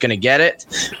guy who's going to get it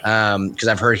because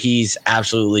I've heard he's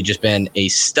absolutely just been a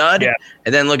stud. Yeah.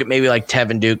 And then look at maybe like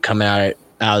Tevin Duke coming out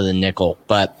of the nickel.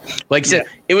 But like I said,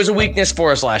 It was a weakness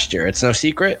for us last year. It's no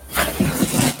secret.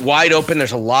 Wide open.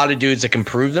 There's a lot of dudes that can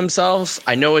prove themselves.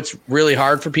 I know it's really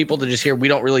hard for people to just hear we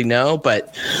don't really know,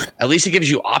 but at least it gives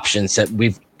you options that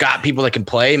we've got people that can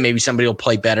play. Maybe somebody will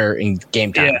play better in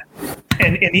game time. Yeah.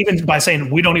 And even by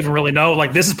saying we don't even really know,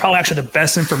 like this is probably actually the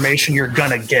best information you're going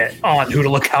to get on who to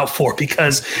look out for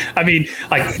because, I mean,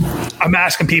 like I'm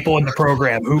asking people in the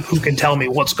program who can tell me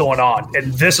what's going on.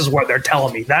 And this is what they're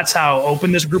telling me. That's how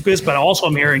open this group is. But also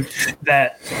I'm hearing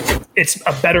that it's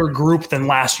a better group than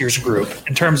last year's group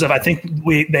in terms of I think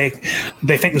they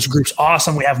think this group's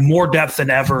awesome. We have more depth than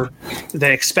ever.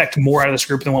 They expect more out of this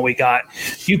group than what we got.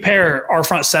 You pair our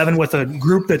front 7 with a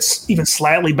group that's even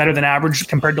slightly better than average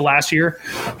compared to last year.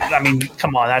 I mean,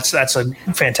 come on, that's a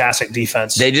fantastic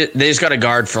defense. They just got a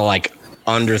guard for like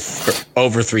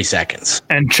over 3 seconds,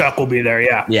 and Chuck will be there.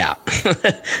 Yeah,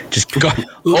 just go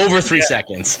over 3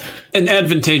 seconds. And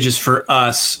advantageous for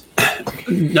us.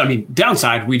 I mean,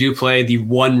 downside, we do play the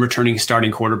one returning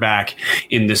starting quarterback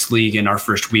in this league in our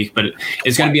first week, but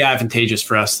it's going to be advantageous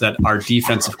for us that our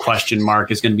defensive question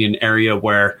mark is going to be an area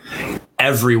where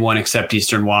everyone except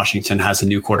Eastern Washington has a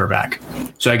new quarterback.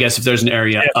 So I guess if there's an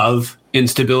area of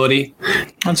instability,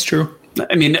 that's true.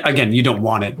 I mean, again, you don't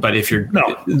want it, but if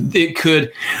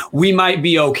we might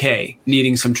be okay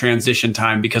needing some transition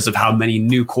time because of how many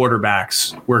new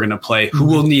quarterbacks we're going to play who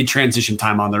will need transition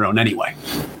time on their own anyway.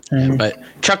 But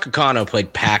Chuck Ocano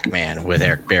played Pac-Man with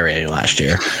Eric Berry last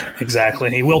year. Exactly.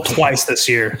 And he will twice this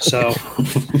year. So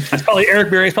that's probably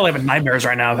Eric Berry's probably having nightmares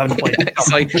right now of having to play.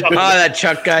 It's like, that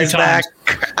Chuck guy's back.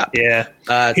 Yeah.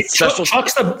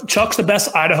 Chuck's the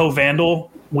best Idaho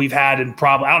Vandal we've had in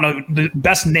probably, I don't know, the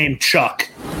best named Chuck.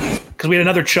 Because we had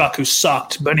another Chuck who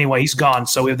sucked. But anyway, he's gone.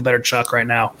 So we have the better Chuck right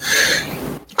now.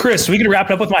 Chris, we can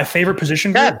wrap it up with my favorite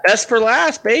position group. Yeah, best for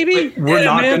last, baby. We're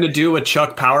not going to do a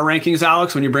Chuck power rankings,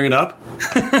 Alex, when you bring it up.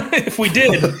 If we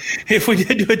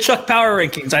did do a Chuck power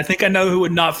rankings, I think I know who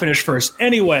would not finish first.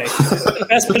 Anyway, the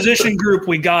best position group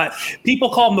we got.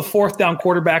 People call them the 4th down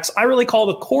quarterbacks. I really call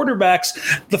the quarterbacks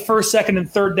the 1st, 2nd,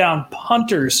 and 3rd down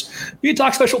punters. We can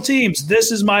talk special teams.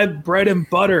 This is my bread and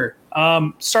butter.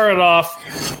 Started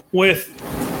off with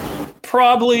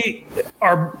probably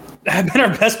have been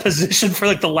our best position for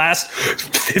like the last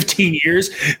 15 years.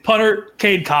 Punter,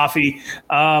 Cade Coffey.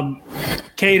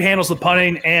 Cade handles the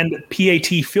punting and PAT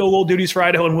field goal duties for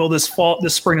Idaho and will this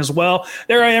spring as well.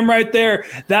 There I am right there.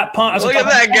 That punt. Look at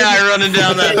that guy running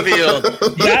down that field.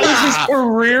 That was his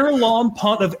career-long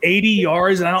punt of 80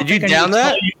 yards. And I don't think I down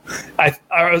that?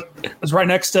 I was right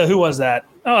next to, who was that?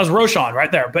 Oh, it was Roshan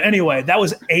right there. But anyway, that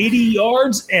was 80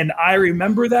 yards, and I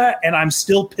remember that, and I'm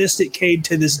still pissed at Cade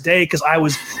to this day because I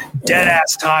was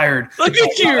dead-ass tired. Look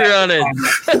at you running.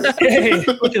 Hey,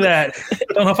 look at that.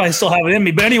 I don't know if I still have it in me.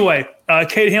 But anyway,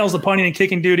 Cade handles the punting and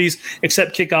kicking duties,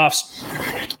 except kickoffs.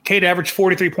 Cade averaged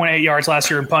 43.8 yards last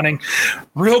year in punting.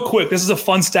 Real quick, this is a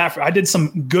fun stat. I did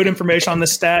some good information on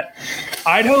this stat.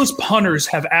 Idaho's punters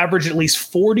have averaged at least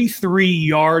 43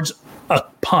 yards a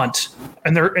punt,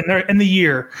 and they're in the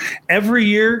year every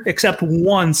year except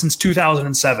one since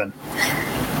 2007.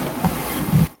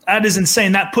 That is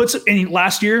insane. That puts in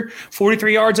last year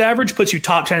 43 yards average puts you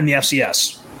top 10 in the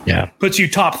FCS. Yeah, puts you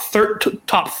top third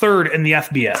in the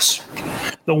FBS.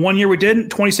 The 1 year we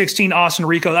did, 2016, Austin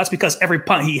Rico. That's because every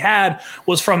punt he had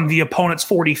was from the opponent's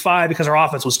 45 because our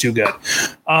offense was too good.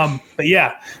 But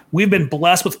yeah, we've been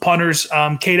blessed with punters.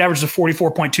 Cade averages a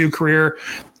 44.2 career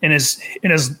in his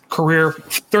career,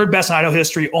 third best in Idaho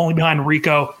history, only behind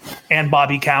Rico and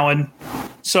Bobby Cowan.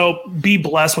 So be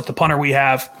blessed with the punter we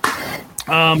have.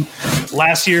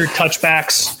 Last year,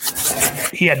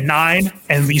 touchbacks, he had 9,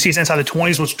 and VC's inside the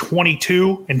 20s was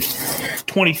 22 and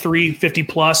 23, 50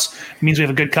 plus. It means we have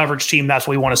a good coverage team. That's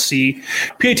what we want to see.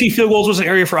 PAT field goals was an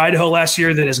area for Idaho last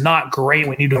year that is not great.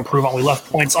 We need to improve on. We left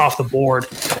points off the board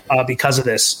because of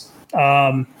this.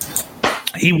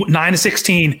 He 9 to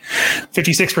 16,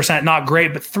 56%, not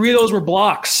great, but 3 of those were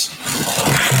blocks.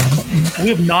 We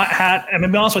have not had, I'm going to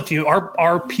be honest with you,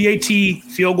 our PAT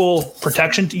field goal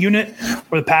protection unit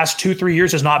for the past 2-3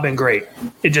 years has not been great.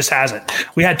 It just hasn't.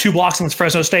 We had 2 blocks against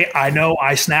Fresno State. I know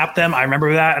I snapped them. I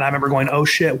remember that. And I remember going, oh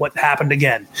shit, what happened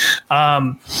again?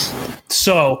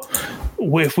 So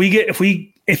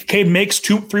if Cade makes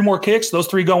 2-3 more kicks, those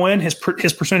 3 go in, his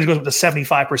percentage goes up to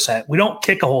 75%. We don't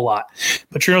kick a whole lot.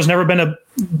 Petrino's never been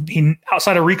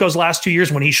outside of Rico's last 2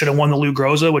 years when he should have won the Lou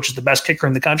Groza, which is the best kicker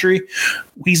in the country.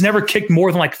 He's never kicked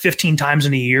more than like 15 times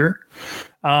in a year.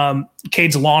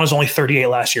 Cade's lawn is only 38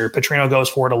 last year. Petrino goes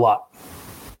for it a lot.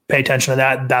 Pay attention to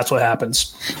that. That's what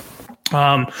happens.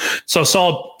 So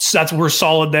solid. We're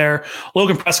solid there.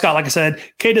 Logan Prescott, like I said,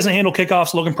 Cade doesn't handle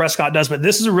kickoffs. Logan Prescott does, but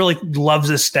this is really loves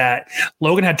this stat.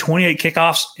 Logan had 28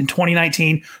 kickoffs in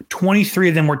 2019. 23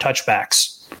 of them were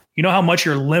touchbacks. You know how much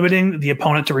you're limiting the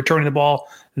opponent to returning the ball?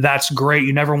 That's great.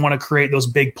 You never want to create those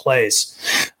big plays.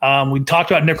 We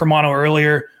talked about Nick Romano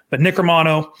earlier, but Nick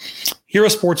Romano, Hero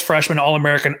Sports freshman,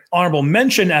 All-American, honorable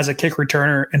mention as a kick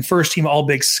returner, and first team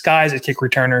All-Big Sky as a kick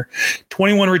returner.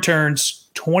 21 returns,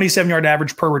 27-yard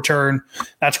average per return.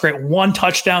 That's great. 1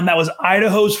 touchdown. That was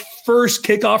Idaho's first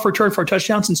kickoff return for a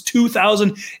touchdown since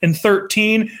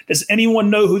 2013. Does anyone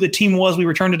know who the team was we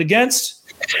returned it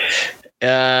against?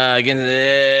 Against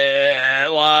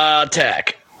La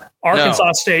Tech.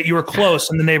 Arkansas State. You were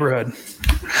close in the neighborhood.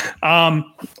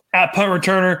 At punt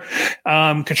returner,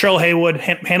 Cottrell Haywood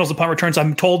handles the punt returns.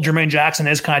 I'm told Jermaine Jackson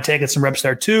is kind of taking some reps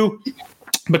there too.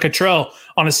 But Cottrell,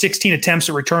 on his 16 attempts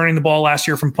at returning the ball last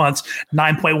year from punts,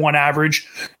 9.1 average.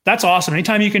 That's awesome.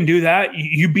 Anytime you can do that,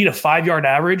 you beat a 5-yard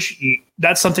average.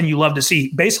 That's something you love to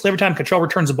see. Basically, every time Cottrell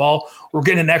returns the ball, we're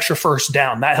getting an extra first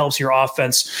down. That helps your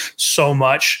offense so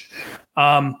much.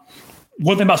 One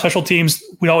thing about special teams,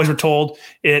 we always were told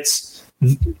it's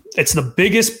the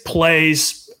biggest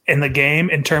plays in the game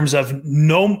in terms of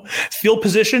no field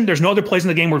position. There's no other plays in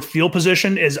the game where field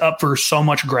position is up for so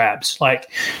much grabs, like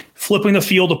flipping the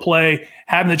field to play,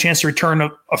 having the chance to return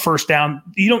a first down.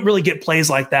 You don't really get plays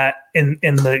like that in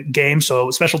the game.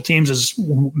 So special teams is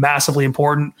massively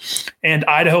important. And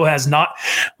Idaho has not.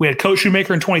 We had Coach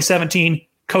Shoemaker in 2017,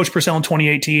 Coach Purcell in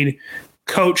 2018,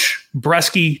 Coach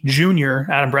Bresky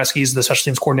Jr., Adam Bresky is the special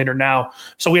teams coordinator now.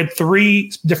 So we had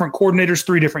 3 different coordinators,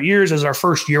 3 different years. This is our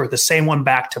first year with the same one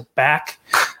back to back.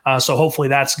 So hopefully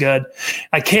that's good.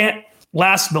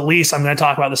 Last but least, I'm going to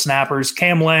talk about the snappers.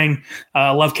 Cam Lang,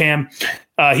 love Cam.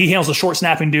 He handles the short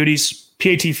snapping duties,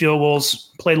 PAT field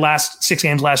goals, played 6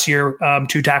 games last year,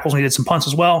 2 tackles, and he did some punts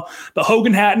as well. But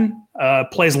Hogan Hatton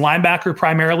plays linebacker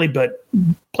primarily, but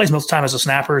plays most of the time as a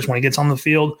snapper when he gets on the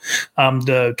field.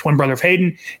 The twin brother of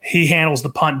Hayden, he handles the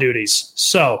punt duties.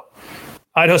 So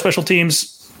Idaho special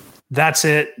teams, that's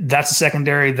it. That's the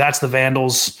secondary. That's the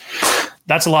Vandals.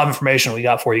 That's a lot of information we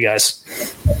got for you guys.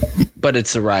 But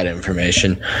it's the right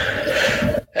information.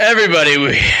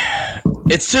 Everybody,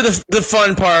 it's to the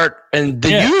fun part and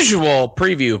the usual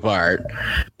preview part.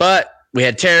 But we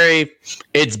had Terry.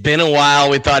 It's been a while.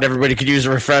 We thought everybody could use a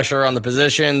refresher on the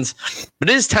positions. But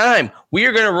it is time. We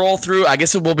are going to roll through. I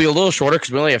guess it will be a little shorter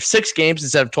because we only have 6 games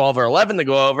instead of 12 or 11 to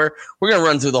go over. We're going to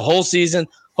run through the whole season,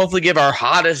 hopefully give our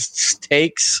hottest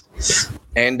takes,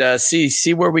 and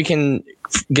see where we can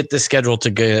get the schedule to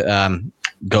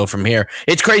go from here.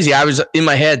 It's crazy. I was in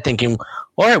my head thinking,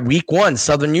 all right, week 1,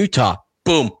 Southern Utah.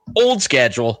 Boom. Old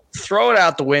schedule. Throw it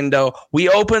out the window. We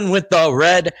open with the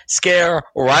Red Scare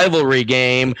rivalry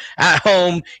game at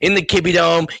home in the Kibbie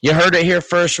Dome. You heard it here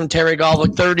first from Terry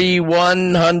Golick.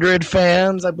 3,100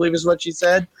 fans, I believe is what she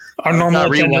said. Our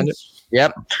normal attendance.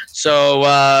 Yep.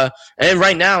 So, and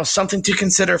right now, something to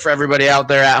consider for everybody out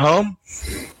there at home.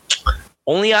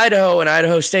 Only Idaho and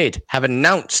Idaho State have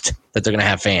announced that they're going to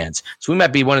have fans. So we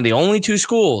might be one of the only 2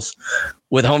 schools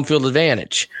with home field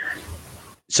advantage.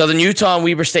 Southern Utah and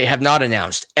Weber State have not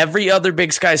announced. Every other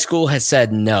Big Sky school has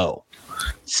said no.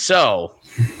 So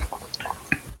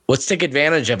let's take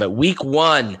advantage of it. Week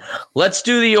 1. Let's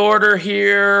do the order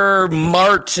here.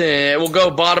 Martin. We'll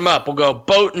go bottom up. We'll go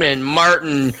Boatman,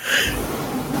 Martin,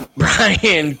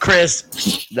 Brian, Chris,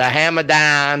 the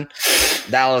Hamadan,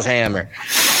 Dallas Hammer.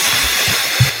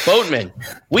 Boatman.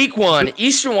 Week 1.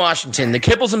 Eastern Washington, the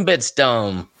Kibbles and Bits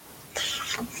Dome.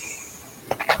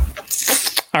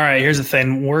 All right, here's the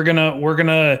thing. We're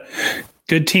gonna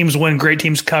good teams win, great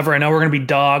teams cover. I know we're gonna be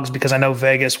dogs because I know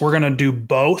Vegas. We're gonna do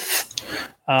both.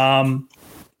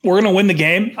 We're gonna win the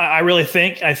game. I really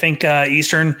think. I think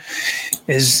Eastern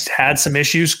has had some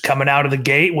issues coming out of the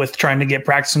gate with trying to get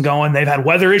practicing going. They've had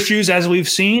weather issues, as we've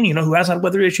seen. You know who hasn't had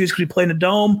weather issues because we played in a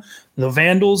dome? The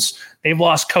Vandals. They've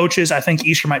lost coaches. I think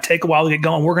Eastern might take a while to get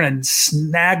going. We're going to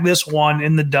snag this one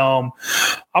in the dome.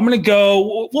 I'm going to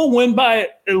go. We'll win by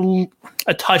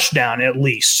a touchdown at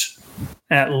least.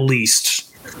 At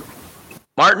least.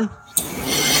 Martin?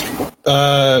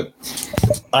 Idaho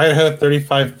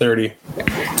 35-30.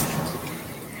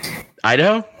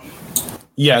 Idaho?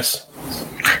 Yes.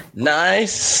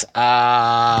 Nice.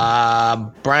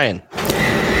 Brian?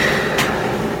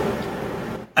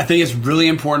 I think it's really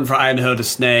important for Idaho to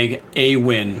snag a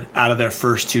win out of their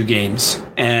first 2 games.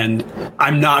 And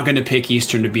I'm not going to pick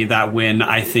Eastern to be that win.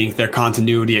 I think their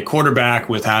continuity at quarterback,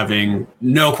 with having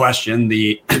no question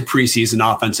the preseason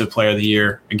offensive player of the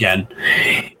year again,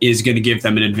 is going to give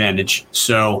them an advantage.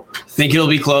 So I think it'll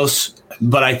be close.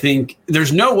 But I think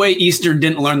there's no way Eastern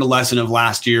didn't learn the lesson of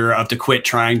last year of to quit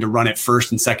trying to run it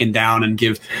first and second down and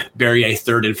give Barry a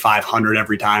 3rd and 500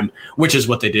 every time, which is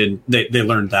what they did. They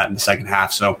learned that in the second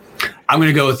half. So I'm going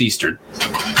to go with Eastern.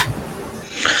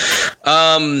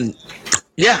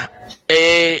 Yeah.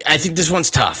 I think this one's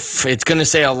tough. It's going to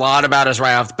say a lot about us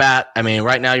right off the bat. I mean,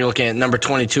 right now you're looking at number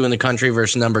 22 in the country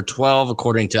versus number 12,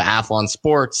 according to Athlon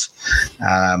Sports.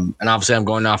 And obviously I'm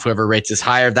going off whoever rates us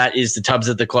higher. That is the Tubs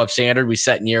at the Club standard we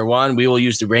set in year 1. We will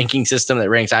use the ranking system that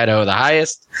ranks Idaho the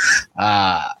highest.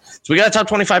 So we got a top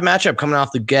 25 matchup coming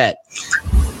off the get.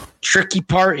 Tricky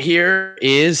part here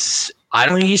is I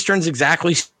don't think Eastern's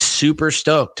exactly super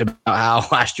stoked about how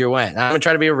last year went. I'm going to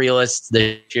try to be a realist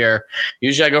this year.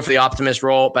 Usually I go for the optimist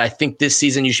role, but I think this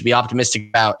season you should be optimistic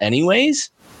about anyways.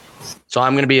 So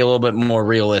I'm going to be a little bit more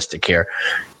realistic here.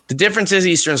 The difference is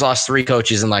Eastern's lost 3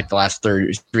 coaches in like the last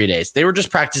 3 days. They were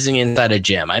just practicing inside a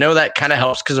gym. I know that kind of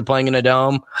helps because they're playing in a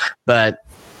dome, but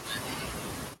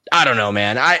I don't know,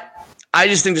 man. I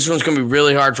just think this one's going to be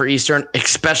really hard for Eastern,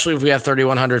 especially if we have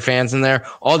 3,100 fans in there.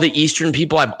 All the Eastern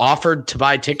people I've offered to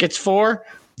buy tickets for,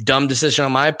 dumb decision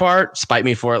on my part, spite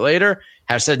me for it later,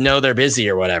 have said no, they're busy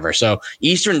or whatever. So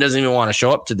Eastern doesn't even want to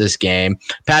show up to this game.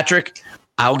 Patrick,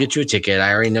 I'll get you a ticket.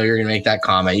 I already know you're going to make that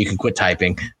comment. You can quit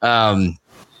typing.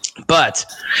 But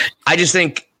I just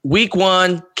think week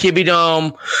 1, Kibbie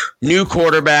Dome, new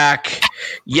quarterback.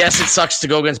 Yes, it sucks to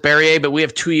go against Barrier, but we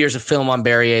have 2 years of film on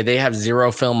Barrier. They have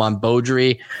 0 film on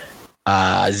Beaudry,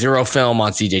 0 film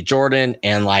on CJ Jordan,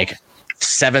 and like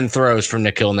 7 throws from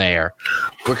Nikhil Nair.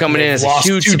 We're coming in as a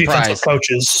huge surprise.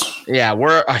 Coaches. Yeah,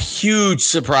 we're a huge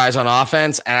surprise on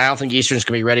offense, and I don't think Eastern's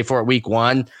going to be ready for it week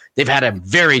 1. They've had a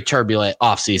very turbulent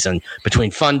offseason between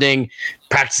funding,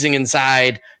 practicing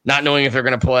inside, not knowing if they're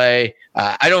going to play.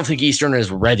 I don't think Eastern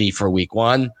is ready for week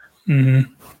 1.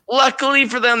 Mm-hmm. Luckily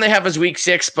for them, they have us week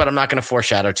 6, but I'm not going to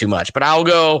foreshadow too much. But I'll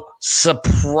go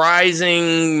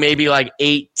surprising, maybe like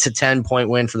 8 to 10 point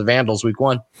win for the Vandals week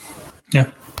 1.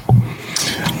 Yeah.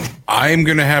 I'm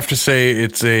going to have to say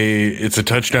it's a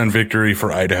touchdown victory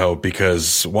for Idaho,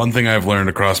 because one thing I've learned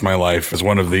across my life as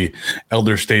one of the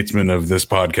elder statesmen of this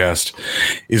podcast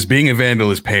is being a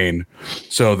Vandal is pain.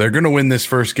 So they're going to win this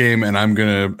first game, and I'm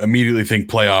going to immediately think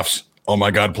playoffs. oh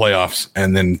my God, playoffs.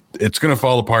 And then it's going to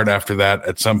fall apart after that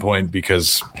at some point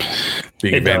because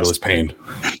being a Vandal is pain.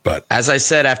 But as I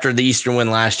said, after the Eastern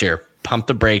win last year, pump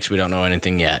the brakes. We don't know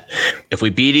anything yet. If we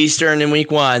beat Eastern in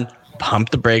week 1,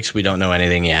 pump the brakes. We don't know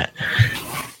anything yet.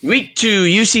 Week 2,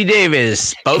 UC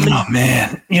Davis. Bowman. Oh,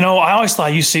 man. I always thought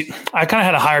I kind of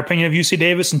had a higher opinion of UC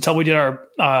Davis until we did our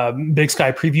Big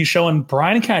Sky preview show. And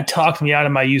Brian kind of talked me out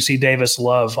of my UC Davis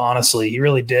love, honestly. He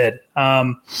really did.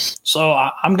 So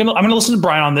I'm gonna listen to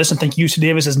Brian on this and think UC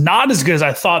Davis is not as good as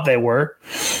I thought they were.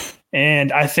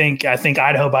 And I think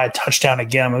Idaho by a touchdown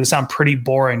again. I'm going to sound pretty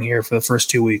boring here for the first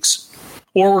 2 weeks.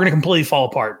 Or we're going to completely fall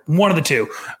apart. One of the two.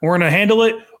 We're going to handle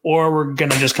it, or we're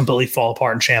going to just completely fall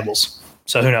apart in shambles.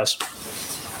 So who knows?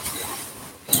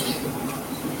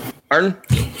 Martin?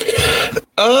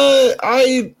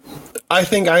 I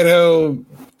think Idaho.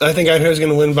 I think Idaho's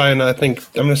going to win by, and I think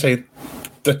I'm going to say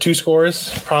the 2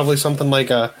 scores, probably something like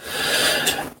a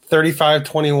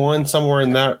 35-21, somewhere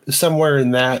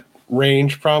in that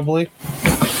range, probably.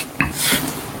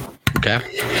 Okay.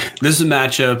 This is a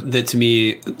matchup that, to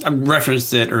me, I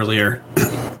referenced it earlier.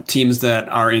 Teams that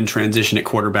are in transition at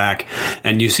quarterback,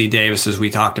 and UC Davis, as we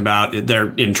talked about,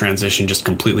 they're in transition just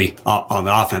completely on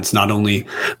the offense, not only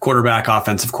quarterback,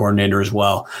 offensive coordinator as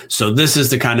well. So this is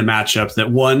the kind of matchup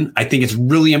that, one, I think it's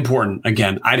really important.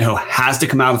 Again, Idaho has to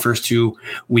come out of the first 2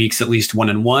 weeks at least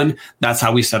 1-1. That's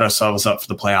how we set ourselves up for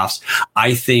the playoffs.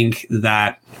 I think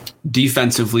that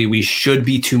defensively we should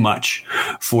be too much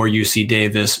for UC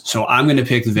Davis. So I'm going to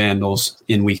pick the Vandals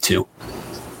in week 2.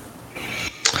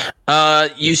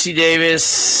 UC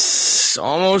Davis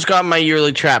almost got my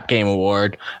yearly trap game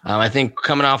award. I think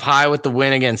coming off high with the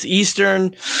win against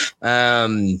Eastern, it's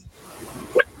going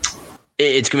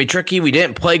to be tricky. We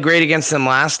didn't play great against them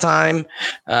last time.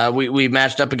 We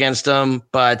matched up against them,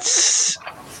 but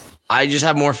I just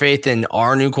have more faith in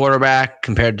our new quarterback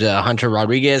compared to Hunter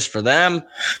Rodriguez for them.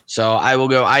 So I will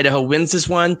go Idaho wins this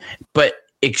one, but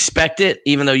expect it,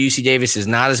 even though UC Davis is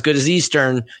not as good as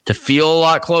Eastern, to feel a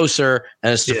lot closer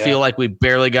and to feel like we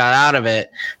barely got out of it.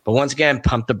 But once again,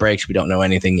 pump the brakes. We don't know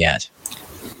anything yet.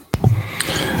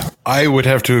 I would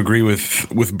have to agree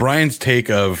with Brian's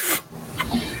take of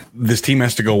this team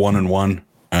has to go 1-1.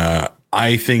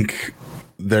 I think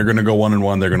they're going to go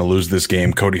 1-1. They're going to lose this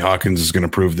game. Cody Hawkins is going to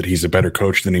prove that he's a better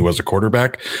coach than he was a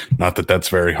quarterback. Not that that's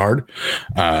very hard.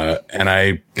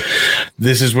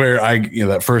 This is where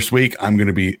that first week, I'm going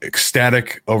to be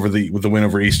ecstatic with the win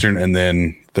over Eastern, and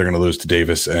then they're going to lose to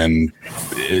Davis, and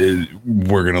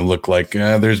we're going to look like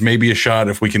there's maybe a shot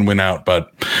if we can win out,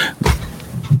 but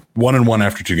 1-1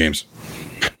 after 2 games.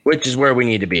 Which is where we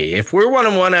need to be. If we're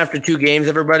 1-1 after 2 games,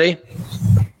 everybody,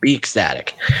 be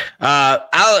ecstatic.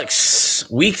 Alex,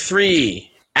 week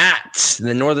 3 at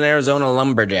the Northern Arizona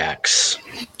Lumberjacks.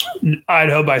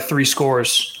 Idaho by 3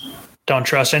 scores. Don't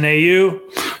trust NAU.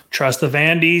 Trust the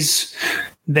Vandies.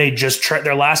 They just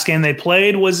their last game they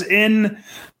played was in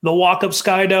the Walk-Up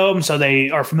Sky Dome, so they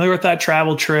are familiar with that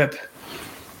travel trip.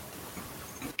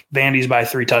 Vandies by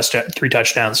 3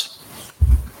 touchdowns.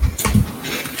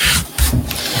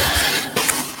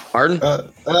 Arden?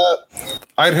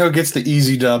 Idaho gets the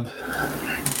easy dub.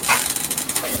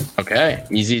 Okay,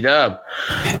 easy dub.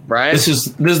 Brian? This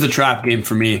is the trap game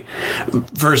for me.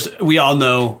 First, we all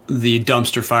know the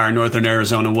dumpster fire Northern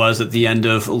Arizona was at the end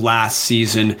of last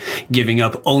season, giving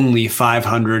up only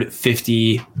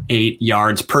 558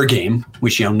 yards per game,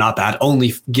 which, not bad,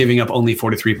 only giving up only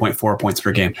 43.4 points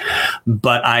per game.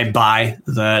 But I buy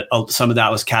that some of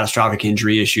that was catastrophic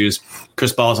injury issues.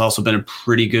 Chris Ball has also been a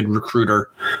pretty good recruiter,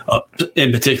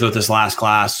 in particular this last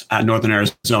class at Northern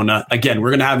Arizona. Again, we're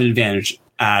going to have an advantage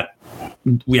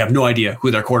we have no idea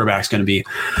who their quarterback's going to be.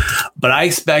 But I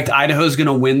expect Idaho's going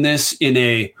to win this in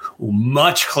a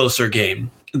much closer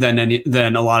game than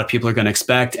a lot of people are going to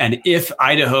expect. And if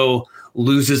Idaho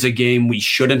loses a game we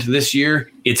shouldn't this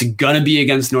year, it's going to be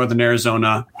against Northern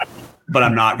Arizona. But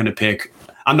I'm not going to pick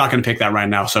that right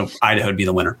now. So Idaho would be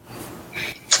the winner.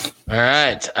 All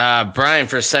right. Brian,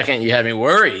 for a second, you had me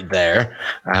worried there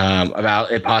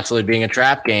about it possibly being a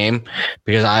trap game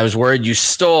because I was worried you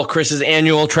stole Chris's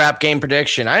annual trap game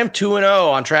prediction. I am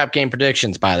 2-0 on trap game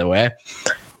predictions, by the way.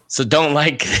 So don't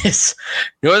like this.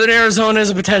 Northern Arizona is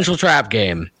a potential trap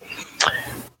game.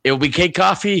 It will be Cake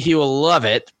Coffee. He will love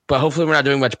it. But hopefully we're not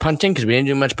doing much punting because we didn't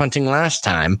do much punting last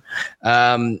time.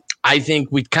 I think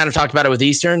we kind of talked about it with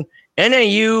Eastern.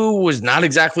 NAU was not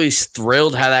exactly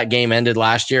thrilled how that game ended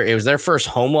last year. It was their first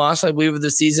home loss, I believe, of the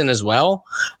season as well.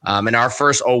 And our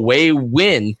first away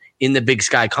win in the Big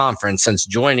Sky Conference since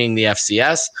joining the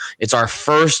FCS. It's our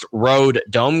first road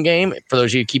dome game. For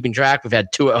those of you keeping track, we've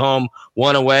had 2 at home,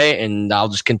 1 away, and I'll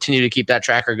just continue to keep that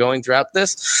tracker going throughout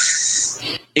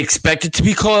this. Expect it to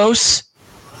be close.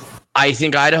 I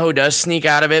think Idaho does sneak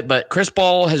out of it, but Chris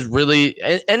Ball has really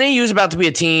 – NAU is about to be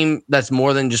a team that's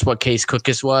more than just what Case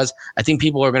Cookus was. I think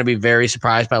people are going to be very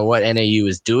surprised by what NAU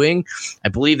is doing. I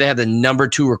believe they had the number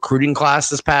 2 recruiting class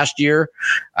this past year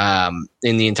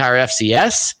in the entire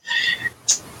FCS.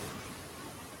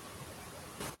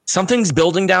 Something's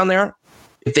building down there.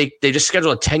 If they just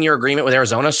schedule a 10-year agreement with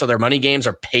Arizona so their money games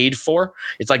are paid for.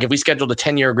 It's like if we scheduled a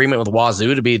 10-year agreement with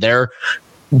Wazoo to be their –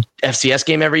 FCS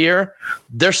game every year,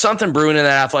 there's something brewing in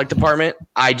that athletic department.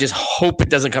 I just hope it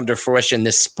doesn't come to fruition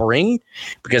this spring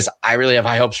because I really have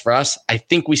high hopes for us. I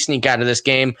think we sneak out of this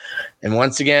game. And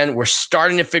once again, we're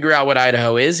starting to figure out what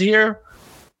Idaho is here,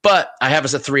 but I have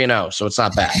us at 3-0, so it's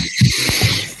not bad.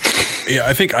 Yeah,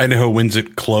 I think Idaho wins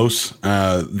it close.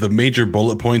 The major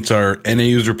bullet points are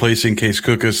NAU's replacing Case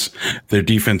Cookus. Their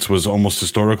defense was almost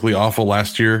historically awful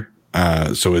last year.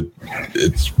 So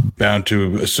it's bound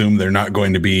to assume they're not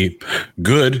going to be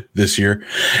good this year,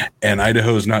 and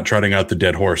Idaho's not trotting out the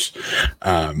dead horse.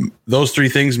 Those 3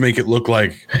 things make it look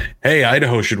like, hey,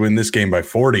 Idaho should win this game by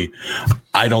 40.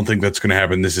 I don't think that's going to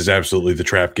happen. This is absolutely the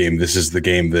trap game. This is the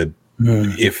game that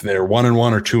if they're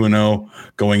 1-1 or 2-0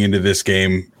 going into this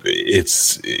game,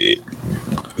 the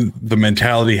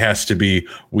mentality has to be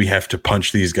we have to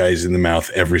punch these guys in the mouth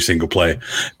every single play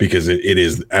because it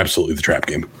is absolutely the trap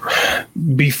game.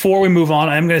 Before we move on,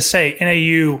 I'm going to say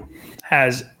NAU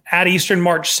has at Eastern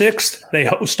March 6th. They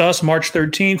host us March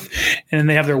 13th, and then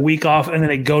they have their week off, and then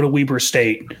they go to Weber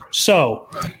State. So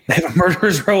they have a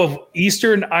murderer's row of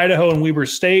Eastern, Idaho, and Weber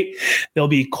State. They'll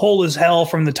be cold as hell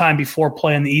from the time before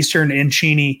playing the Eastern in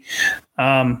Cheney.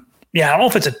 Yeah, I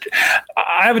don't know if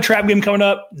I have a trap game coming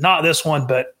up. Not this one,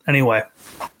 but anyway.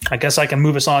 I guess I can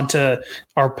move us on to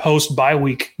our post-bye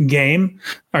week game.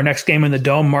 Our next game in the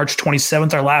Dome, March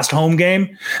 27th, our last home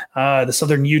game. The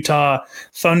Southern Utah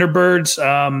Thunderbirds,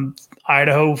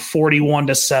 Idaho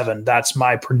 41-7.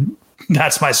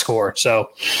 That's my score. So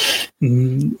we're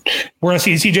going to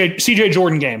see a CJ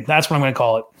Jordan game. That's what I'm going to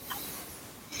call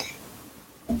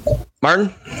it.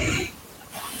 Martin?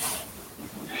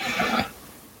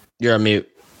 You're on mute.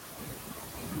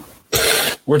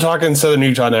 We're talking Southern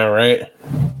Utah now, right?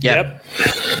 Yep.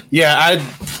 Yeah,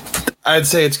 I'd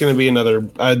say it's going to be another.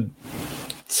 I'd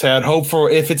hope for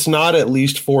if it's not at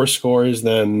least 4 scores,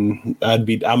 then I'm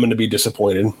going to be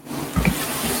disappointed.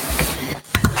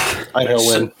 Idaho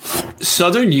win.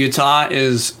 Southern Utah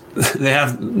they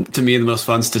have, to me, the most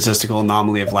fun statistical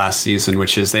anomaly of last season,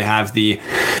 which is they have the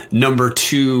number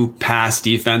 2 pass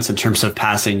defense in terms of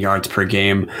passing yards per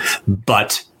game,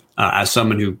 but as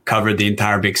someone who covered the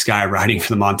entire Big Sky writing for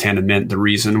the Montana Mint, the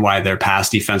reason why their pass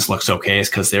defense looks okay is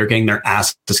because they're getting their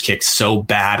asses kicked so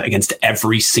bad against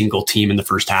every single team in the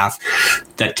first half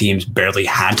that teams barely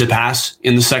had to pass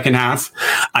in the second half.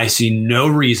 I see no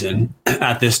reason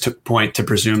at this point to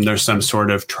presume there's some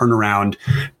sort of turnaround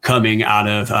coming out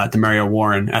of Demario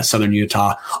Warren at Southern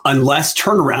Utah, unless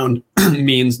turnaround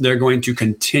means they're going to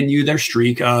continue their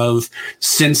streak of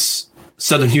since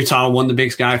Southern Utah won the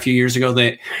Big Sky 3 years ago.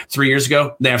 They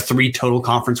have 3 total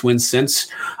conference wins since.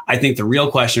 I think the real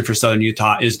question for Southern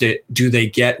Utah is do they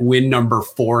get win number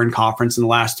 4 in conference in the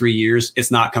last 3 years?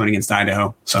 It's not coming against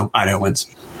Idaho, so Idaho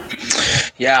wins.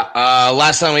 Yeah,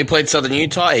 last time we played Southern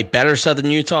Utah, a better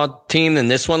Southern Utah team than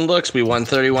this one looks. We won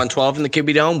 31-12 in the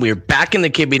Kibbe Dome. We're back in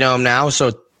the Kibbe Dome now,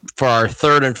 so for our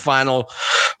 3rd and final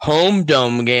home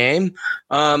dome game.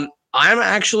 I'm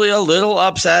actually a little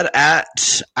upset at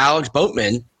Alex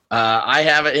Boatman. I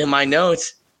have it in my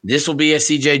notes. This will be a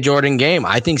CJ Jordan game.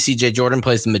 I think CJ Jordan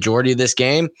plays the majority of this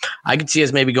game. I could see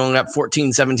us maybe going up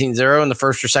 14-17-0 in the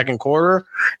first or second quarter.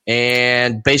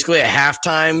 And basically at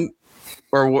halftime,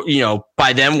 or,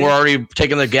 by then we're already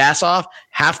taking the gas off.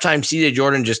 Halftime, CJ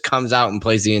Jordan just comes out and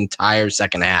plays the entire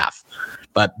second half.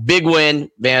 But big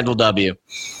win, Vandal W.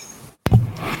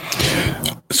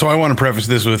 So I want to preface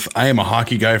this with, I am a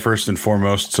hockey guy first and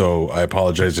foremost, so I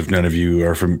apologize if none of you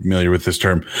are familiar with this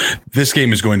term. This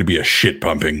game is going to be a shit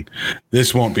pumping.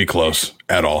 This won't be close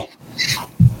at all.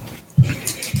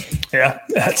 Yeah,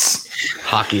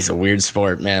 hockey's a weird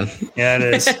sport, man. Yeah,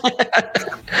 it is.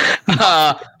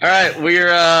 All right,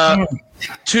 we're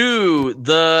to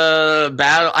the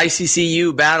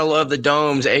ICCU Battle of the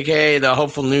Domes, aka the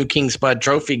hopeful new King Spud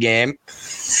Trophy game.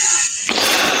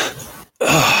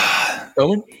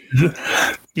 You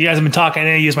guys have been talking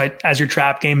as your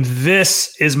trap game.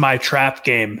 This is my trap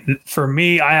game. For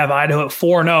me, I have Idaho at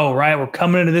 4-0, right? We're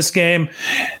coming into this game.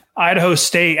 Idaho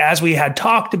State, as we had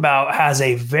talked about, has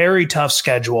a very tough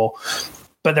schedule,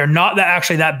 but they're not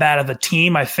actually that bad of a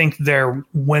team. I think their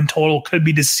win total could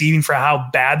be deceiving for how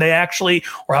bad they actually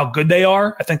or how good they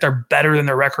are. I think they're better than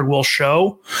their record will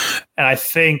show. And I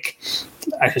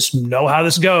just know how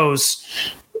this goes.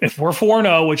 If we're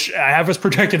 4-0, which I have us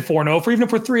projected 4-0, for even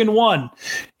if we're 3-1,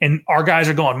 and our guys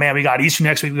are going, man, we got Eastern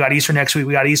next week, we got Eastern next week,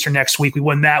 we got Eastern next week. We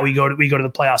win that, we go to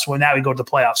the playoffs. We win that, we go to the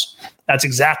playoffs. That's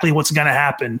exactly what's going to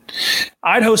happen.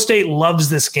 Idaho State loves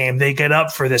this game. They get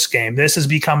up for this game. This has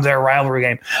become their rivalry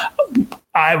game.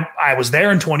 I was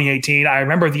there in 2018. I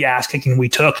remember the ass kicking we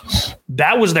took.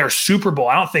 That was their Super Bowl.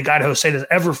 I don't think Idaho State has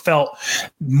ever felt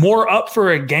more up for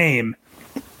a game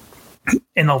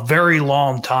in a very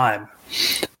long time.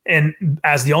 And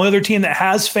as the only other team that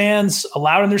has fans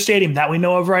allowed in their stadium that we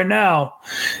know of right now,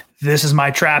 this is my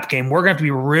trap game. We're going to have to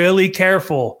be really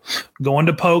careful going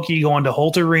to Pokey, going to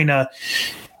Holt Arena,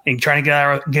 and trying to get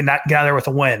out of there with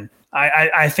a win.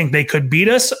 I think they could beat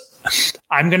us.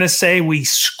 I'm going to say we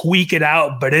squeak it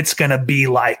out, but it's going to be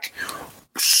like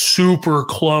super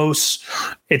close.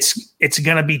 It's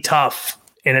going to be tough,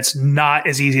 and it's not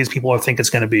as easy as people think it's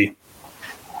going to be.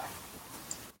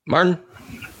 Martin?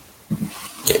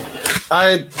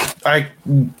 I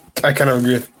kind of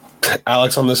agree with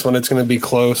Alex on this one. It's going to be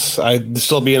close. I'd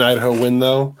still be an Idaho win,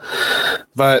 though.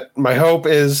 But my hope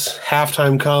is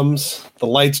halftime comes, the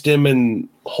lights dim in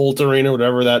Holt Arena,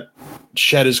 whatever that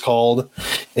shed is called,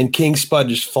 and King Spud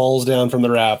just falls down from the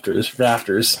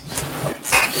rafters.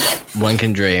 One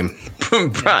can dream.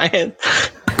 Brian?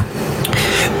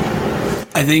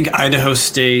 I think Idaho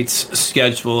State's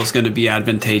schedule is going to be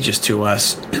advantageous to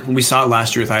us. We saw it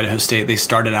last year with Idaho State. They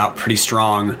started out pretty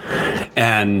strong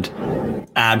and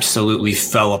absolutely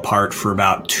fell apart for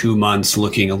about 2 months,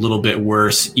 looking a little bit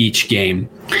worse each game.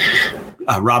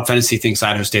 Rob Fennessy thinks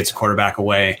Idaho State's a quarterback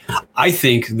away. I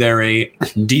think they're a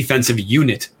defensive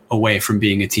unit away from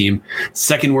being a team.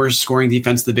 Second worst scoring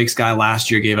defense, the Big Sky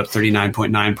last year gave up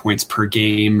 39.9 points per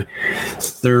game.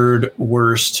 Third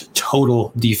worst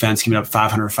total defense, giving up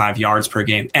 505 yards per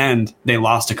game. And they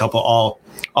lost a couple all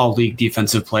league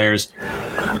defensive players.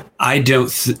 I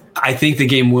think the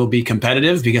game will be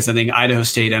competitive because I think Idaho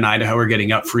State and Idaho are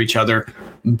getting up for each other,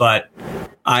 but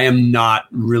I am not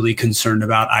really concerned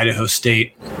about Idaho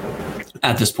State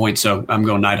at this point. So I'm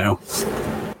going Idaho.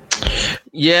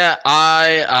 Yeah,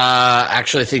 I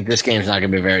actually think this game's not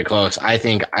going to be very close. I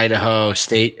think Idaho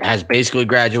State has basically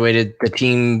graduated the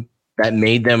team that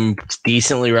made them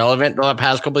decently relevant the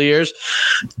past couple of years.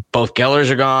 Both Gellers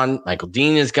are gone. Michael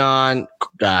Dean is gone.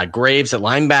 Graves at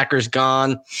linebacker's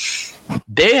gone.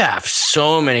 They have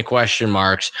so many question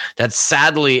marks that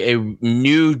sadly a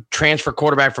new transfer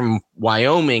quarterback from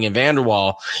Wyoming and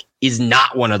Vanderwall is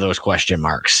not one of those question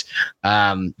marks.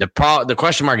 The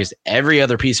question mark is every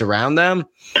other piece around them.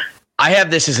 I have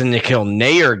this as a Nikhil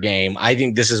Nair game. I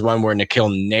think this is one where Nikhil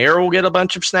Nair will get a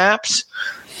bunch of snaps.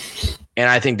 And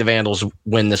I think the Vandals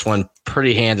win this one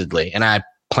pretty handedly. And I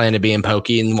plan to be in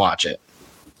Pokey and watch it.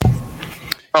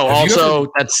 Oh,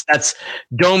 also, that's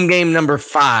Dome game number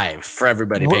 5 for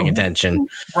everybody paying attention.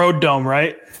 Road Dome,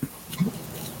 right?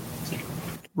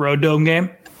 Road Dome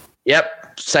game?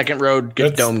 Yep. Second road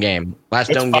Dome game.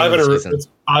 Last Dome game of the season. It's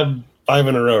five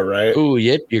in a row, right? Ooh,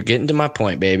 yep. You're getting to my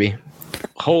point, baby.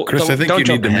 Chris, I think you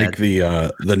need to make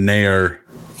the Nair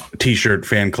T-shirt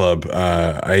fan club.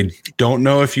 I don't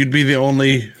know if you'd be the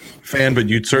only fan, but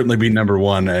you'd certainly be number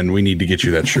 1, and we need to get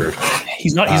you that shirt.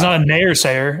 He's not a Nair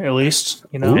sayer, at least.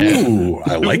 You know. Ooh,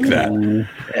 I like that. And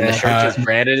the shirt just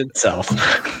branded itself.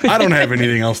 I don't have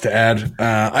anything else to add.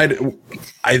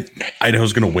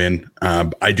 Idaho's going to win.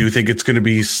 I do think it's going to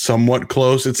be somewhat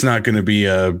close. It's not going to be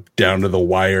a down to the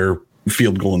wire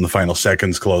field goal in the final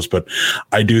seconds close, but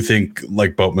I do think,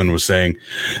 like Boatman was saying,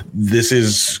 this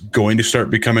is going to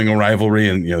start becoming a rivalry.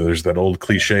 And there's that old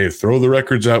cliche of throw the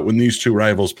records out when these two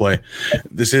rivals play.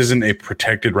 This isn't a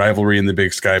protected rivalry in the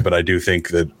Big Sky, but I do think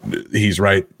that he's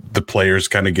right. The players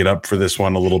kind of get up for this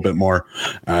one a little bit more,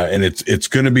 and it's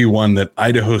going to be one that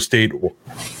Idaho State,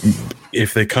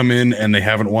 if they come in and they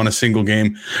haven't won a single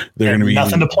game, they're going to be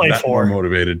nothing to play for, more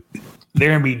motivated.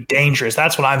 They're going to be dangerous.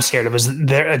 That's what I'm scared of. Is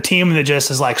they're a team that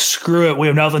just is like, screw it, we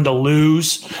have nothing to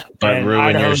lose, but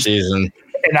ruin your season.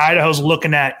 And Idaho's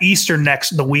looking at Eastern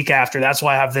the week after. That's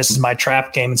why I have this as my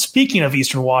trap game. And speaking of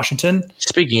Eastern Washington,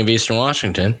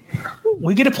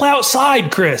 we get to play outside,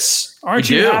 Chris. Aren't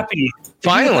you happy?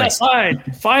 Finally,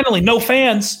 outside. Finally, no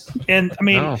fans, and I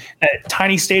mean, at a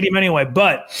tiny stadium anyway.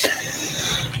 But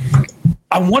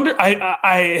I wonder.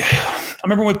 I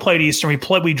remember when we played Eastern.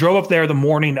 We drove up there the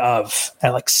morning of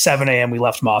at like 7 a.m. We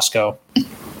left Moscow,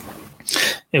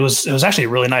 it was actually a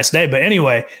really nice day. But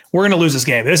anyway, we're going to lose this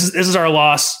game. This is our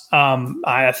loss.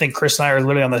 I think Chris and I are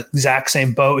literally on the exact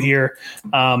same boat here.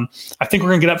 I think we're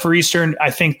going to get up for Eastern.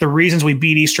 I think the reasons we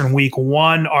beat Eastern week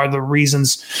 1 are the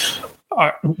reasons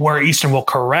where Eastern will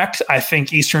correct. I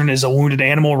think Eastern is a wounded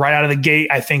animal right out of the gate.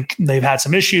 I think they've had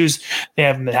some issues. They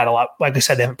haven't had a lot. Like I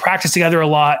said, they haven't practiced together a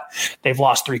lot. They've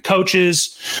lost 3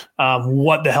 coaches.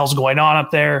 What the hell's going on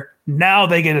up there? Now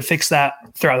they get to fix that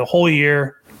throughout the whole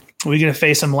year. We get to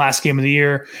face them last game of the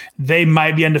year. They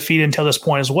might be undefeated until this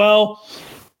point as well,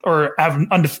 or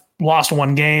have lost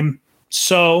 1 game.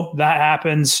 So that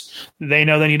happens. They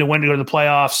know they need to win to go to the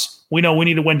playoffs. We know we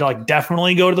need to win to like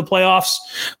definitely go to the playoffs.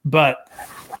 But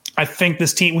I think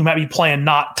this team, we might be playing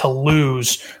not to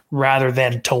lose rather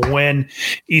than to win.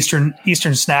 Eastern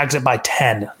snags it by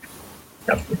 10.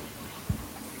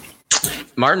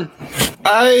 Martin?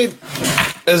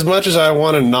 As much as I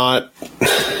want to not,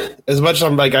 as much as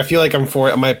I'm like, I feel like I'm for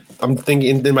it. I'm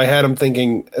thinking in my head, I'm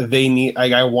thinking they need,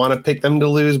 I want to pick them to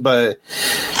lose, but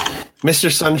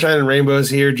Mr. Sunshine and Rainbows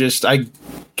here, just, I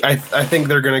think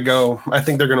they're going to go, I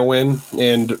think they're going to win,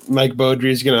 and Mike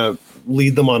Beaudry is going to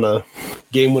lead them on a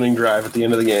game-winning drive at the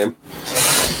end of the game.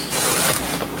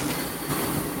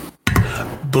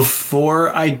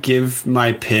 Before I give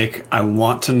my pick, I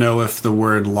want to know if the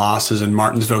word loss is in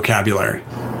Martin's vocabulary.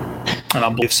 I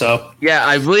don't believe so. Yeah,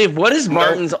 I believe. What is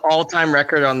Martin's all-time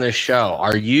record on this show?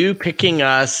 Are you picking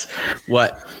us,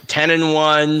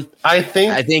 10-1? I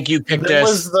think you picked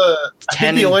us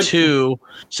 10-2.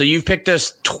 So you've picked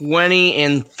us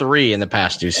 20-3 in the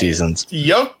past 2 seasons.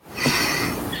 Yep.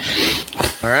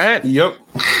 All right. Yep.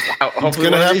 Hopefully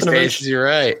one of these days you're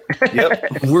right.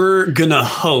 Yep. We're going to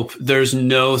hope there's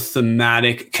no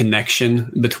thematic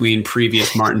connection between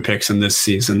previous Martin picks in this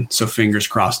season. So fingers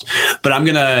crossed. But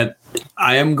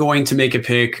I am going to make a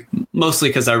pick, mostly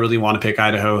because I really want to pick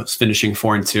Idaho. It's finishing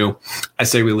 4-2. I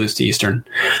say we lose to Eastern.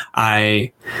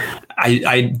 I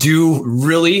do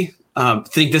really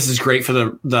think this is great for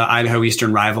the Idaho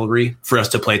Eastern rivalry for us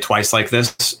to play twice like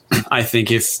this. I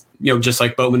think if, just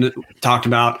like Bowman talked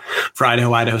about for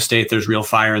Idaho State, there's real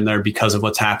fire in there because of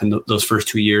what's happened those first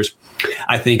 2 years.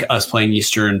 I think us playing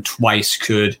Eastern twice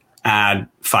could add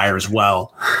fire as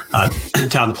well to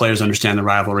how the players understand the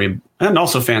rivalry, and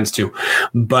also fans too.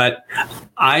 But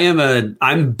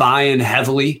I'm buying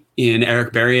heavily in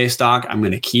Eric Barrier stock. I'm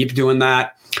going to keep doing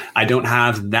that. I don't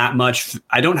have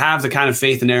the kind of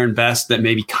faith in Aaron Best that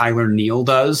maybe Kyler Neal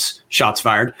does. Shots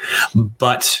fired.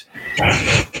 But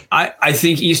I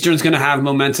think Eastern's going to have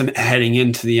momentum heading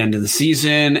into the end of the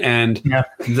season. And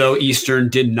though Eastern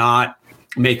did not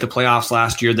make the playoffs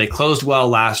last year, they closed well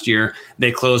last year.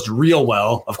 They closed real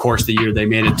well, of course, the year they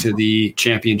made it to the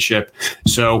championship.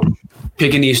 So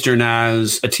picking Eastern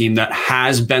as a team that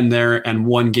has been there and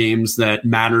won games that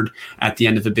mattered at the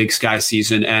end of the Big Sky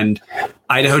season. And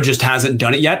Idaho just hasn't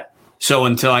done it yet. So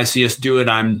until I see us do it,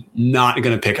 I'm not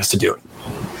going to pick us to do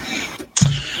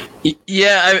it.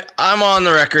 Yeah, I'm on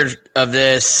the record of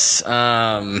this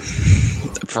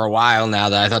for a while now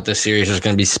that I thought this series was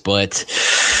going to be split.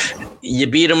 You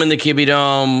beat them in the Kibbie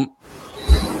Dome.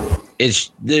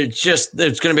 There's going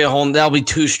to be that'll be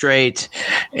 2 straight.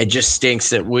 It just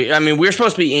stinks that we're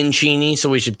supposed to be in Cheney, so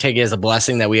we should take it as a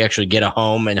blessing that we actually get a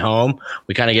home and home.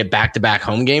 We kind of get back-to-back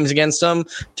home games against them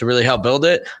to really help build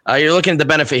it. You're looking at the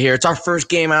benefit here. It's our first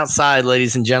game outside,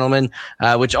 ladies and gentlemen,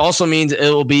 which also means it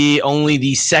will be only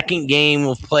the second game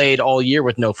we've played all year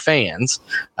with no fans,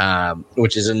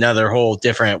 which is another whole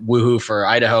different woohoo for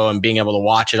Idaho and being able to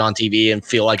watch it on TV and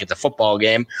feel like it's a football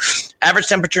game. Average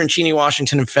temperature in Cheney,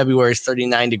 Washington in February is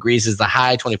 39 degrees is the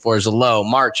high, 24 is the low.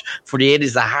 March, 48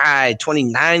 is the high,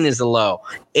 29 is the low.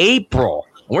 April,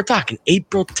 we're talking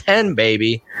April 10,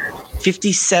 baby,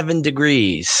 57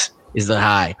 degrees is the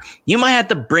high. You might have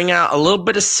to bring out a little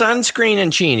bit of sunscreen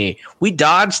in Cheney. We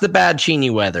dodged the bad Cheney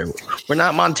weather. We're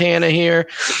not Montana here.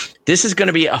 This is going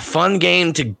to be a fun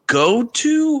game to go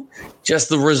to. Just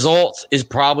the result is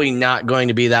probably not going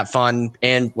to be that fun.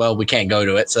 And, well, we can't go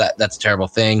to it, so that's a terrible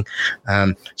thing.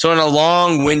 So in a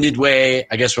long-winded way,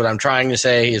 I guess what I'm trying to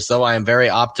say is, though I am very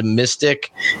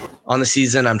optimistic on the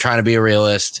season, I'm trying to be a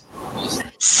realist.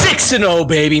 6-0,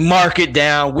 baby. Mark it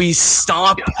down. We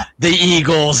stomp the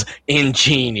Eagles in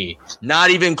Cheney.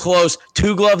 Not even close.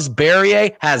 Two Gloves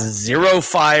Barrier has 0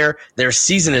 fire. Their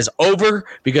season is over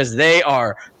because they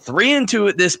are 3-2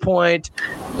 at this point.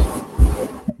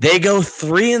 They go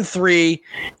 3-3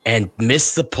 and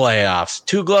miss the playoffs.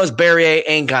 Two Gloves Barrier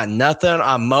ain't got nothing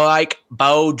on Mike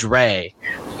Beaudry.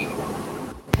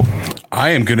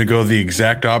 I am going to go the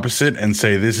exact opposite and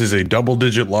say this is a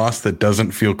double-digit loss that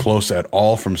doesn't feel close at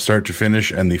all from start to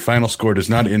finish, and the final score does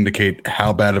not indicate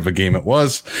how bad of a game it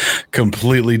was,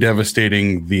 completely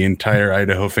devastating the entire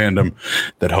Idaho fandom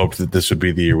that hoped that this would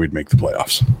be the year we'd make the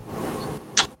playoffs.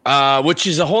 Which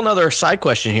is a whole nother side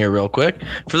question here real quick.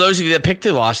 For those of you that picked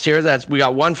the lost here, we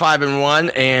got 1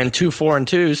 5-1 and 2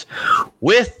 4-2s.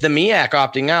 With the MEAC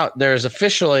opting out, there's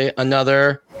officially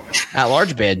another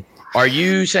at-large bid. Are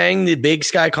you saying the Big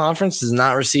Sky Conference does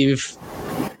not receive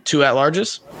 2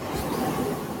 at-larges?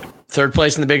 Third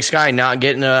place in the Big Sky, not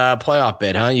getting a playoff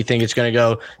bid, huh? You think it's going to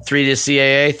go 3 to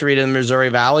CAA, 3 to the Missouri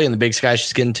Valley, and the Big Sky's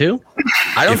just getting 2?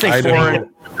 I don't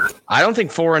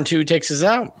think 4 and 2 takes us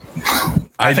out.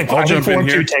 I think 4 and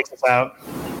 2 takes us out.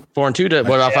 4 and 2.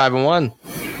 What about 5 and 1?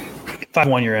 5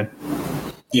 and 1, you're in.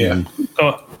 Yeah.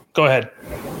 Go ahead.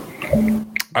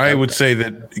 I would say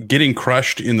that getting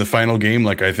crushed in the final game,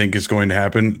 like I think is going to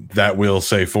happen, that will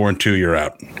say 4 and 2, you're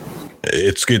out.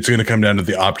 It's going to come down to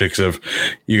the optics of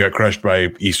you got crushed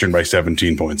by Eastern by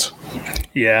 17 points.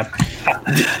 Yeah.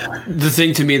 The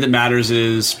thing to me that matters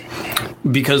is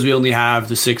because we only have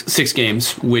the six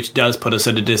games, which does put us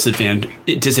at a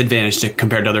disadvantage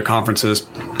compared to other conferences.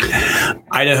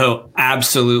 Idaho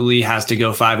absolutely has to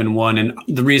go 5 and 1, and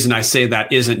the reason I say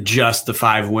that isn't just the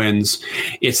 5 wins.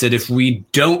 It's that if we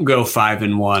don't go 5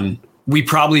 and 1, we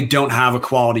probably don't have a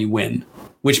quality win,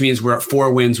 which means we're at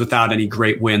 4 wins without any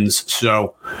great wins.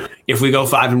 So if we go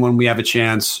 5 and 1, we have a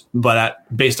chance. But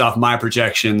based off my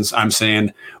projections, I'm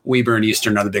saying Weber and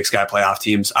Eastern are the Big Sky playoff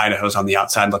teams. Idaho's on the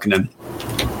outside looking in.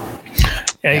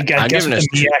 Yeah, I guess with the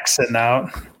MEAC sitting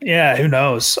out. Yeah, who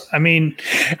knows? I mean,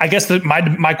 I guess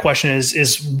my question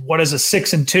is what is a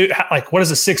 6 and 2? Like, what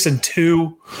does a 6 and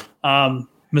 2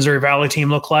 Missouri Valley team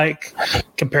look like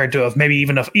compared to maybe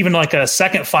even like a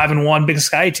second 5 and 1 Big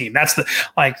Sky team? That's the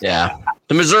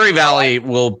Missouri Valley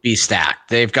will be stacked.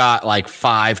 They've got like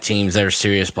 5 teams that are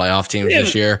serious playoff teams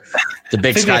this year. The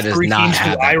Big Sky does not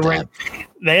have that.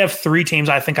 They have 3 teams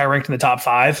I think I ranked in the top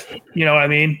 5. You know what I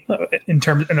mean? In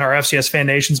our FCS Fan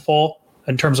Nations poll.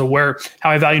 In terms of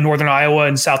how I value Northern Iowa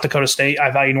and South Dakota State,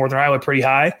 I value Northern Iowa pretty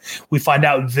high. We find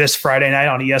out this Friday night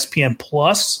on ESPN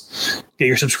Plus. Get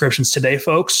your subscriptions today,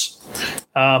 folks.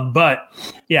 But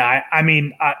yeah, I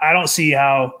mean, I don't see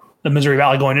how the Missouri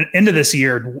Valley going into this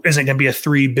year isn't going to be a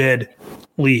 3-bid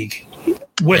league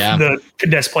with the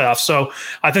condensed playoffs. So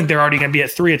I think they're already going to be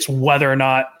at 3. It's whether or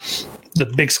not the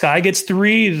Big Sky gets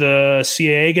 3, the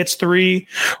CAA gets 3,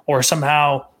 or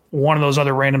somehow one of those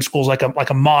other random schools like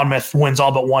a Monmouth wins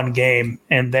all but 1 game,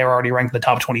 and they're already ranked in the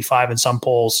top 25 in some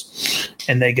polls,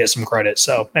 and they get some credit.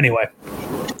 So anyway,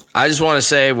 I just want to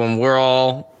say when we're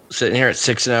all sitting here at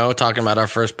 6-0 talking about our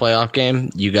first playoff game,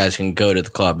 you guys can go to the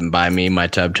club and buy me my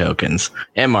Tub tokens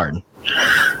and Martin.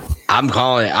 I'm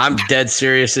calling it. I'm dead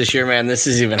serious this year, man. This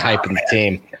is even hyping the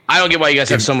team. I don't get why you guys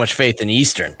have so much faith in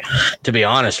Eastern, to be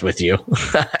honest with you.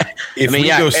 If we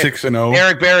go 6-0,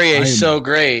 Eric Barrier is so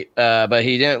great, but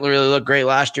he didn't really look great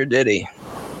last year, did he?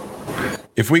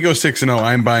 If we go 6-0,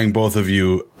 I'm buying both of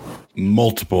you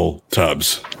multiple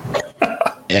tubs.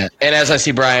 Yeah, and as I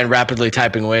see Brian rapidly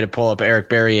typing away to pull up Eric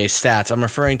Barrier's stats, I'm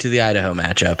referring to the Idaho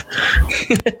matchup.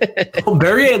 Well,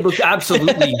 Barrier looked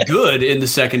absolutely good in the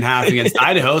second half against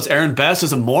Idaho. Aaron Best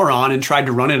is a moron and tried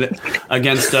to run it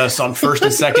against us on first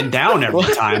and second down every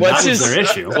time. That was their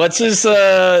issue. What's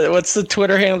the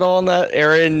Twitter handle on that?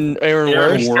 Aaron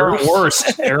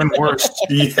Worst. Aaron Worst.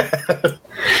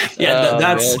 Yeah,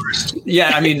 that's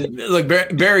I mean, like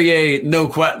Barrier,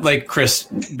 like Chris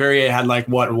Barrier had like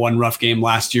one rough game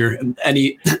last year.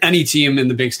 Any team in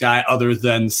the Big Sky other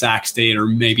than Sac State or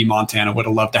maybe Montana would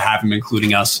have loved to have him,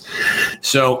 including us.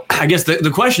 So I guess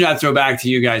the question I'd throw back to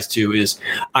you guys too is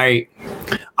I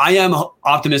am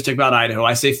optimistic about Idaho.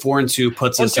 I say 4 and 2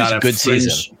 puts us at a good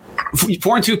season.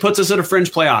 4 and 2 puts us at a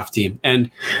fringe playoff team,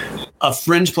 and a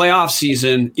fringe playoff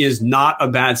season is not a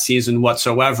bad season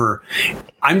whatsoever.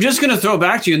 I'm just going to throw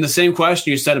back to you in the same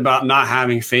question you said about not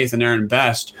having faith in Aaron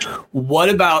Best. What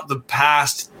about the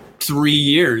past 3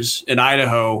 years in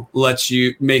Idaho makes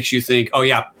you think, oh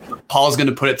yeah, Paul's going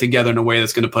to put it together in a way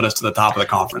that's going to put us to the top of the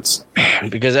conference?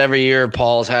 Because every year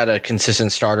Paul's had a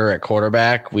consistent starter at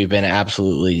quarterback. We've been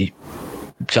absolutely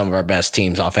some of our best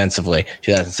teams offensively,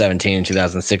 2017 and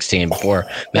 2016, before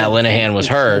Matt Linehan was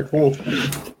hurt.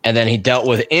 And then he dealt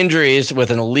with injuries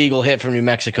with an illegal hit from New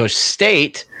Mexico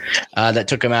State that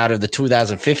took him out of the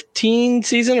 2015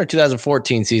 season or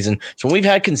 2014 season. So when we've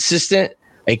had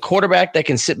a quarterback that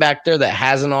can sit back there that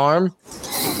has an arm,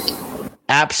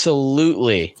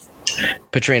 absolutely,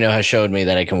 Petrino has showed me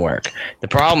that it can work. The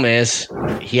problem is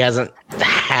he hasn't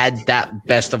had had that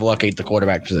best of luck at the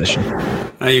quarterback position.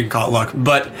 You can call it luck,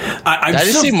 but I'm I just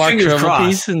still see Mark fingers Trevor crossed.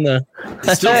 piece in the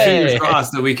Still fingers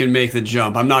crossed that we can make the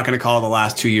jump. I'm not going to call the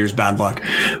last 2 years bad luck,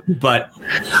 but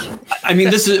I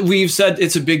mean, we've said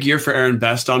it's a big year for Aaron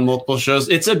Best on multiple shows.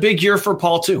 It's a big year for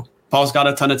Paul too. Paul's got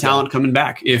a ton of talent coming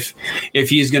back. If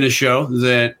he's going to show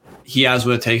that he has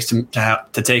what it takes to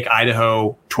take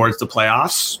Idaho towards the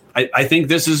playoffs, I think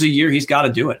this is a year he's got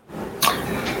to do it.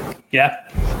 Yeah.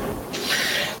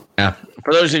 Yeah.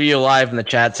 For those of you live in the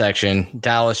chat section,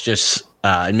 Dallas just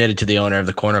admitted to the owner of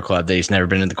the Corner Club that he's never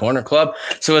been in the Corner Club.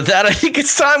 So with that, I think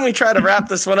it's time we try to wrap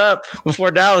this one up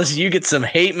before, Dallas, you get some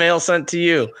hate mail sent to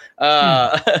you.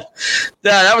 That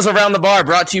was Around the Bar,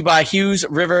 brought to you by Hughes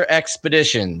River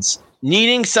Expeditions.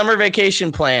 Needing summer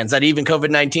vacation plans that even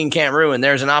COVID-19 can't ruin,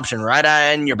 there's an option right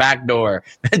in your back door.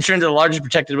 Venture into the largest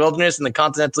protected wilderness in the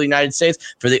continental United States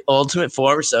for the ultimate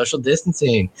form of social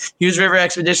distancing. Hughes River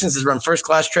Expeditions has run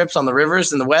first-class trips on the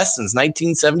rivers in the West since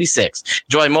 1976.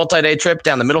 Enjoy a multi-day trip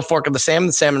down the Middle Fork of the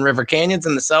Salmon River Canyons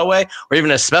and the Selway, or even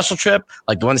a special trip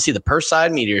like the one to see the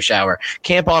Perside meteor shower.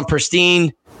 Camp on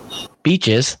pristine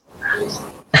beaches.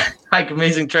 Hike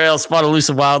amazing trails, spot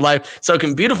elusive wildlife, soak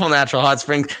in beautiful natural hot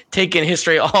springs, take in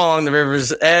history all along the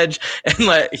river's edge, and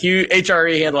let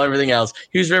HRE handle everything else.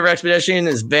 Hughes River Expedition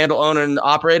is Vandal owned and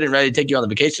operated and ready to take you on the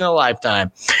vacation of a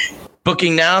lifetime.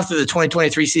 Booking now through the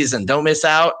 2023 season. Don't miss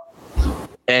out.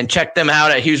 And check them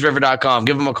out at HughesRiver.com.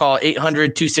 Give them a call,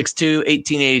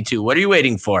 800-262-1882. What are you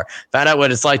waiting for? Find out what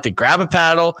it's like to grab a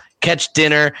paddle, catch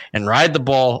dinner, and ride the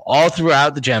bull all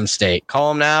throughout the Gem State. Call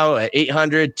them now at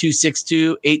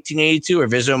 800-262-1882 or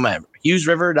visit them at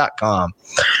HughesRiver.com.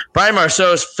 Brian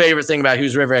Marceau's favorite thing about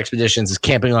Hughes River Expeditions is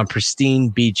camping on pristine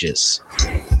beaches.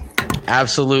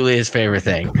 Absolutely his favorite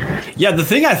thing. Yeah, the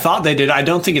thing I thought they did, I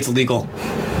don't think it's legal.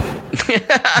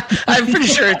 I'm pretty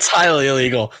sure it's highly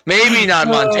illegal. Maybe not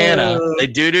Montana. They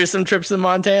do some trips in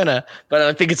Montana, but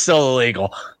I think it's still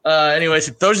illegal. Anyways,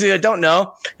 if those of you that don't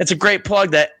know, it's a great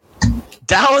plug that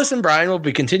Dallas and Brian will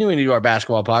be continuing to do our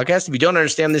basketball podcast. If you don't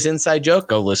understand this inside joke,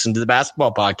 go listen to the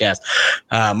basketball podcast.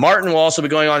 Martin will also be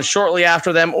going on shortly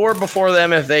after them or before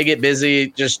them if they get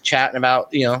busy just chatting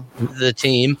about, the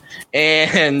team.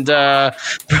 And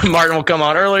Martin will come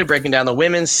on early, breaking down the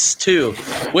women's too,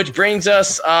 which brings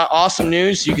us awesome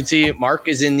news. You can see Mark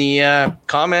is in the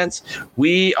comments.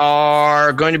 We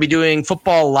are going to be doing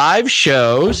football live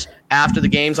shows after the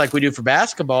games like we do for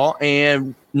basketball.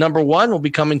 And number one will be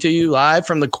coming to you live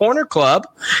from the Corner Club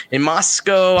in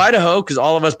Moscow, Idaho, because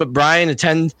all of us but Brian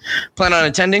plan on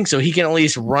attending, so he can at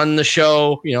least run the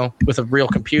show, with a real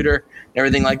computer and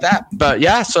everything like that. But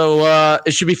yeah, so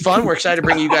it should be fun. We're excited to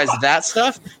bring you guys that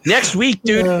stuff. Next week,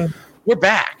 dude, we're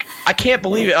back. I can't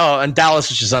believe it. Oh, and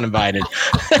Dallas is just uninvited.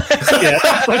 Yeah,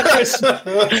 Chris,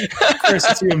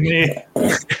 it's you and me.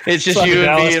 It's just Sorry, you and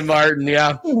Dallas. me and Martin.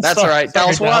 Yeah, that's all right.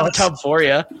 Dallas, we'll have a tub for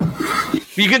you.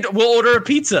 We'll order a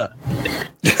pizza.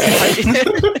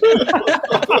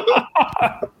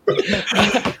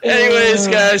 Anyways,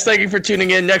 guys, thank you for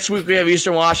tuning in. Next week we have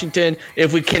Eastern Washington.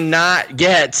 If we cannot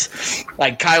get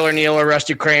like Kyler Neal or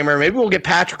Rusty Kramer, maybe we'll get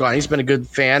Patrick on. He's been a good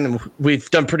fan, and we've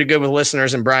done pretty good with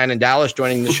listeners and Brian and Dallas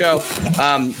joining the show.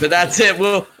 But that's it.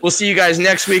 We'll see you guys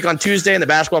next week on Tuesday in the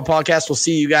basketball podcast. We'll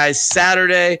see you guys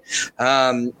Saturday.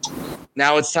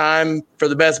 Now it's time for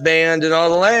the best band in all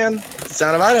the land, the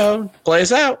Sound of Idaho. Play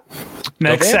us out.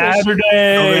 Next Go Vandals.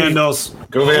 Saturday. Go Vandals.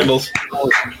 Go Vandals.